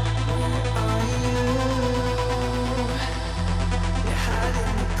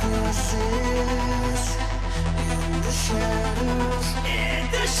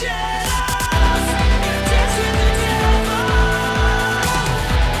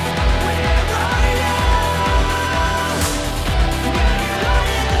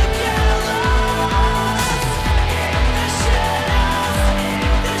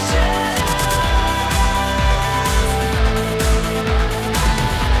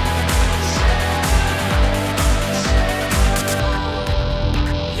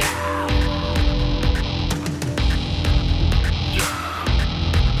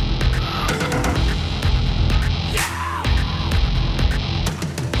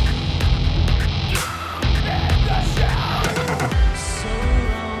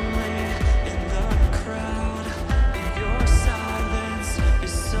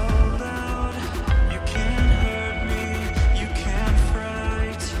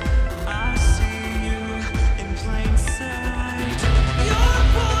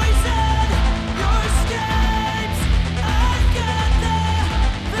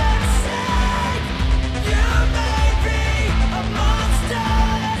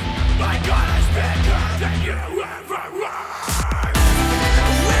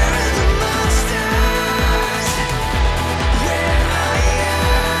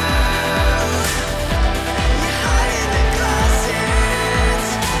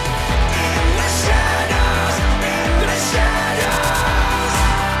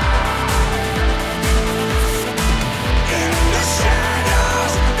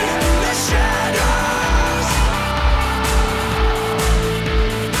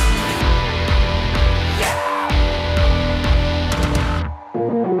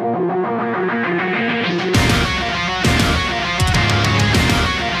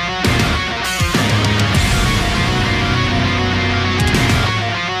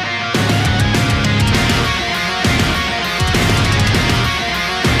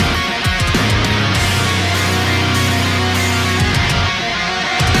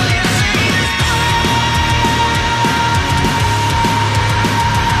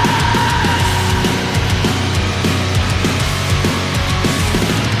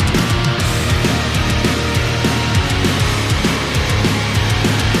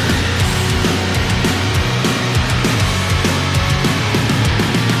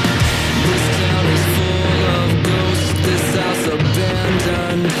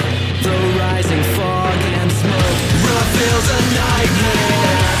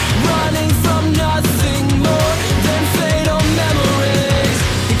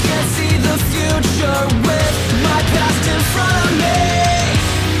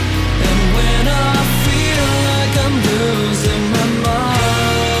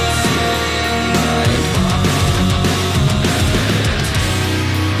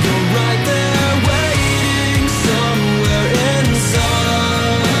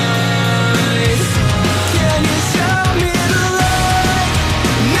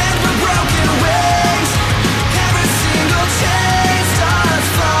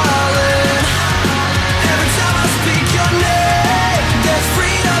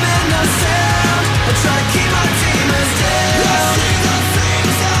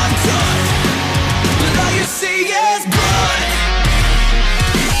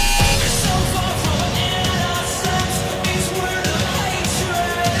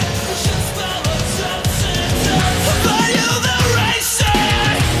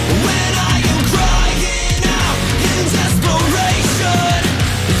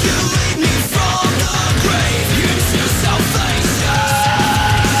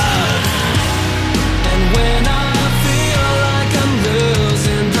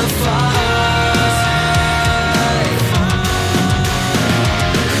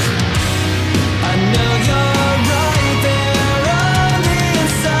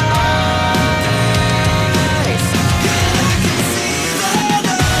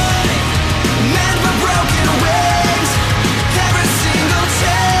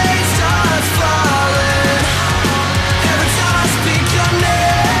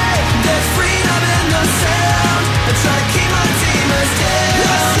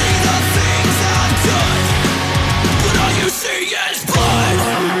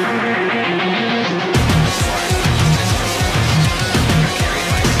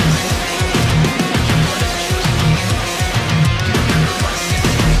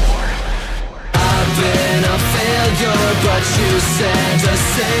 sent a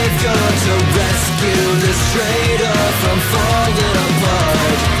savior to rescue this traitor from falling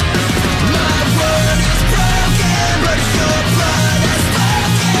apart. My word is broken, but your blood has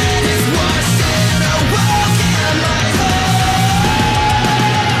spoken. It's washed and awoken my heart.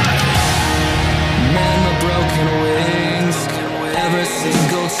 Man, my broken wings, every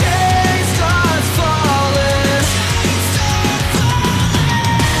single chain starts falling.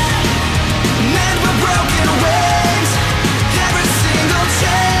 Man, my broken wings, every single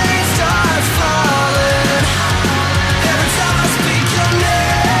chain starts falling. Every time I speak your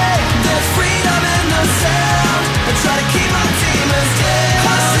name, there's freedom in the sound. I try to keep my demons down.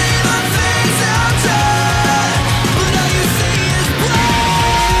 I see my face outside, but all you see is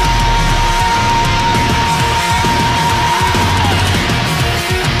blood.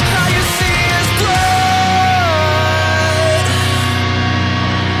 All you see is blood.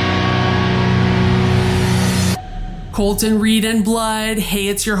 Colton Reed and Blood. Hey,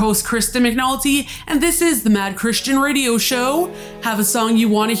 it's your host, Kristen McNulty, and this is the Mad Christian Radio Show. Have a song you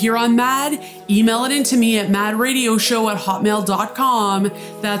want to hear on Mad? Email it in to me at madradioshow@hotmail.com.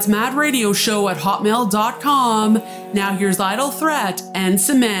 That's madradioshow@hotmail.com. Now here's Idle Threat and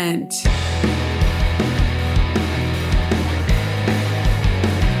Cement.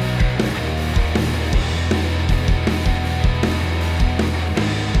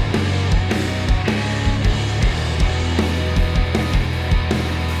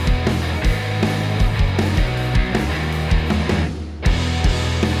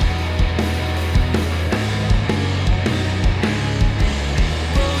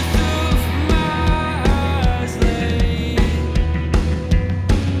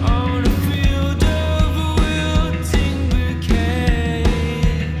 On a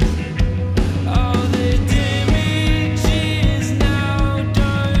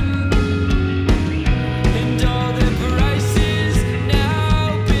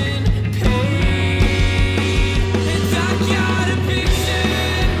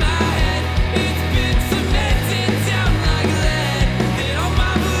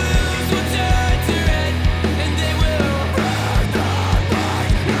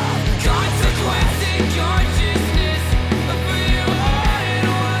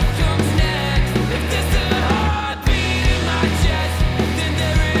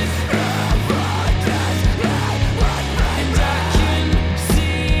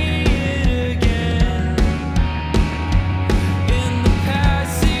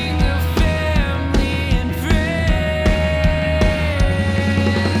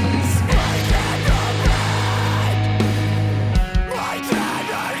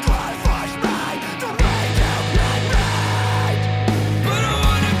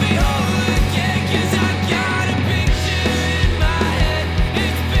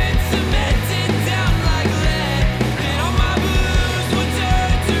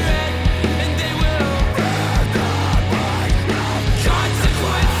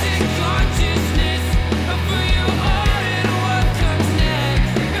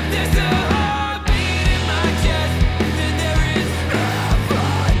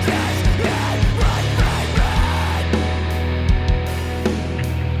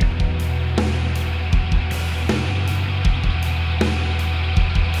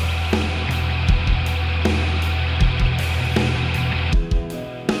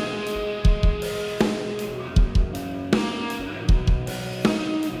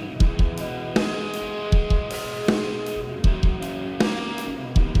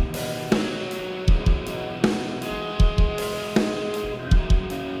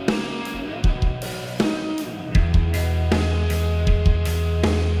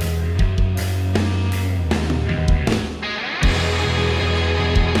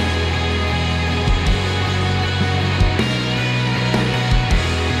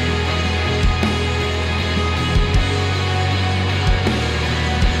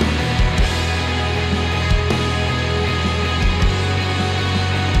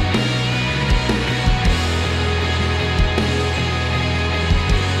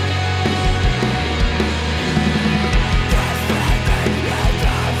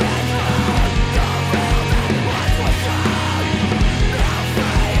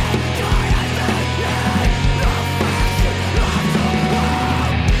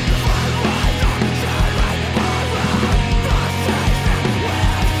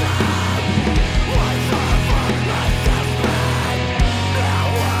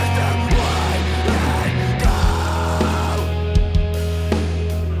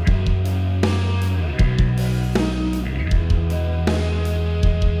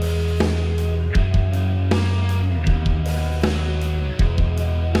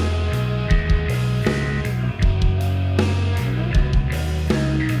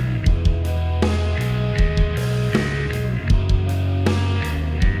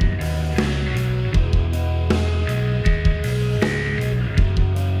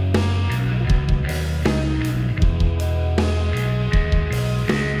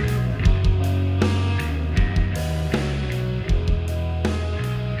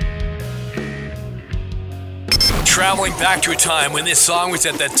traveling back to a time when this song was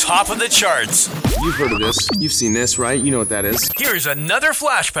at the top of the charts. You've heard of this. You've seen this, right? You know what that is. Here's another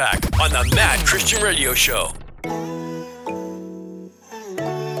flashback on the Mad Christian Radio Show.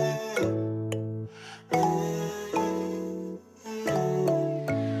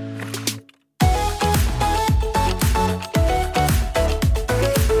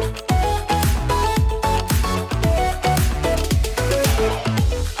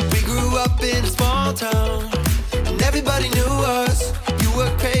 Town, and everybody knew us. You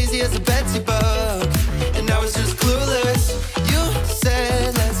were crazy as a Betsy bug, and I was just clueless. You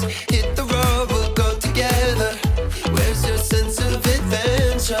said, let's hit the road, we'll go together. Where's your sense of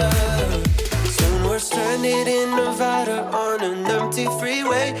adventure? Soon we're stranded in Nevada on an empty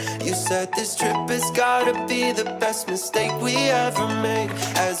freeway. You said this trip has gotta be the best mistake we ever made.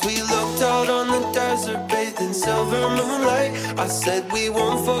 As we looked out on the desert, bathed in silver moonlight, I said we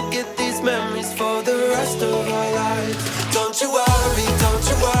won't forget these memories for the rest of our lives. Don't you worry,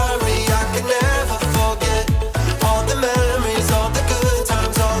 I can never forget all the memories, all the good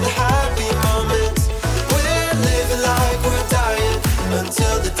times, all the happy moments. We're living like we're dying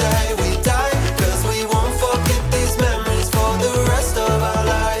until the day we die, 'cause we won't forget these memories for the rest of our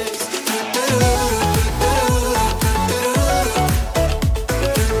lives.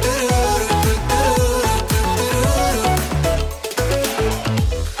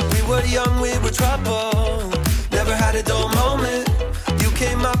 We were young, we were troubled, never had a dull moment. You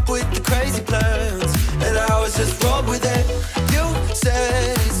came up with the crazy plans, and I always just rolled with it. You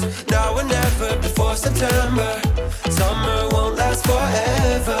said it's now or never before September. Summer won't last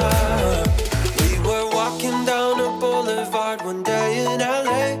forever. We were walking down a boulevard one day in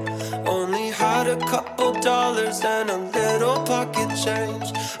LA. Only had a couple dollars and a little pocket change.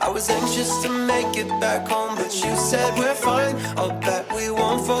 I was anxious to make it back home, but you said we're fine. I'll bet we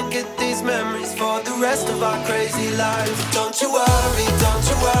won't forget these memories for the rest of our crazy lives. Don't you worry,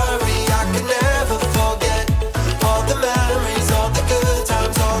 I can never forget all the memories, all the good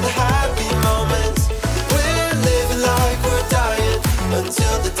times, all the happy moments. We're living like we're dying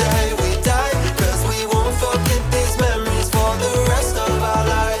until the day we die, 'cause we won't forget these memories for the rest of our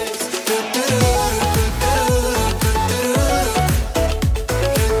lives.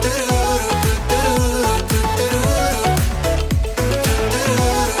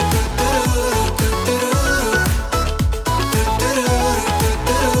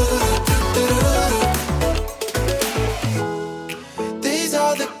 These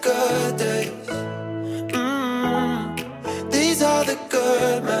are the good days. These are the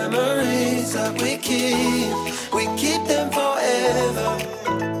good memories that we keep. We keep them forever,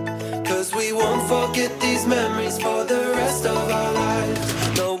 'cause we won't forget these memories for the rest of our lives.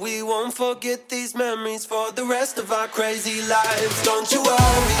 No, we won't forget these memories for the rest of our crazy lives. Don't you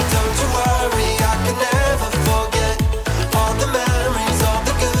worry, I can never forget all the memories, all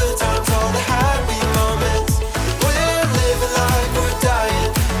the good times, all the happy moments. We're living like we're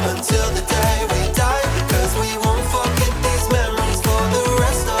dying until the day we die, 'cause we won't forget these memories for the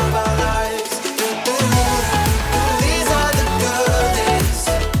rest of our lives. These are the good days.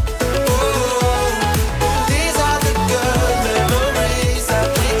 These are the good memories that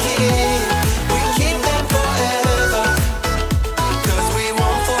we keep. We keep them forever, 'cause we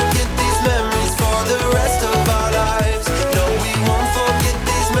won't forget these memories for the rest of our lives. No, we won't forget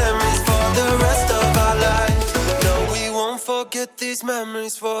these memories for the rest of our lives. No, we won't forget these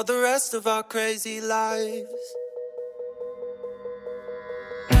memories for the rest of our crazy lives.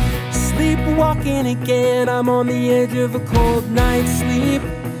 Sleepwalking again, I'm on the edge of a cold night's sleep.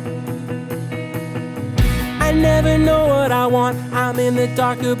 I never know what I want, I'm in the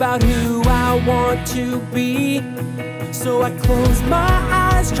dark about who I want to be. So I close my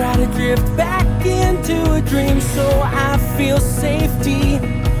eyes, try to drift back into a dream so I feel safety.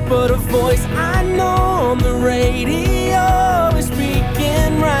 But a voice I know on the radio is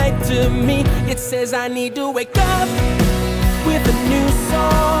speaking right to me. It says I need to wake up with a new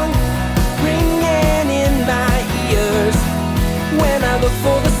song ringing in my ears. When I look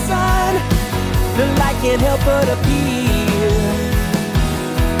for the sun, the light can't help but appear.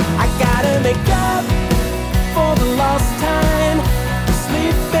 I gotta make up for the lost time,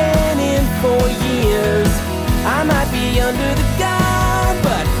 sleeping in 4 years. I might be under the gun,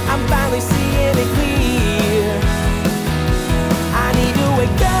 but I'm finally seeing it clear. I need to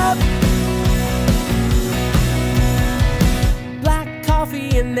wake up. Black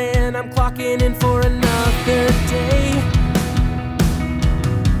coffee and then I'm clocking in for another day.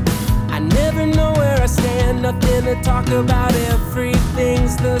 I never know where I stand, nothing to talk about,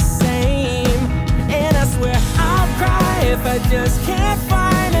 everything's the same. And I swear I'll cry if I just can't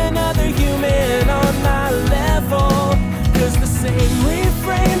find another human on my level. fall. Cause the same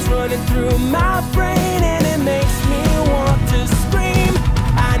refrain's running through my brain, and it makes me want to scream.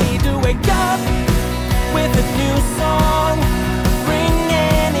 I need to wake up with a new song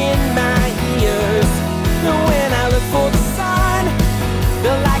ringing in my ears. And when I look for the sun,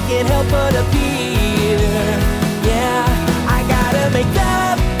 well, I can't help but appear. Yeah, I gotta make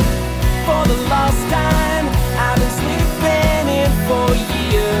up for the lost time I've been sleeping in for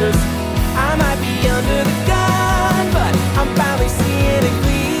years. I might be under the gun, but I'm finally seeing it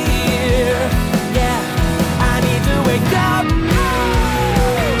clear. Yeah, I need to wake up.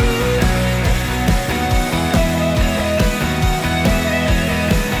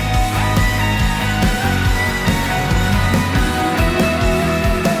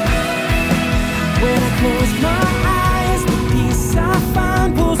 When I close my eyes, the peace I find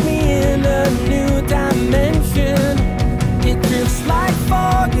pulls me in a new dimension. It drifts like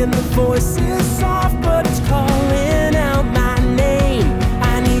fog and the voice is soft, but it's calling out my name.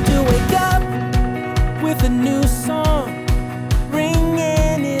 I need to wake up with a new song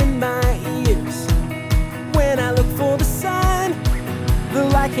ringing in my ears. When I look for the sun, the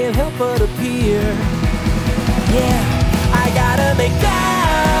light can't help but appear. Yeah, I gotta make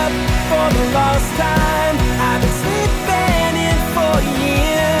up for the lost time I've been sleeping in for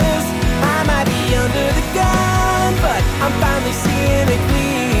years. I might be under the gun, but I'm finally seeing it clear.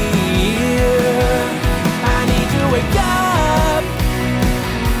 I need to wake up.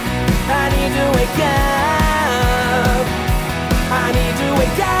 I need to wake up. I need to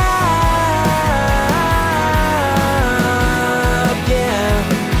wake up. Yeah,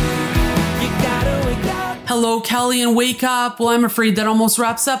 you gotta wake up. Hello, Kelly, and wake up. Well, I'm afraid that almost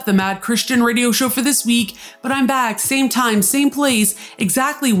wraps up the Mad Christian Radio Show for this week, but I'm back, same time, same place,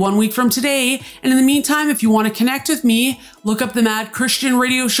 exactly 1 week from today. And in the meantime, if you want to connect with me, look up the Mad Christian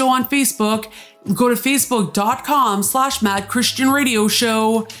Radio Show on Facebook. Go to facebook.com/Mad Christian Radio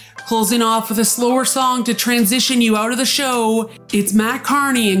Show. Closing off with a slower song to transition you out of the show. It's Matt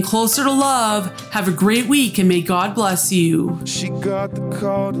Carney and Closer to Love. Have a great week and may God bless you. She got the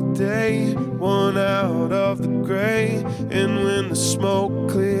call today, one out of the gray, and when the smoke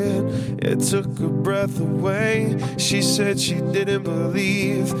cleared, it took her breath away. She said she didn't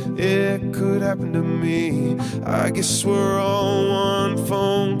believe it could happen to me. I guess we're on one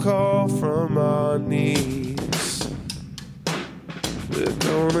phone call from our knees. We're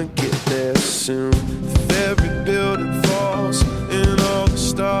gonna get there soon. If every building falls and all the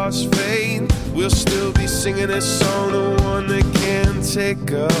stars fade, we'll still be singing this song, the one that can't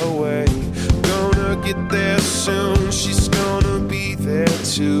take away. Gonna get there soon. She's gonna be there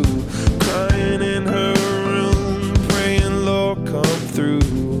too, crying in her room, praying Lord come through.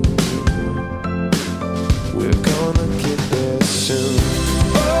 We're gonna get there soon.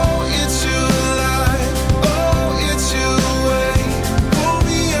 Oh, it's you alive. Oh, it's you away. Pull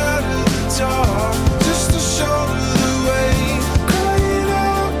me out of the dark just to show me the way. Crying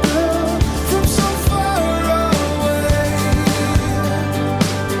out loud from so far away.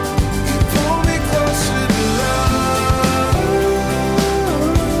 You pull me closer to love.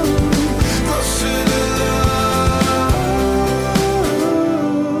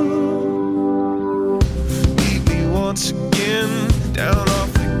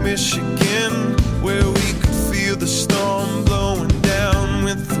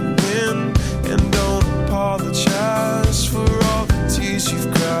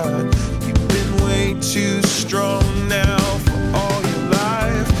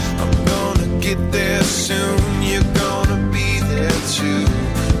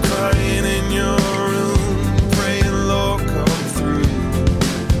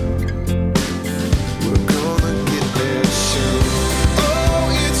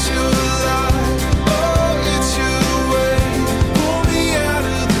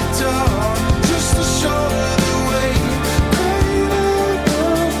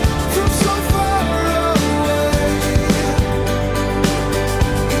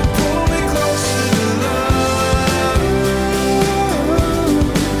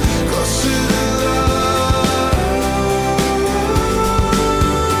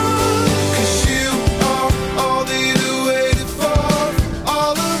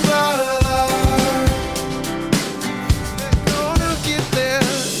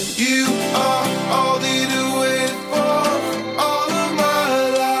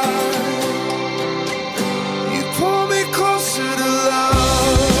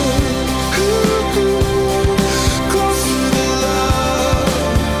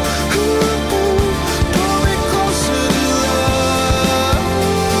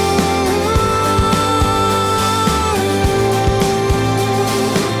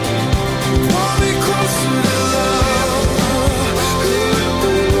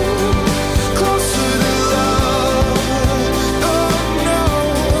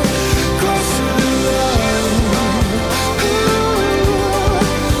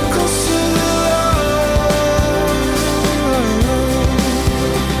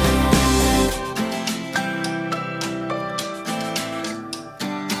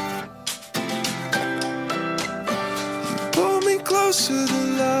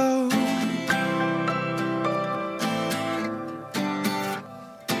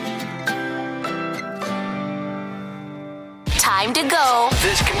 time to go.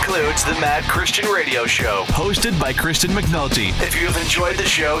 This concludes the Mad Christian Radio Show, hosted by Kristen McNulty. If you have enjoyed the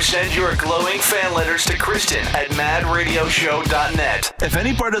show, send your glowing fan letters to Kristen at madradioshow.net. If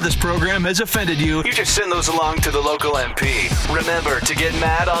any part of this program has offended you, you just send those along to the local MP. Remember to get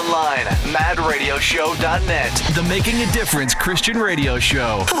mad online, madradioshow.net. The Making a Difference Christian Radio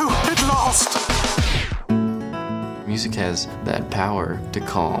Show. It lost. Music has that power to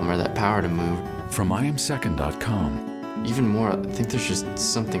calm or that power to move. From IamSecond.com. Even more, I think there's just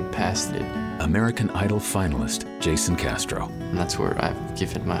something past it. American Idol finalist Jason Castro. And that's where I've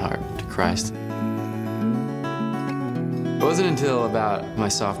given my heart to Christ. It wasn't until about my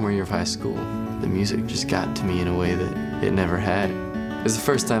sophomore year of high school the music just got to me in a way that it never had. It was the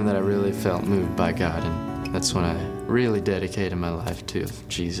first time that I really felt moved by God, and that's when I really dedicated my life to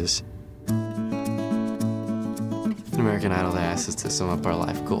Jesus. American Idol, they asked us to sum up our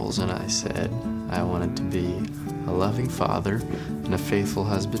life goals, and I said I wanted to be a loving father and a faithful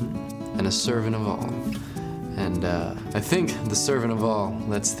husband and a servant of all. And I think the servant of all,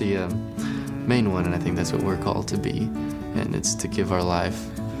 that's the main one, and I think that's what we're called to be. And it's to give our life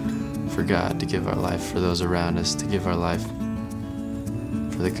for God, to give our life for those around us, to give our life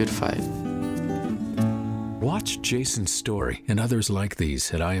for the good fight. Watch Jason's story and others like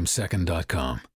these at IamSecond.com.